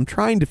progresses, I'm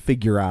trying to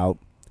figure out,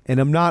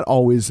 and I'm not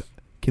always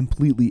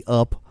completely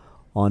up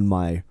on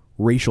my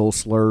racial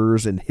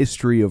slurs and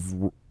history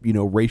of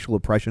racial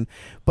oppression,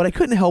 but I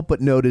couldn't help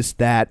but notice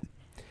that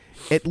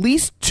at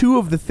least two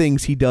of the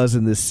things he does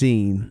in this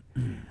scene,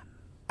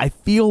 I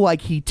feel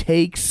like he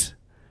takes,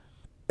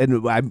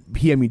 and I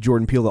mean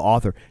Jordan Peele, the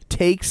author,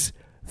 takes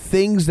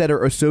things that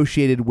are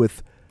associated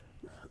with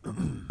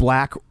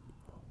black,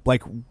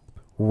 like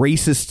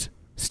racist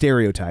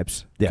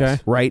stereotypes,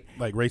 yes. Right?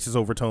 Like racist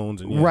overtones,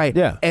 and right,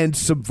 yeah, and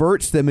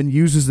subverts them and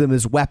uses them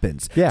as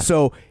weapons. Yeah.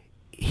 So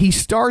he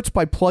starts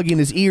by plugging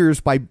his ears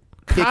by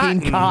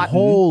picking cotton.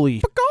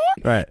 Holy.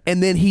 Right.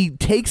 And then he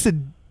takes a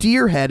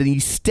deer head and he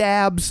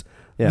stabs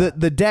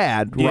the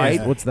dad,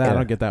 right? What's that? I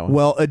don't get that one.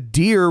 Well, a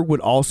deer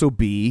would also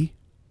be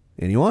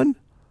anyone?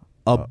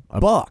 A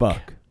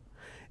buck.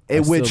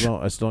 I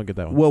still don't get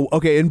that one. Well,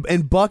 okay,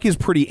 and buck is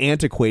pretty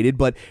antiquated,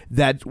 but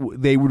that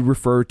they would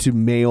refer to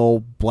male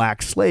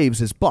black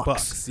slaves as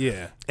bucks.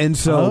 Yeah. And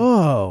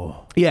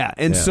so,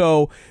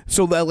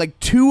 so that, like,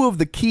 two of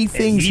the key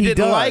things he didn't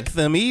does, like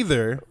them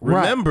either.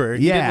 Remember,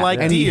 he didn't like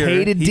and deer. He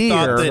hated deer.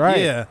 Thought that,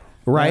 right.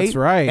 Right? That's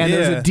right. And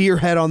there's a deer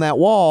head on that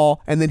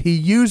wall, and then he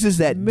uses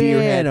that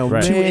deer head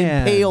to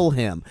impale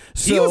him.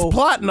 So, he was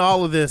plotting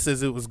all of this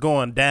as it was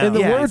going down. In the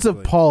words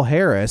of Paul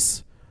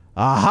Harris,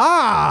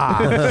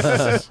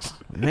 aha!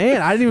 Man,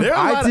 I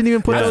didn't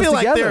even put those together. I feel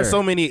like there are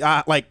so many,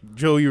 like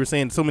Joe, you were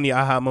saying, so many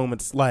aha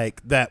moments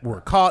like that were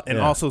caught, and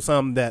also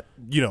some that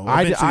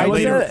eventually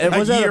later,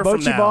 was that a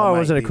bocce ball or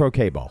was it a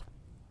croquet ball?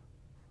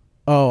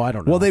 Oh, I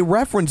don't know. Well, they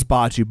reference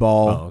bocce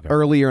ball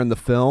earlier in the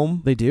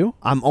film. They do?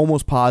 I'm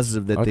almost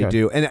positive that they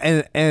do.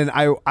 And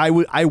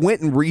I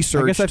went and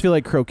researched. I guess I feel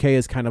like croquet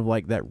is kind of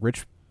like that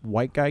rich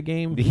white guy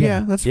game.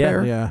 Yeah, that's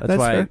fair. Yeah,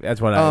 that's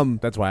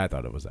why I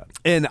thought it was that.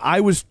 And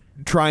I was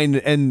trying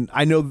to, and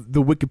I know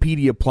the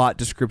Wikipedia plot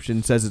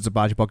description says it's a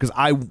bocce ball because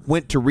I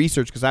went to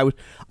research because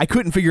I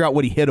couldn't figure out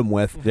what he hit him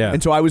with. Yeah.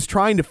 And so I was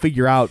trying to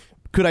figure out,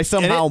 could I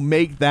somehow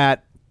make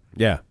that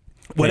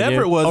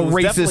whatever it was a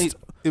racist.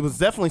 It was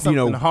definitely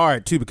something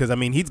hard too, because I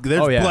mean, there's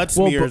blood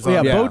smears.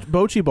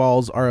 Bocce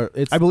balls are.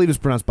 I believe it's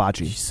pronounced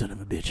bocce. You son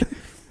of a bitch.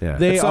 Yeah,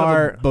 they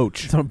are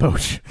boch. It's on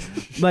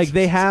boch. Like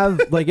they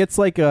have, like it's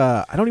like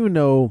I don't even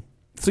know.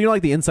 So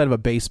like the inside of a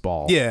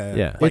baseball.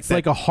 Yeah. It's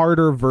like a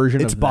harder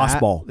version. It's of boss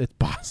that. ball. It's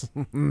boss.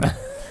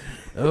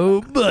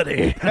 Oh,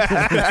 buddy.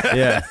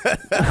 Yeah.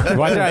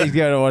 Watch out, he's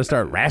gonna want to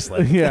start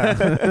wrestling.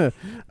 Yeah.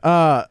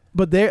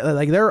 But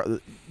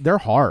they're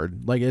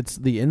hard. Like it's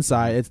the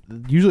inside. It's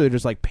usually they're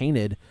just like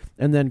painted,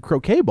 and then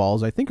croquet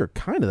balls I think are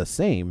kind of the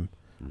same.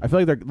 I feel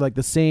like they're like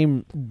the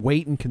same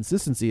weight and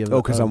consistency of.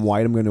 Oh, because I'm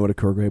white, I'm going to know what a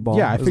croquet ball.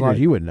 Yeah, I figured like.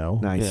 you would know.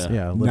 Nice.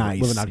 Yeah.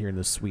 Living out here in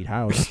this sweet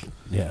house.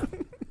 Yeah.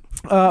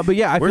 But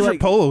yeah, where's your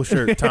polo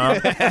shirt, Tom?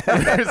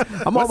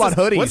 I'm all about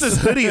hoodies. What's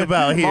this hoodie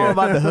about here? I'm all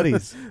about the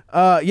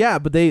hoodies. Yeah,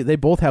 but they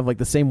both have like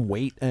the same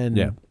weight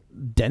and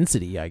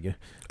density, I guess.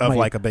 Of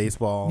like a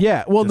baseball.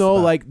 Yeah. Well, no,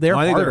 like they're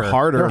harder. They're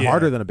harder. They're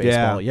harder than a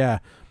baseball. Yeah.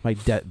 My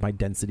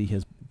density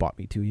has brought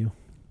me to you.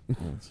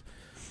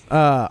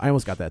 I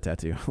almost got that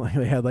tattoo. Like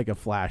they had like a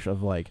flash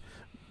of like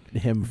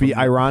him. Be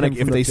ironic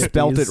if they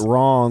spelt it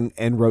wrong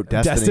and wrote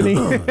Destiny.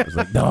 It was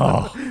like,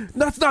 no,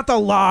 that's not the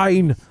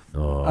line.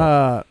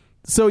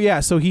 So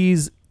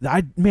he's.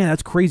 Man,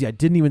 that's crazy. I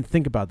didn't even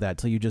think about that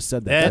till you just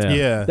said that.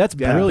 That's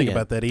brilliant. I didn't think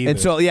about that either. And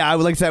so I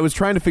would like to say I was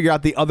trying to figure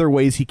out the other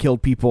ways he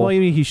killed people. Well, I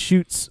mean, he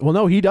shoots. Well,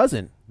 no, he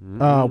doesn't.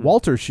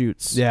 Walter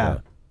shoots. Yeah.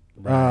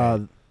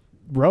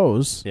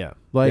 Rose.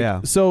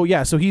 Yeah. So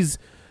he's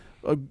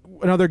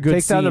another good.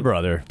 Takes down the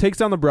brother. Takes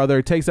down the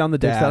brother. Takes down the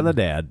dad. Takes down the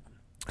dad.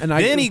 And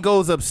then he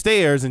goes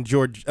upstairs and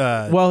George.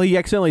 He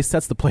accidentally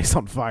sets the place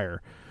on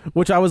fire.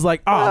 Which I was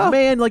like, oh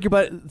man, like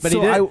but so he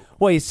did.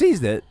 He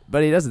sees it,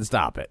 but he doesn't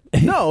stop it.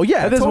 No,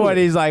 yeah, at this point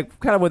he's like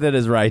kind of within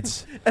his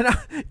rights. And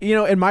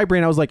in my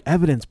brain I was like,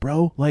 evidence,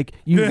 bro. Like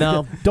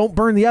don't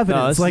burn the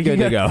evidence. No, this like is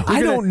good to go.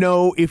 I don't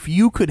know if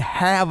you could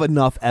have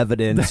enough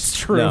evidence. That's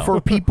true. For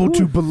people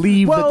to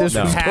believe that this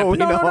was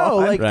happening. No.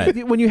 Like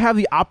when you have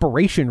the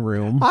operation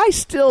room, I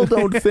still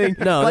don't think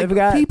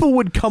people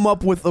would come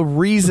up with a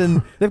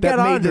reason that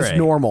made this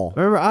normal.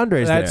 Remember,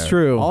 Andre's That's there.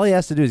 true. All he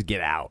has to do is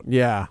get out.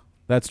 Yeah,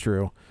 that's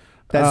true.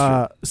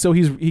 That's true. So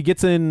he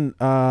gets in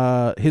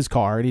his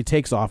car and he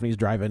takes off and he's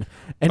driving.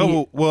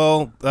 And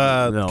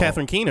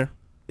Catherine Keener.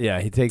 Yeah,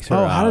 he takes her. Oh,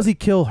 out. how does he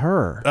kill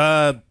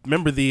her?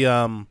 Remember the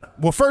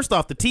first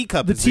off, the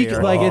teacup. The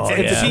teacup,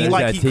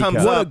 like he comes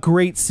up. What a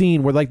great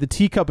scene where like the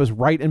teacup is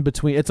right in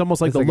between. It's almost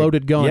like the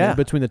loaded gun in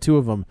between the two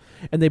of them,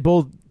 and they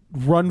both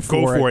run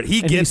for it.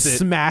 He gets it,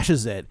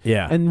 smashes it.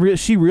 Yeah, and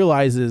she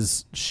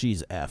realizes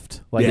she's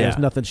effed. Like there's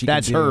nothing she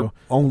can do. That's her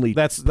only.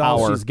 That's power.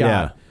 all she's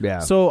got. Yeah.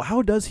 So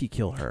how does he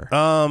kill her?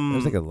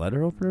 There's like a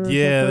letter opener.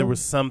 Yeah, there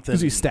was something.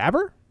 Does he stab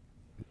her?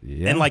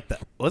 Yeah. And like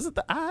was it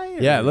the eye?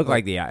 Yeah, it looked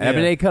like the eye. I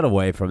mean, they cut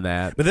away from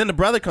that. But then the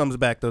brother comes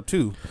back though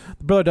too.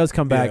 The brother does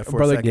come back.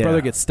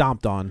 Brother gets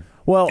stomped on.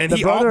 Well, and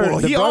he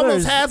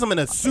almost has him in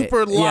a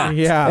super lock.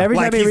 Yeah. Every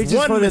time he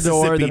reaches for the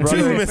door, the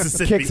brother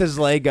kicks his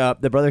leg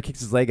up. The brother kicks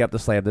his leg up to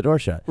slam the door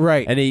shut.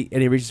 Right. And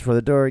he reaches for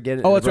the door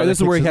again. Oh, that's right.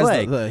 This is where he has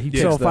leg.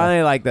 So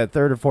finally, like the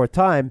third or fourth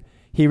time,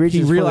 he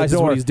realizes for the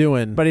door, what he's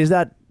doing, but he's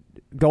not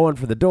going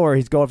for the door.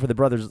 He's going for the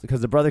brother's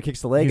because the brother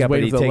kicks the leg up,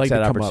 and he takes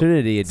that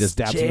opportunity and just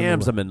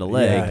jams him in the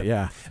leg.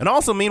 Yeah. And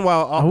also,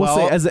 meanwhile, I will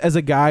say, as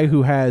a guy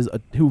who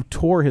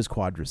tore his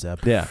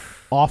quadricep. Yeah.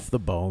 off the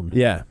bone.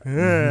 Yeah.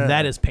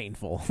 That is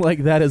painful.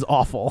 Like, that is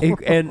awful.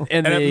 And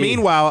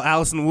meanwhile,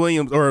 Allison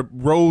Williams or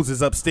Rose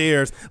is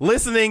upstairs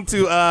listening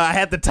to I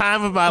Had the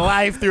Time of My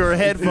Life through her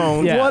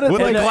headphones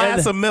with a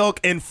glass of milk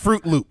and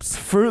Fruit Loops.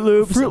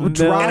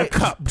 Dry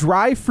cup.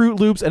 Dry Fruit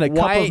Loops and a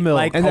cup of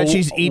milk. And then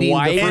she's eating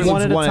the Fruit Loops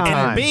one at a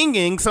time. And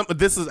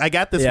binging I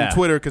got this from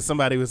Twitter because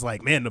somebody was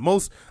like, man, the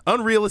most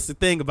unrealistic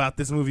thing about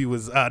this movie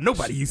was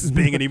nobody uses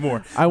Bing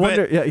anymore. I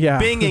wonder,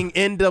 binging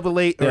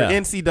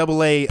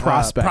NCAA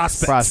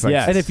prospects.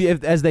 Yes. And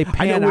if as they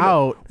pan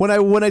out,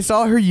 when I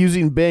saw her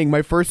using Bing,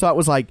 my first thought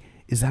was like,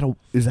 is that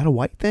a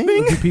white thing?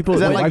 Do people,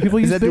 white people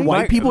use Bing?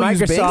 White people use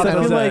Bing?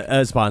 Microsoft is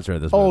a sponsor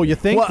of this movie. Oh, you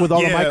think with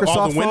all the Microsoft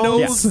all the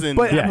Windows?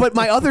 phones? But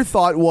my other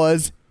thought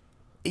was,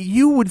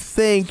 you would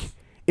think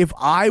if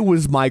I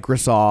was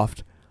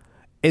Microsoft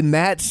in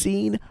that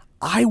scene,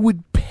 I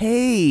would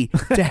pay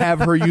to have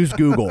her use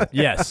Google.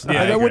 Yes. Like,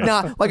 I would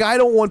not. Like, I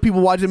don't want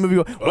people watching the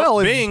movie go,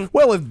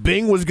 if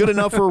Bing was good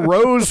enough for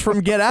Rose from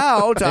Get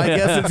Out, I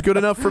guess it's good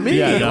enough for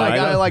me.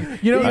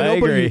 I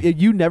agree.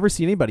 You never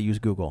see anybody use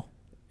Google.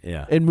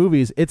 Yeah. In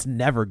movies, it's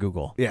never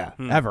Google. Yeah.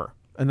 Ever.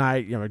 And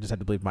I just had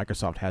to believe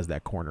Microsoft has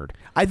that cornered.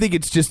 I think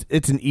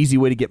it's an easy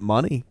way to get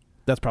money.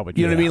 That's probably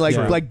true. You know what I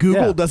mean? Like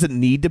Google doesn't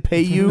need to pay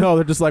you. No,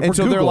 they're just like, and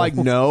so Google. they're like,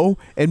 no,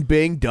 and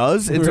Bing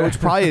does, and so it's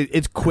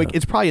quick.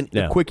 It's probably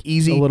a quick,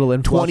 easy, a little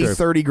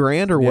 20-30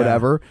 grand or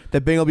whatever.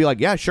 That Bing will be like,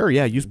 yeah, sure,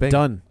 use Bing.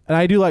 Done. And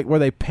I do like where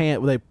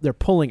they're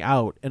pulling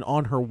out, and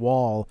on her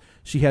wall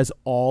she has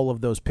all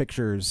of those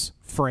pictures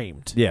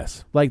framed.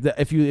 Yes. Like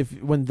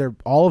when they're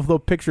all of the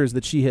pictures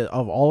that she has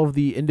of all of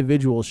the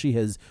individuals she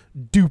has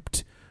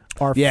duped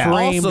are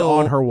framed also,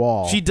 on her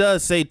wall. She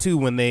does say too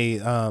when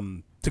they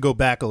to go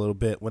back a little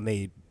bit when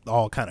they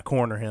all kind of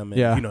corner him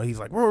and he's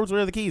like, where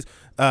are the keys?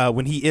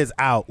 When he is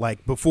out,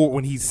 like before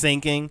when he's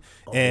sinking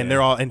and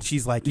they're all and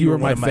she's like, you were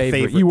my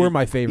favorite. You were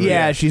my favorite.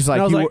 Yeah, she's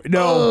like,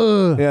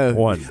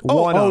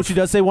 one. She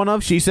does say one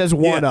of. She says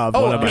one of.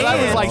 One of my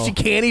I was like, she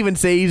can't even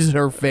say he's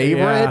her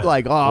favorite. Yeah.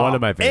 Like, one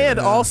of my favorites. And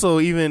also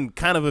even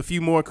kind of a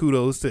few more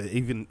kudos to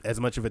even as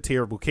much of a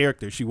terrible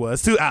character she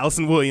was to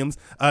Allison Williams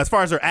as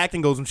far as her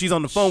acting goes when she's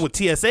on the phone with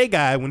TSA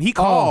guy when he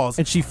calls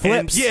and she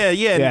flips.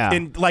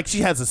 And like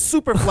she has a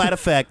super flat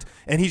effect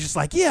and he's just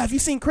like, have you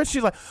seen Chris?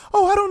 She's like,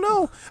 I don't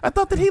know. I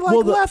thought that he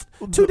left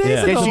 2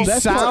 days ago.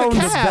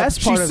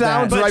 She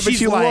sounds right, but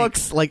she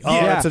looks like,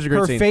 that's such a great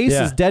her scene. face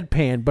is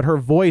deadpan, but her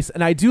voice,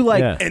 and I do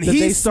like that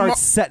they start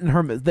setting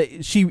her.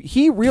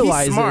 He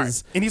realizes, he's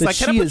smart. And he's like,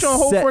 can I put you on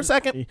hold for a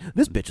second?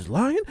 This bitch is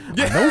lying.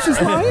 I know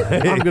she's lying.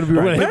 I'm gonna be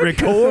right back.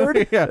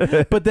 Record.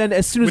 But then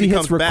as soon as he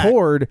hits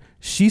record,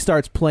 she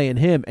starts playing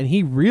him, and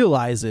he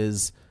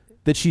realizes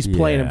that she's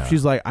playing him.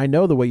 She's like, I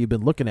know the way you've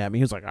been looking at me.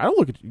 He's like, I don't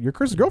look at you. You're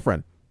Chris's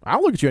girlfriend. I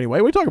don't look at you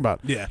anyway. What are you talking about?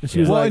 Yeah. And she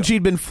was like, and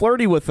she'd been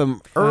flirty with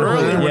him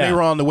earlier when they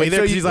were on the way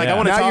there. So she's like, I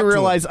want to talk to him. Now you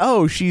realize,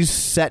 she's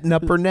setting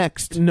up her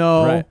next.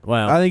 No. Right.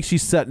 Well, I think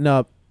she's setting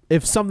up.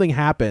 If something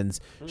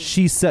happens,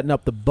 she's setting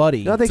up the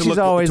buddy. I think she's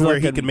always where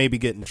he could maybe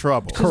get in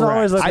trouble. She's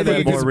always looking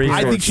for more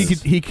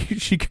resources. I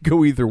think she could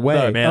go either way.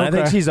 No, man, I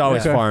think she's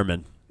always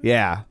farming.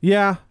 Yeah.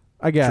 Yeah,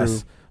 I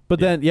guess. True. But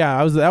then,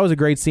 that was a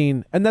great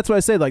scene, and that's what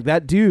I said. Like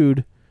that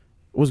dude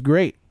was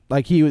great.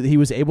 Like he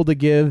was able to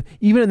give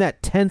even in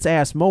that tense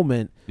ass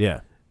moment.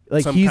 Yeah.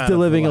 Like he's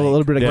delivering a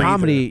little bit of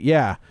comedy.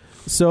 Yeah.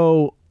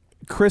 So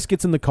Chris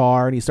gets in the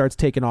car and he starts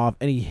taking off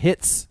and he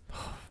hits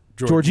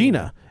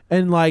Georgina.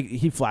 And like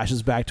he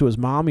flashes back to his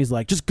mom. He's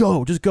like, just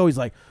go. He's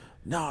like,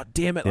 no,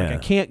 damn it. Like I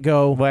can't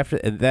go. Well, after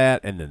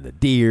that and then the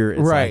deer.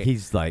 It's right. Like,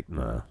 he's like,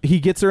 nah. He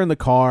gets her in the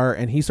car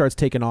and he starts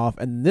taking off.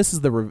 And this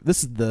is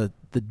the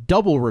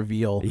double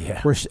reveal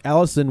where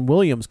Allison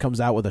Williams comes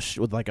out with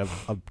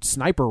a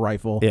sniper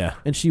rifle. Yeah.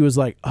 And she was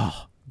like,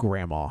 oh,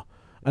 grandma.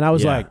 And I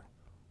was like,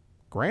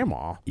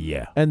 grandma?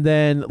 Yeah. And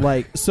then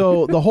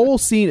so the whole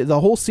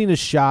scene is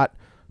shot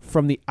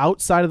from the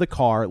outside of the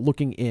car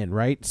looking in,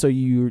 right? So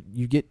you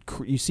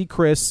see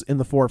Chris in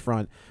the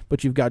forefront,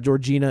 but you've got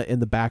Georgina in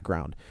the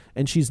background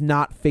and she's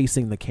not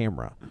facing the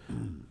camera.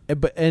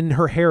 And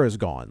her hair is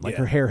gone. Like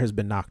her hair has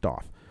been knocked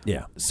off.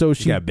 Yeah. So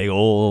she got a big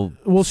old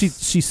she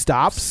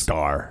stops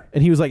scar.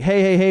 And he was like,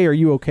 hey, are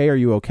you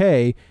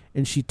okay?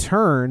 And she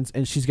turns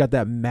and she's got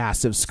that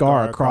massive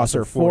scar across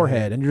her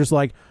forehead. And you're just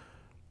like,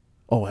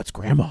 oh, that's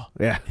grandma.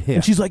 Yeah.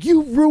 And she's like,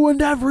 you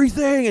ruined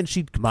everything. And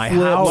she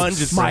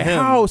lunges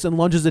and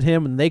lunges at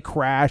him and they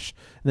crash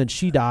and then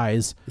she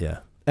dies. Yeah.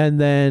 And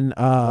then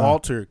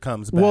Walter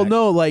comes back. Well,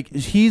 no, like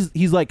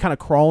he's like kind of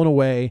crawling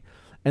away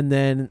and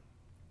then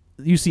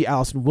you see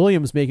Allison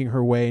Williams making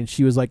her way and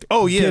she was like,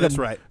 oh yeah, that's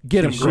right.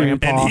 Get him,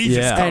 grandpa. And he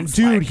just comes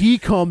he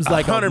comes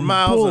like 100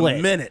 miles bullet.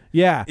 a minute.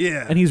 Yeah.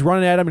 Yeah. And he's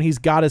running at him and he's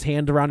got his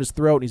hand around his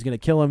throat and he's going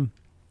to kill him.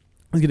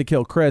 He's going to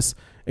kill Chris.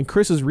 And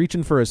Chris is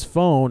reaching for his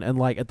phone, and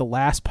like at the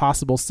last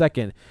possible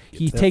second,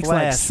 he takes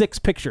like 6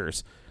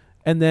 pictures,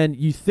 and then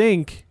you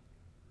think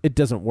it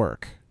doesn't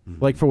work.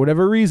 Mm-hmm. Like for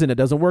whatever reason, it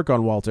doesn't work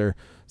on Walter.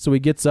 So he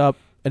gets up,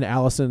 and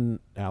Allison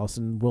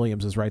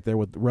Williams is right there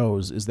with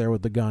Rose, is there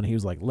with the gun. He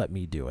was like, "Let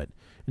me do it,"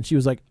 and she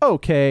was like,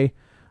 "Okay,"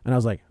 and I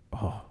was like,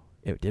 "Oh,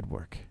 it did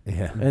work.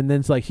 Yeah. And then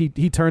it's like he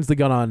turns the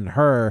gun on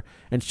her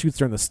and shoots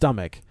her in the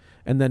stomach.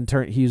 And then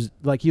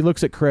he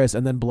looks at Chris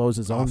and then blows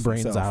his own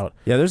brains out.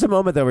 Yeah, there's a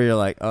moment there where you're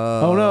like,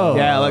 oh no.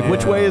 Yeah, like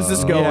which way is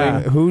this going?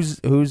 Yeah.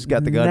 Who's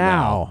got the gun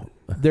now?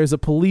 There's a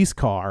police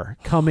car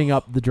coming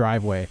up the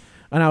driveway.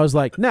 And I was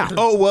like, now.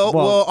 Oh, well,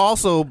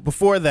 also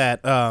before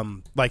that,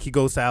 like he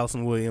goes to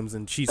Allison Williams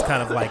and she's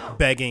kind of like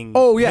begging.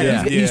 Oh,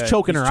 yeah. He's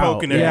choking her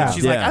out. Yeah. And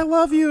she's like, I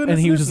love you. And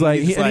he was just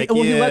like, he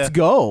lets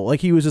go.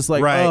 Like he was just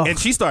like, right. Ugh. And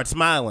she starts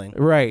smiling.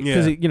 Right.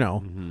 Because,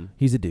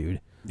 he's a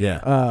dude.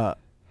 Yeah.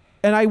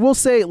 And I will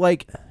say,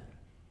 like,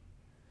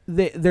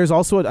 there's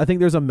also, I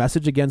think there's a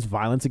message against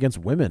violence against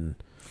women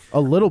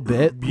a little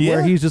bit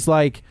where he's just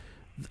like,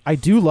 I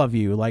do love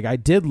you. Like, I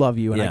did love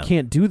you, and I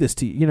can't do this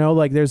to you. You know,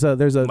 like, there's a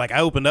like, I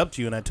opened up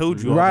to you, and I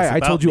told you all right. this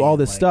about I told you me. all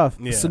this like, stuff.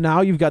 Yeah. So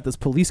now you've got this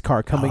police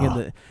car coming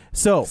in.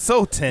 So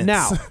tense.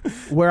 Now,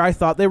 where I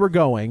thought they were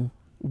going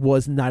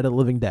was Night of the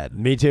Living Dead.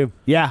 Me too.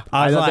 Yeah,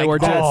 I thought they were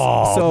dead.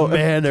 So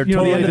man, they're the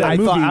end of that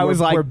movie I was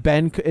like, where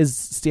Ben is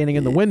standing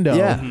in the window,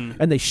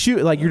 and they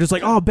shoot. Like, you're just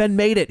like, oh, Ben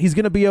made it. He's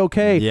gonna be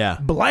okay. Yeah.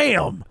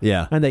 Blam.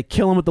 Yeah. And they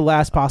kill him at the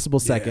last possible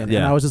second. Yeah.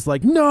 And I was just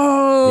like,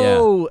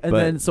 no. Yeah. And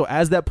then so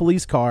as that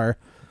police car,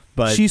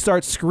 she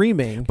starts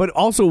screaming. But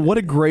also, what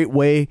a great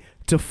way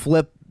to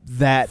flip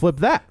that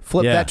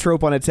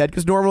trope on its head,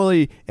 because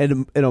normally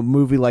in a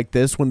movie like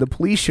this, when the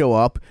police show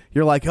up,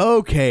 you're like,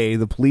 okay,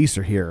 the police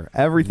are here,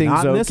 everything's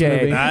Not in this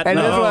okay.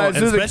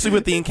 movie. Especially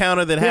with the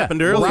encounter that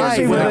happened earlier.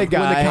 Right, when the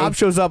cop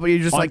shows up, and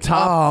you're just on like,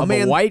 top oh of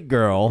man, a white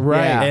girl,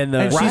 right?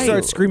 And she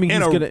starts screaming,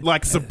 in he's a gonna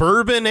like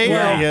suburban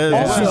area.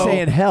 Also, she's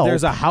saying help.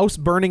 There's a house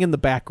burning in the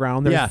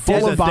background. There's full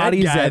there's of a dead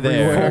bodies guy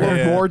everywhere. there. full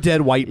of more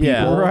dead white people.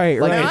 Yeah. Right.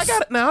 Like,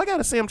 I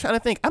gotta say, I'm trying to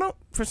think. I don't,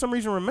 for some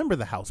reason, remember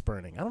the house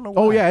burning. I don't know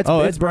why. Oh yeah,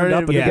 it's burned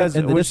up. because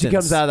in the when she distance.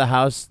 comes out of the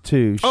house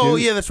to shoot, Oh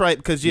yeah, that's right.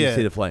 Because you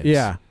see the flames.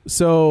 Yeah.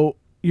 So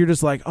you're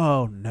just like,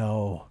 oh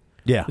no.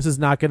 Yeah. This is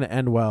not going to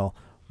end well.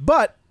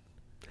 But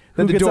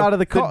Then who the gets door- out of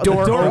the car? the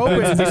door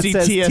opens and and it you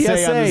says see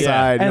TSA on the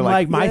side, and And you're like,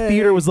 like, my yay.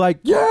 theater was like,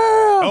 yeah.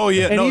 Oh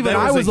yeah, And no, even there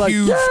I was a like,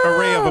 huge yeah.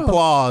 array of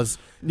applause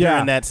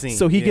during that scene.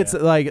 So he gets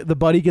like the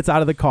buddy gets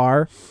out of the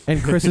car,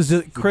 and Chris is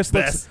just, Chris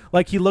looks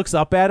like he looks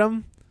up at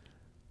him,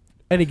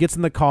 and he gets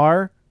in the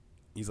car.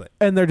 He's like,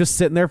 and they're just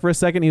sitting there for a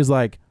second. He's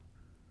like,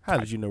 how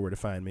did you know where to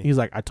find me? He's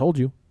like, I told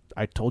you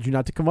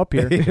not to come up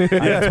here.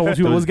 I told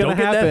you it was going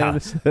to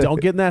happen.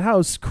 Don't get in that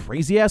house.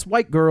 Crazy ass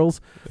white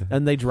girls.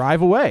 And they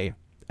drive away.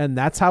 And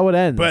that's how it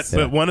ends.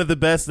 But one of the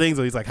best things,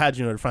 he's like, how'd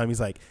you know to find me? He's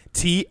like,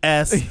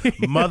 T.S.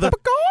 mother.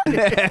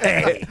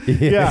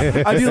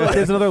 Yeah. I do like,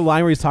 there's another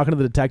line where he's talking to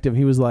the detective.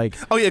 He was like,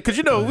 oh yeah, because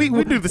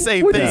we do the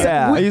same thing.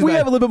 Yeah. We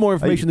have a little bit more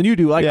information than you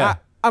do. Like,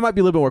 I might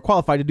be a little bit more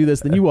qualified to do this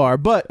than you are,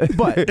 but he's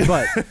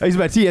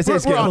my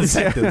TSA we're all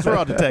detectives. We're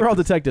all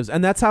detectives,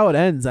 and that's how it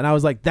ends. And I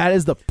was like, that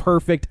is the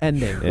perfect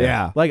ending.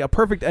 Yeah. Like a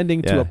perfect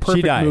ending to a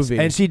perfect movie.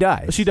 And she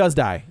dies. She does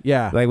die.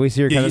 Yeah. Like we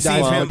see her kind you of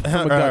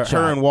see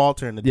her and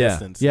Walter in the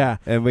distance. Yeah.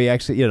 And we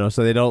actually,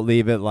 so they don't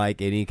leave it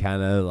like any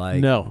kind of like,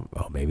 no.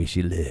 Oh, maybe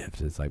she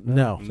lived. It's like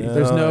no.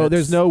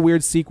 There's no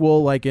weird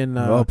sequel like in.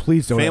 Oh,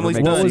 please don't. Family's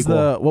ever make a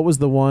sequel. What was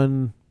the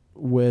one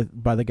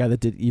by the guy that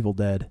did Evil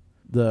Dead?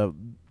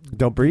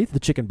 Don't Breathe? The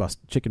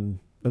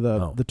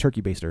the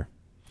turkey baster.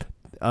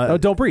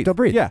 Don't Breathe. Don't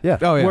Breathe. Yeah.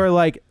 Oh, yeah. Where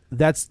like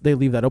they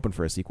leave that open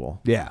for a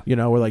sequel. Yeah.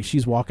 Where like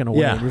she's walking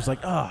away Yeah. and you're just like,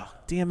 oh,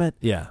 damn it.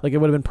 Yeah. Like it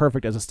would have been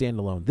perfect as a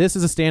standalone. This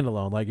is a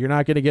standalone. Like you're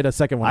not going to get a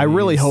second one. I of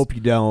really these. hope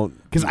you don't,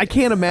 because I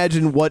can't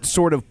imagine what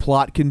sort of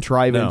plot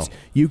contrivance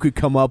you could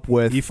come up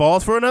with. He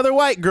falls for another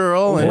white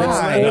girl. And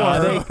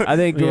I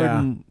think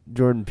Yeah.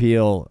 Jordan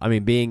Peele, I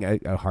mean, being a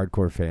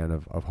hardcore fan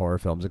of horror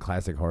films and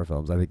classic horror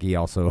films, I think he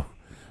also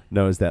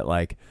knows that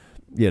like,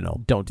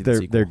 don't do the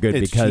sequel. They're good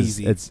It's because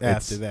cheesy it's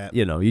after that.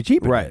 You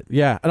cheapen Right. it.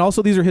 Yeah. And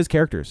also these are his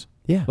characters.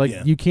 Yeah. Like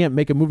Yeah. you can't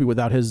make a movie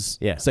without his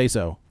say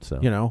so.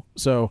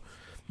 So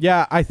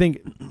yeah, I think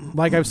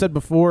like I've said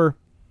before,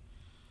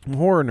 I'm a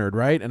horror nerd,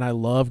 right? And I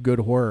love good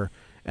horror.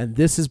 And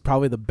this is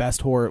probably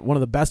one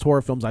of the best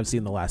horror films I've seen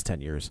in the last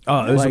 10 years.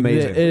 Oh, it was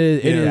amazing.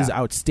 It is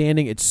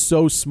outstanding. It's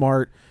so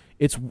smart.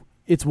 It's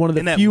one of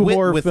the And few that wit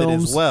horror with it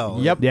films. as well.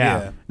 Yep.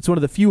 Yeah. It's one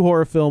of the few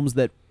horror films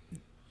that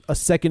a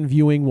second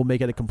viewing will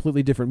make it a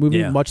completely different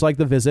movie, much like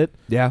The Visit.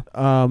 Yeah.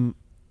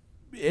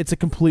 It's a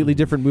completely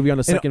different movie on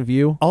a second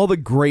view. All the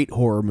great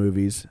horror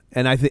movies,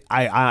 and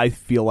I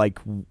feel like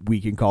we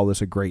can call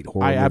this a great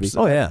horror movie.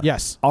 Oh yeah.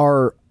 Yes.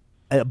 Are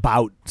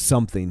about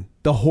something.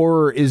 The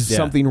horror is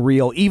something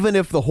real. Even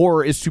if the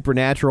horror is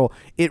supernatural,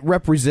 it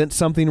represents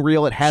something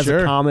real. It has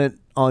a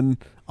comment on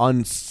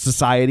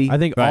society. I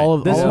think all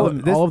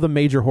of the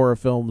major horror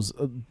films,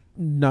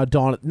 not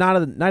of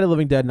the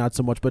Living Dead, not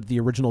so much, but the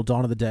original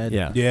Dawn of the Dead,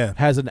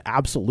 has an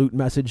absolute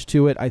message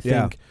to it. I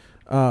think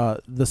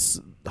this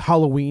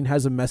Halloween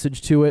has a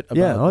message to it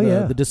about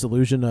the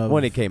disillusion of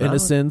when it came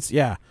innocence.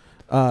 Out.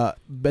 Yeah,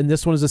 and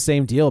this one is the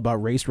same deal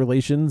about race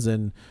relations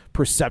and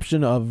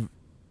perception of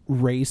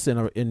race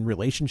in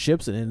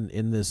relationships and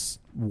in this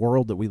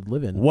world that we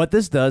live in. What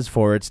this does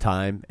for its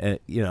time,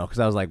 because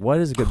I was like, what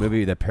is a good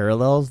movie that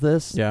parallels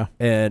this? Yeah.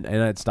 And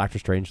it's Dr.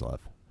 Strangelove.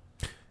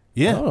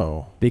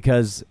 Yeah.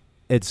 Because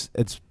it's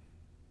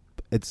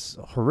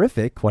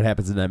horrific what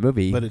happens in that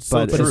movie, but it's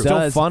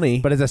still funny.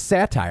 But it's a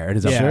satire. It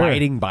is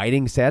a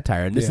biting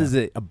satire, and this is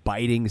a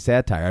biting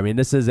satire. I mean,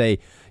 this is a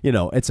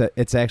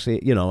it's actually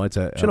it's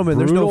a gentlemen. brutal,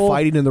 there's no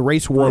fighting in the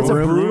race war It's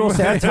room. a brutal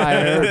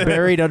satire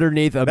buried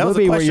underneath a that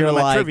movie was a where you're on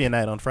my like trivia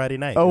night on Friday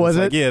night. Oh, was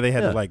it? Yeah, they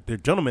had they're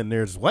gentlemen.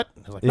 There's what?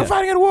 I was like, no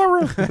fighting in a war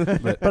room.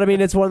 but I mean,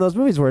 it's one of those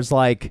movies where it's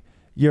like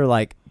you're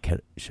like,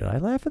 should I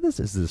laugh at this?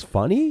 Is this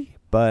funny?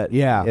 But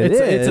yeah,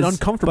 it's an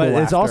uncomfortable.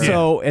 But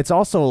laughter. it's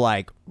also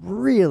like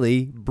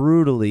really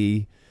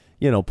brutally,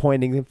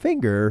 pointing the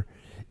finger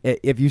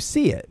if you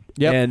see it.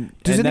 Yep.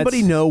 And does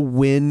anybody know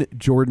when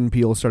Jordan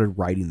Peele started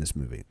writing this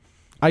movie?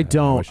 I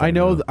don't. I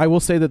know. I will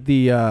say that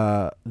the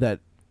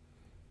that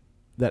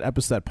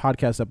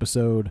podcast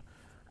episode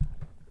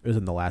was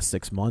in the last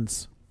 6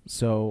 months.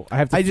 So I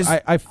have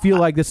to. I feel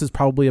like this is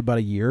probably about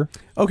a year.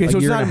 Okay, so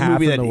it's not a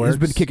movie that has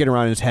been works. kicking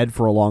around in his head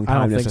for a long time.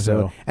 I don't think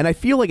so. And I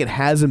feel like it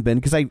hasn't been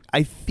because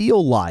I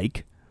feel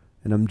like,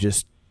 and I'm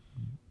just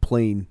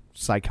plain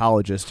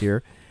psychologist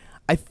here,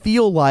 I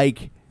feel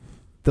like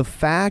the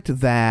fact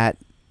that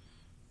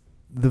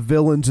the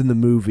villains in the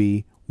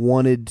movie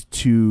wanted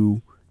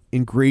to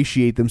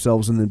ingratiate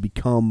themselves and then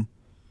become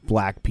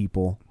black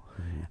people,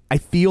 I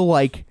feel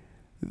like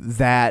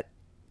that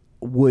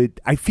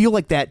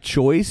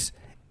choice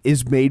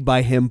is made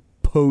by him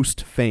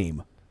post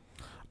fame.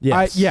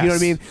 Yes. You know what I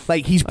mean?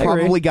 Like he's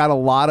probably got a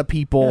lot of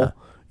people,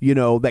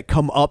 that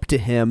come up to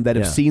him that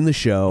have seen the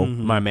show.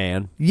 Mm-hmm. My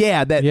man.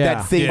 Yeah, that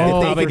think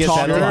that they could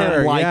talk to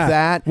him like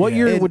that. What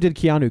year did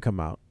Keanu come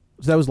out?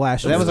 So that was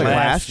last year. That was like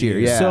last year.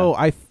 Yeah. So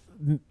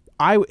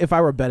if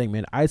I were betting,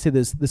 man, I'd say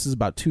this is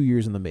about 2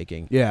 years in the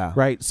making. Yeah.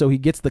 Right. So he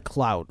gets the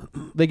clout.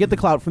 They get the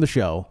clout from the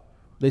show.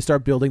 They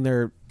start building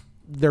their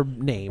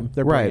name,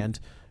 their brand.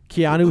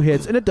 Keanu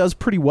hits, and it does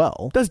pretty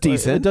well. Does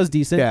decent. It does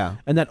decent. Yeah.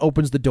 And that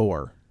opens the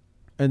door.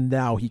 And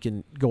now he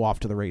can go off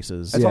to the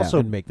races. It's also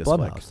and make this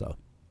Blumhouse, flick. though.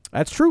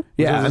 That's true.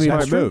 Yeah,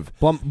 that's true.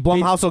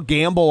 Blumhouse will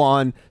gamble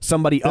on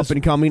somebody up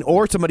and coming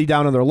or somebody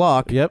down on their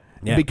luck. Yep.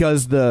 Yeah.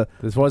 Because the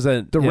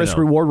risk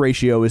reward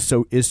ratio is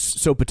so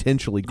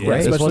potentially great. Yeah,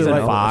 this especially wasn't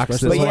like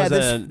Fox. This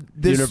wasn't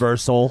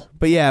Universal.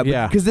 But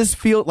because this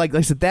feel like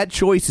I said, that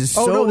choice is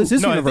so. This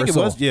is Universal. I think it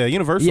was,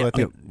 Universal. I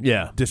think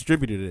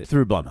distributed it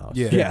through Blumhouse.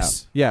 Yeah.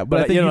 Yes. Yeah,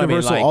 but I think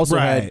Universal also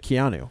had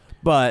Keanu.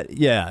 But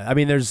yeah, I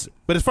mean, there's.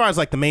 But as far as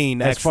like the main,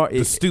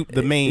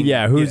 the main,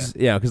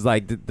 because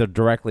like the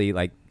directly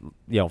like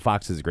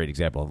Fox is a great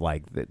example of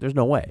like there's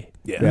no way.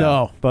 Yeah.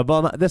 No, but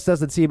this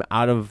doesn't seem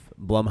out of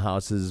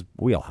Blumhouse's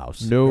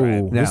wheelhouse. No,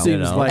 right? This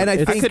seems like, and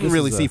I couldn't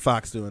really see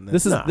Fox doing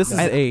this. This is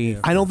a.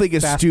 I don't think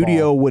a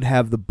studio would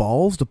have the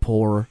balls to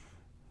pour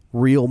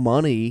real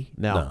money.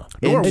 No.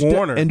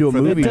 Warner into a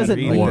movie. It doesn't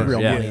need Warner.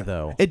 real Yeah. money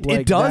though.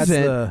 It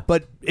doesn't.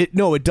 But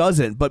it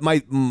doesn't. But my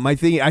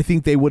thing, I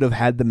think they would have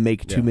had to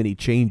make too many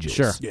changes.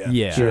 Sure.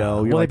 Yeah.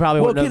 They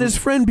probably wouldn't. Can his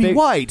friend be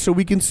white so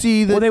we can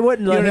see that? Well, they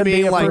wouldn't let him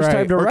be a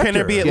first-time director. Or can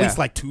there be at least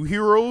like two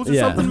heroes or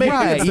something? Maybe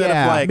instead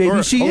of like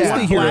maybe she is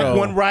the hero.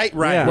 One right.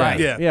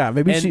 Yeah.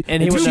 Maybe she.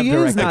 And he would she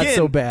is not Again,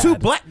 so bad. two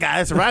black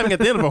guys arriving at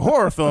the end of a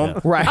horror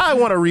film. Right. I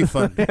want a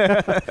refund.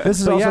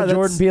 This is also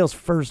Jordan Peele's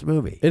first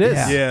movie. It is.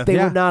 Yeah. They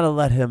would not have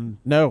let him.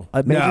 No.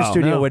 A major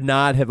studio would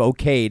not have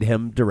okayed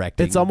him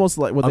directing. It's almost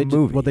like what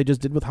movie. what they just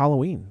did with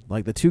Halloween.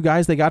 Like the two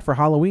guys they got for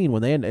Halloween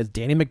when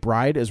Danny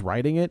McBride is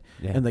writing it,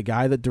 and the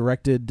guy that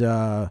directed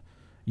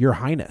Your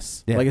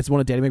Highness, like it's one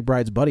of Danny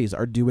McBride's buddies,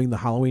 are doing the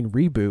Halloween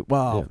reboot.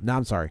 Well, no,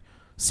 I'm sorry,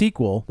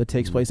 sequel that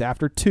takes place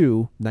after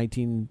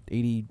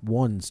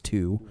 1981's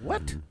 2.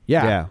 What?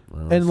 Yeah.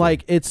 And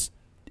like it's,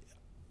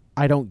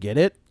 I don't get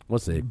it. We'll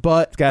see.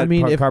 But I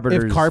mean, if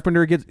Carpenter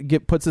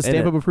puts a stamp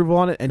it. of approval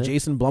on it, and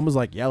Jason Blum was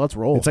like, "Yeah, let's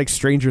roll." It's like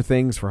Stranger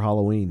Things for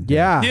Halloween.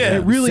 Yeah,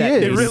 it really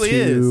is. It really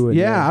is.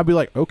 Yeah, I'd be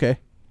like, okay,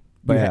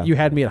 But you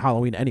had me at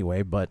Halloween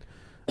anyway. But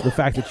the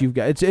fact that you've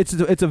got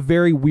it's a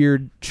very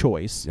weird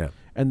choice. Yeah.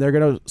 And they're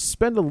going to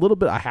spend a little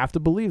bit. I have to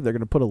believe they're going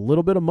to put a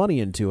little bit of money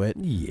into it.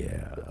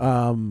 Yeah.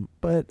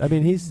 But I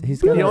mean, he's. You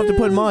don't have to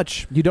put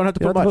much. You don't have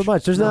to put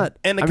much. There's not.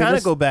 And to kind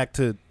of go back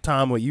to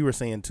Tom, what you were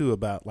saying too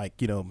about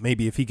like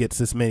maybe if he gets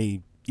this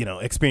many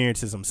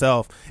experiences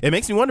himself, it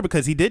makes me wonder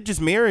because he did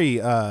just marry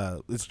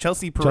it's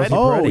Chelsea Peretti.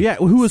 Oh yeah,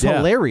 who was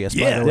hilarious.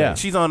 By the way. Yeah,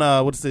 she's on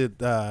what's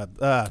it?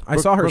 I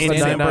saw her Andy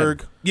stand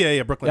Samberg.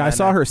 Yeah, Brooklyn. Yeah, I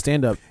saw her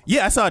stand up.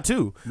 Yeah, I saw it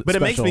too. But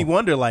it makes me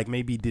wonder, like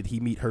maybe did he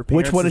meet her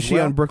parents? Which one is she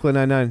on Brooklyn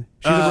Nine-Nine?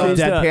 She's the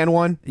deadpan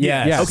one.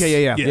 Yeah. Yes.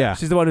 Okay. Yeah.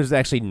 She's the one who's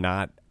actually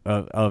not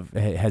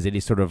has any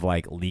sort of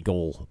like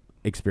legal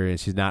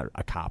experience. She's not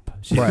a cop.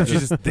 She's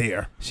just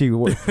there. She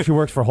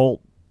works for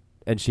Holt.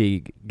 And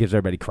she gives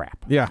everybody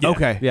crap. Yeah.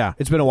 Okay. Yeah.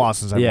 It's been a while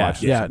since I've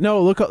watched it. Yeah.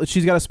 No, look,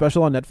 she's got a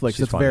special on Netflix.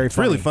 It's very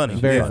funny. Really funny.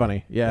 It's very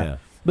funny. Yeah.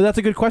 But that's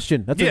a good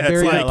question. That's a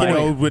very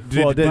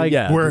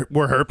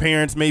were her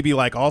parents maybe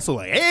like also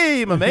like,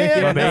 hey, my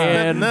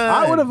man,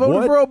 I would have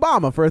voted for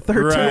Obama for a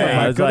third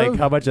term. It's like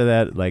how much of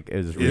that like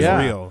is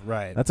real,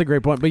 right? That's a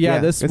great point. But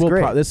this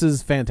great. This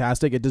is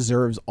fantastic. It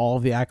deserves all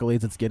of the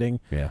accolades it's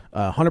getting. Yeah,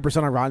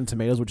 100% on Rotten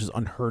Tomatoes, which is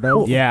unheard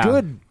of. Yeah,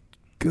 good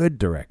good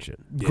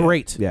direction.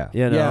 Great. Yeah.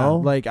 You know?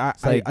 Like I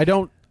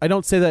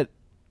don't say that,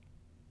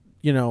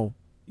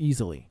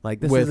 easily.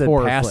 Like this with is a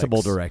horror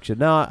passable flicks. direction.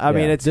 No, I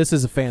mean this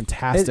is a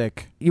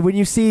fantastic. When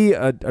you see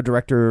a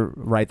director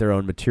write their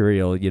own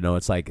material,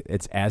 it's like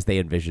it's as they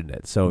envisioned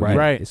it. So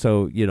Right.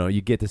 So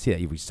you get to see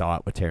that. We saw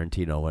it with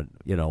Tarantino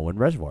when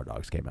Reservoir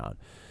Dogs came out.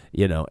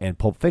 And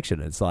Pulp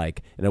Fiction. It's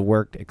like, and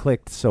it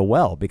clicked so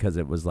well because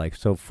it was like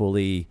so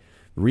fully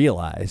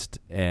realized.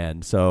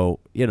 And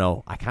so,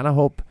 I kind of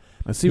hope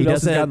Let's see what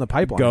else he's got in the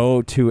pipeline.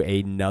 Go to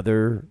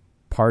another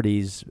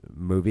party's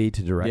movie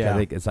to direct. Yeah. I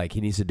think it's like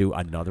he needs to do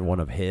another one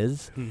of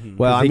his. Mm-hmm.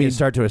 Well, I mean,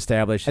 start to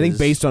establish. I think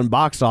based on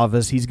box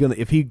office, he's gonna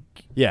if he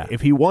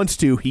wants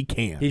to, he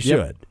can. He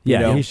should.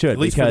 Yeah, he should. At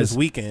least for this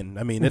weekend.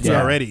 I mean, it's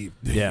already.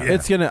 Yeah,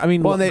 it's gonna. I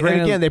mean, well, and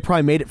again, they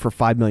probably made it for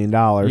 $5 million.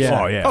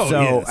 Yeah. Oh yeah.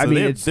 So I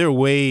mean, they're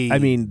way. I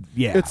mean,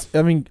 yeah. It's.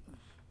 I mean,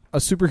 a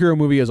superhero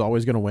movie is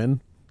always going to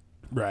win,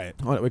 right?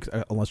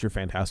 Unless you're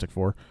Fantastic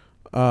Four,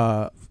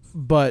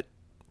 but.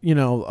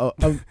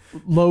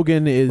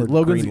 Logan is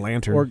Logan's Green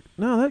Lantern.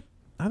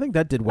 I think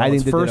that did well. I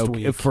think its first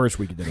week. week. First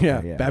week it did.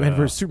 Okay, yeah. Batman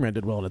vs Superman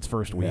did well in its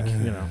first week.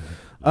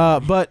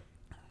 But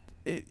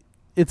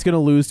it's going to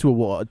lose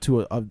to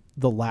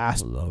the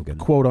last Logan,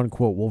 quote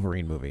unquote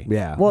Wolverine movie.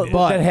 Yeah, well,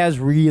 but that has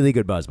really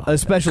good buzz behind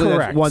especially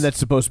that one that's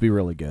supposed to be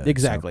really good.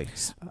 Exactly.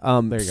 So,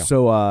 there you go.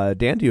 So,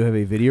 Dan, do you have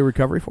a video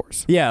recovery for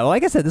us? Yeah,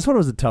 like I said, this one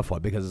was a tough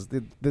one because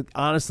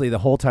honestly, the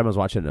whole time I was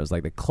watching it, was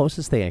like the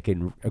closest thing I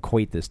can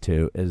equate this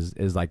to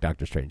is like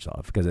Doctor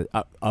Strangelove because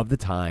of the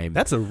time,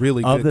 that's a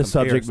really of good the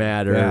subject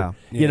matter, and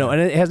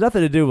it has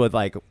nothing to do with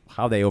like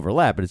how they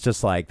overlap, but it's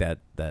just like that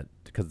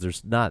because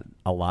there's not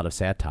a lot of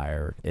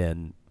satire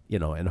in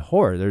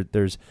horror.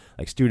 There's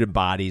like Student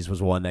Bodies was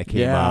one that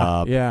came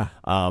up. Yeah.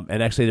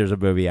 And actually, there's a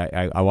movie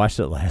I watched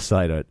it last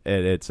night. And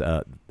it's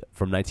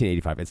from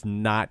 1985. It's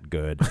not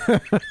good.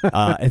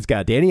 It's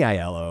got Danny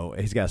Aiello.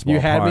 He's got a small You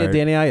had part. me at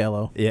Danny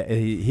Aiello. Yeah,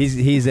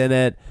 he's in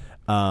it.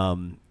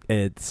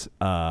 It's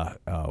oh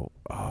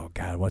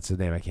god, what's his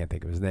name? I can't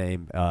think of his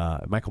name.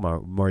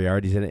 Michael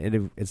Moriarty's in it.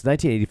 And it's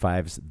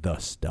 1985's The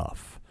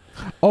Stuff.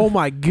 Oh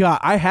my god,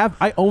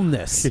 I own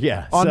this.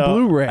 Yeah, on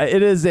Blu-ray.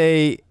 It is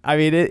a. I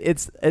mean,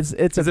 it's. Is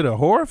it a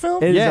horror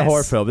film? It is a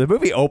horror film. The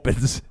movie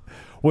opens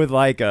with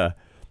like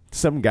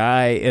some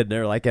guy in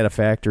there like at a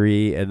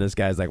factory, and this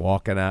guy's like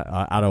walking out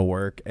of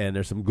work, and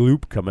there's some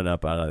gloop coming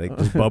up out of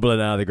just bubbling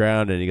out of the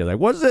ground, and he goes like,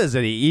 "What's this?"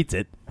 And he eats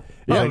it.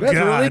 He's like, "That's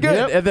really good."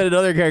 Yep. And then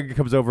another guy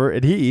comes over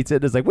and he eats it,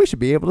 and is like, "We should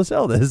be able to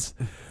sell this."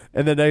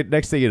 And then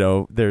next thing you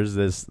know, there's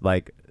this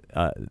like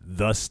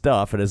The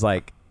Stuff, and it's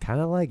like. Kind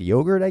of like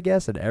yogurt, I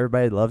guess, and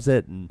everybody loves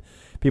it, and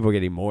people are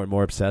getting more and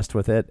more obsessed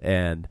with it.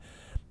 And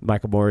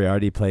Michael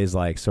Moriarty plays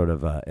like sort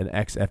of an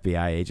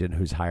ex-FBI agent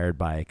who's hired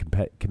by a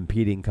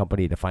competing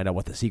company to find out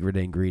what the secret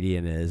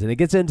ingredient is. And it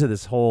gets into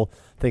this whole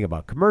thing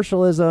about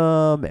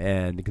commercialism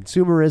and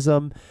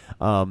consumerism.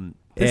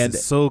 This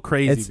is so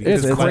crazy.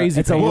 It's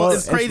crazy.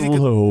 It's crazy. It's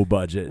low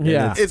budget.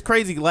 Yeah, it's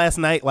crazy. Last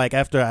night, like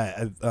after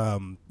I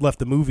left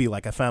the movie,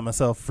 like I found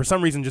myself for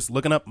some reason just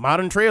looking up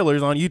modern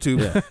trailers on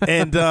YouTube,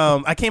 and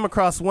I came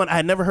across one I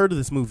had never heard of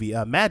this movie,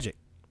 Magic.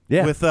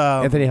 Yeah, with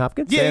Anthony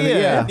Hopkins.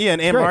 Yeah,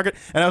 and Anne Margaret.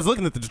 And I was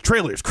looking at the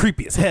trailer; it's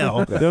creepy as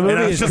hell. The movie and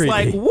I was is just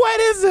creepy. like, "What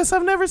is this?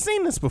 I've never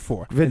seen this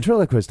before."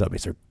 Ventriloquist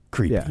dummies are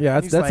creepy.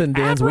 Yeah, that's like, in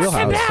Dan's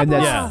wheelhouse. And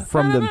that's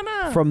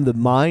from the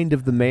mind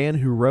of the man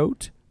who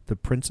wrote The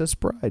Princess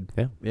Bride.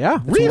 Yeah,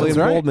 William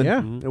right. Goldman.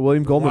 Yeah.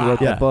 William Goldman wrote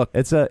that book.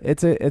 That's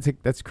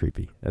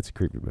creepy. That's a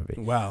creepy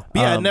movie. Wow.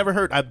 Yeah, I'd never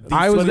heard.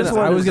 I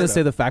was gonna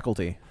say The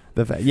Faculty.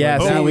 That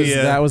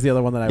was the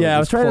other one that I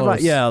was trying close.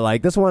 to find.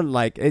 Like this one,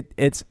 like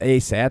it's a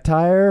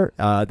satire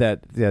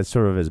that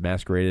sort of is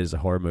masqueraded as a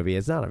horror movie.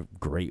 It's not a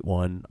great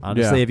one,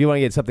 honestly. Yeah. If you want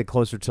to get something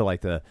closer to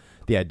like the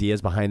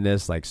ideas behind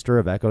this, like Stir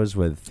of Echoes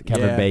with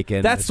Kevin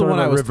Bacon. That's the one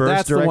I was.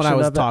 That's the one I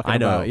was talking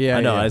about. Yeah,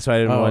 I know. That's why I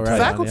didn't want to.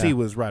 Faculty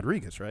was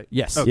Rodriguez, right?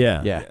 Yes. Okay.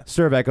 Yeah.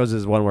 Stir of Echoes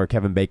is one where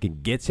Kevin Bacon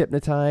gets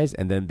hypnotized,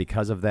 and then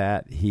because of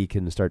that, he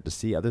can start to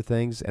see other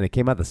things. And it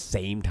came out the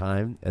same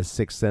time as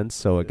Sixth Sense,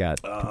 so it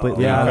got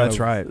completely. Yeah, that's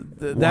right.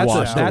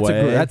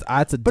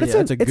 That's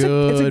a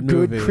good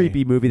movie.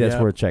 creepy movie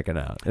that's worth checking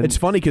out. And it's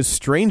funny because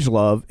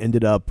Strangelove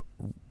ended up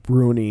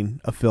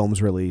ruining a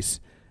film's release,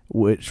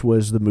 which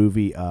was the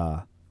movie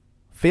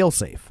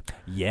Failsafe.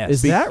 Yes.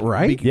 Is that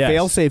right? Yes.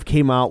 Failsafe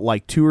came out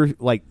like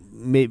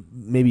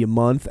maybe a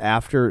month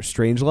after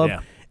Strangelove.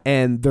 Yeah.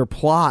 And their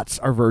plots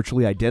are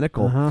virtually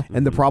identical.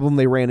 And the problem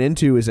they ran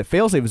into is that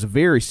Failsafe is a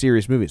very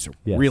serious movie. It's a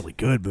really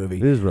good movie.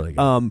 It is really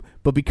good.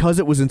 But because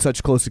it was in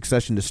such close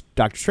succession to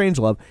Dr.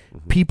 Strangelove,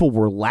 people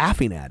were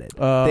laughing at it.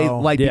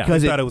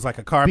 Because they thought it was like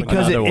a carbon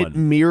because copy. it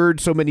mirrored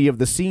so many of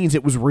the scenes.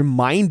 It was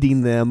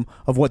reminding them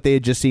of what they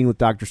had just seen with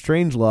Dr.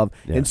 Strangelove,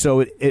 and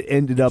so it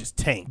ended up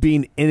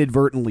being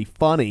inadvertently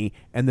funny,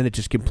 and then it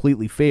just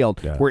completely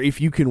failed. Yeah. Where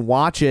if you can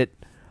watch it,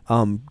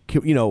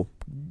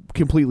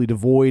 completely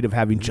devoid of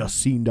having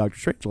just seen Dr.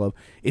 Strangelove,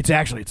 it's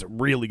a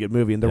really good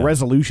movie, and the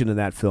resolution in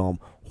that film,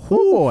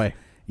 boy.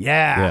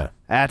 Yeah.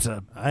 That's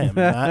I am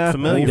not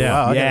familiar.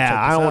 Yeah,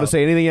 Wow, I don't want to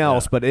say anything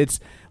else, but it's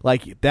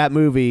like that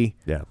movie.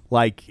 Yeah.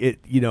 Like it,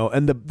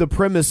 and the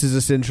premise is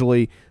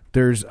essentially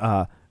there's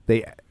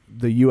the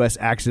U.S.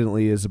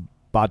 accidentally is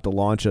about to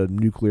launch a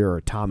nuclear or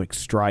atomic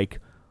strike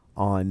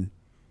on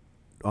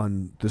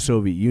the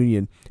Soviet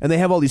Union, and they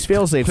have all these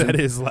fail-safes. That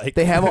is like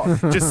they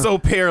have just so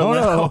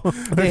parallel.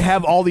 They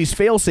have all these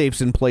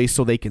fail-safes in place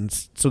so they can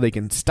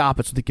stop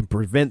it, so they can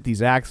prevent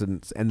these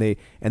accidents, and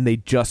they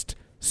just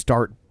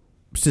start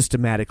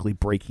systematically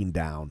breaking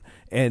down.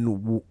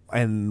 And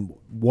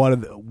what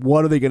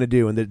are they going to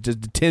do? And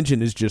the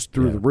tension is just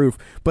through the roof.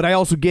 But I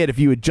also get if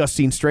you had just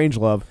seen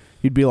Strangelove,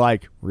 you'd be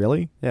like,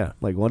 really? Yeah.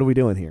 Like, what are we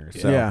doing here?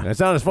 So, it's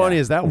not as funny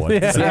as that one.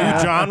 It's a new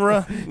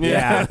genre.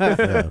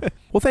 Yeah.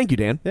 Well, thank you,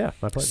 Dan. Yeah,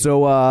 my pleasure.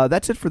 So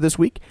that's it for this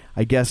week.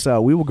 I guess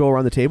we will go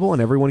around the table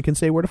and everyone can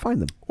say where to find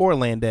them.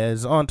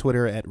 Orlandez on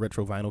Twitter at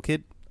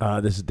RetroVinylKid.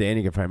 This is Dan.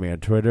 You can find me on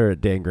Twitter at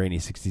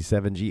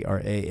DanGraney67,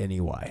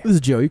 GRANEY. This is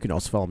Joe. You can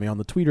also follow me on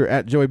the Twitter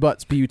at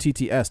JoeyButts,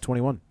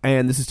 BUTTS21.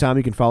 And this is Tom.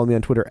 You can follow me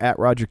on Twitter at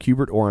Roger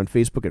Kubert or on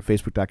Facebook at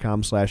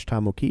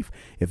Facebook.com/Tom O'Keefe.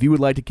 If you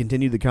would like to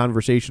continue the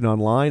conversation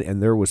online,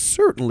 and there was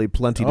certainly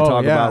plenty to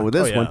talk about with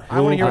this one. I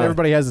want to hear what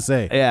everybody has to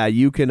say. Yeah,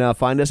 you can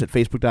find us at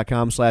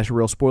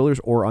Facebook.com/RealSpoilers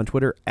or on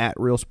Twitter at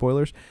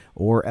RealSpoilers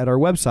or at our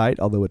website,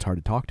 although it's hard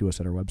to talk to us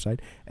at our website,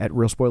 at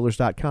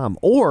RealSpoilers.com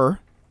or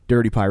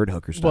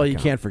DirtyPirateHookers.com. Well, you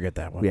can't forget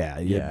that one. Yeah,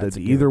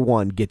 either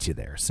one gets you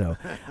there. So,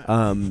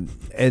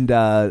 and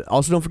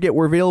also don't forget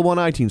we're available on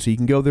iTunes, so you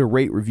can go there,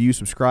 rate, review,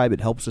 subscribe.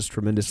 It helps us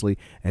tremendously,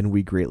 and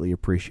we greatly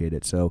appreciate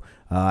it. So,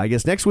 I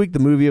guess next week the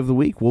movie of the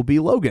week will be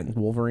Logan,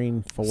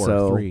 Wolverine 4,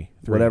 so 3,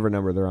 whatever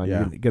number they're on.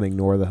 Yeah. You're gonna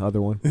ignore the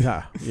other one.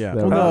 Yeah.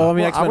 Well, no, I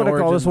mean, I'm going to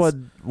call this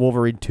one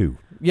Wolverine 2.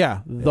 Yeah.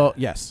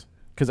 Yes.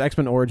 Because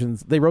X-Men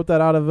Origins, they wrote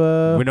that out of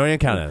we don't even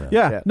count it.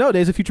 Yeah. No,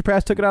 Days of Future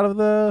Past took it out of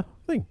the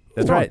thing.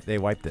 That's right. They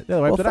wiped it. Yeah,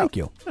 they wiped it out. Thank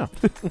you. Yeah.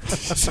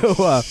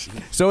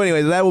 So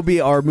anyway, that will be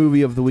our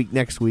movie of the week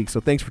next week. So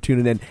thanks for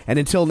tuning in. And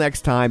until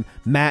next time,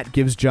 Matt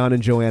gives John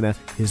and Joanna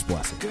his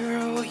blessing.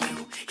 Girl,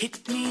 you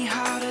hit me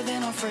harder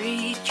than a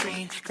freight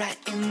train, right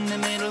in the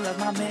middle of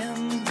my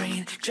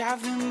membrane.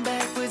 Driving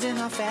backwards in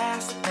a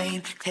fast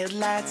lane,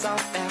 headlights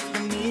off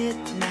after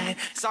midnight.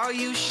 Saw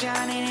you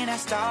shining in a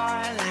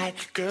starlight.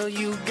 Girl,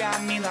 you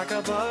got me like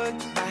a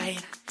bug bite.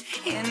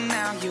 And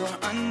now you're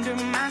under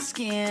my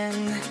skin.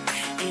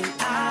 And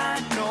I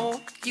know,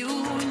 you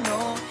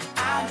know,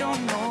 I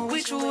don't know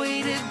which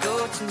way to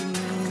go to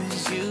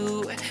lose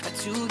you,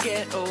 to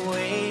get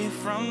away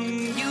from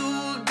you.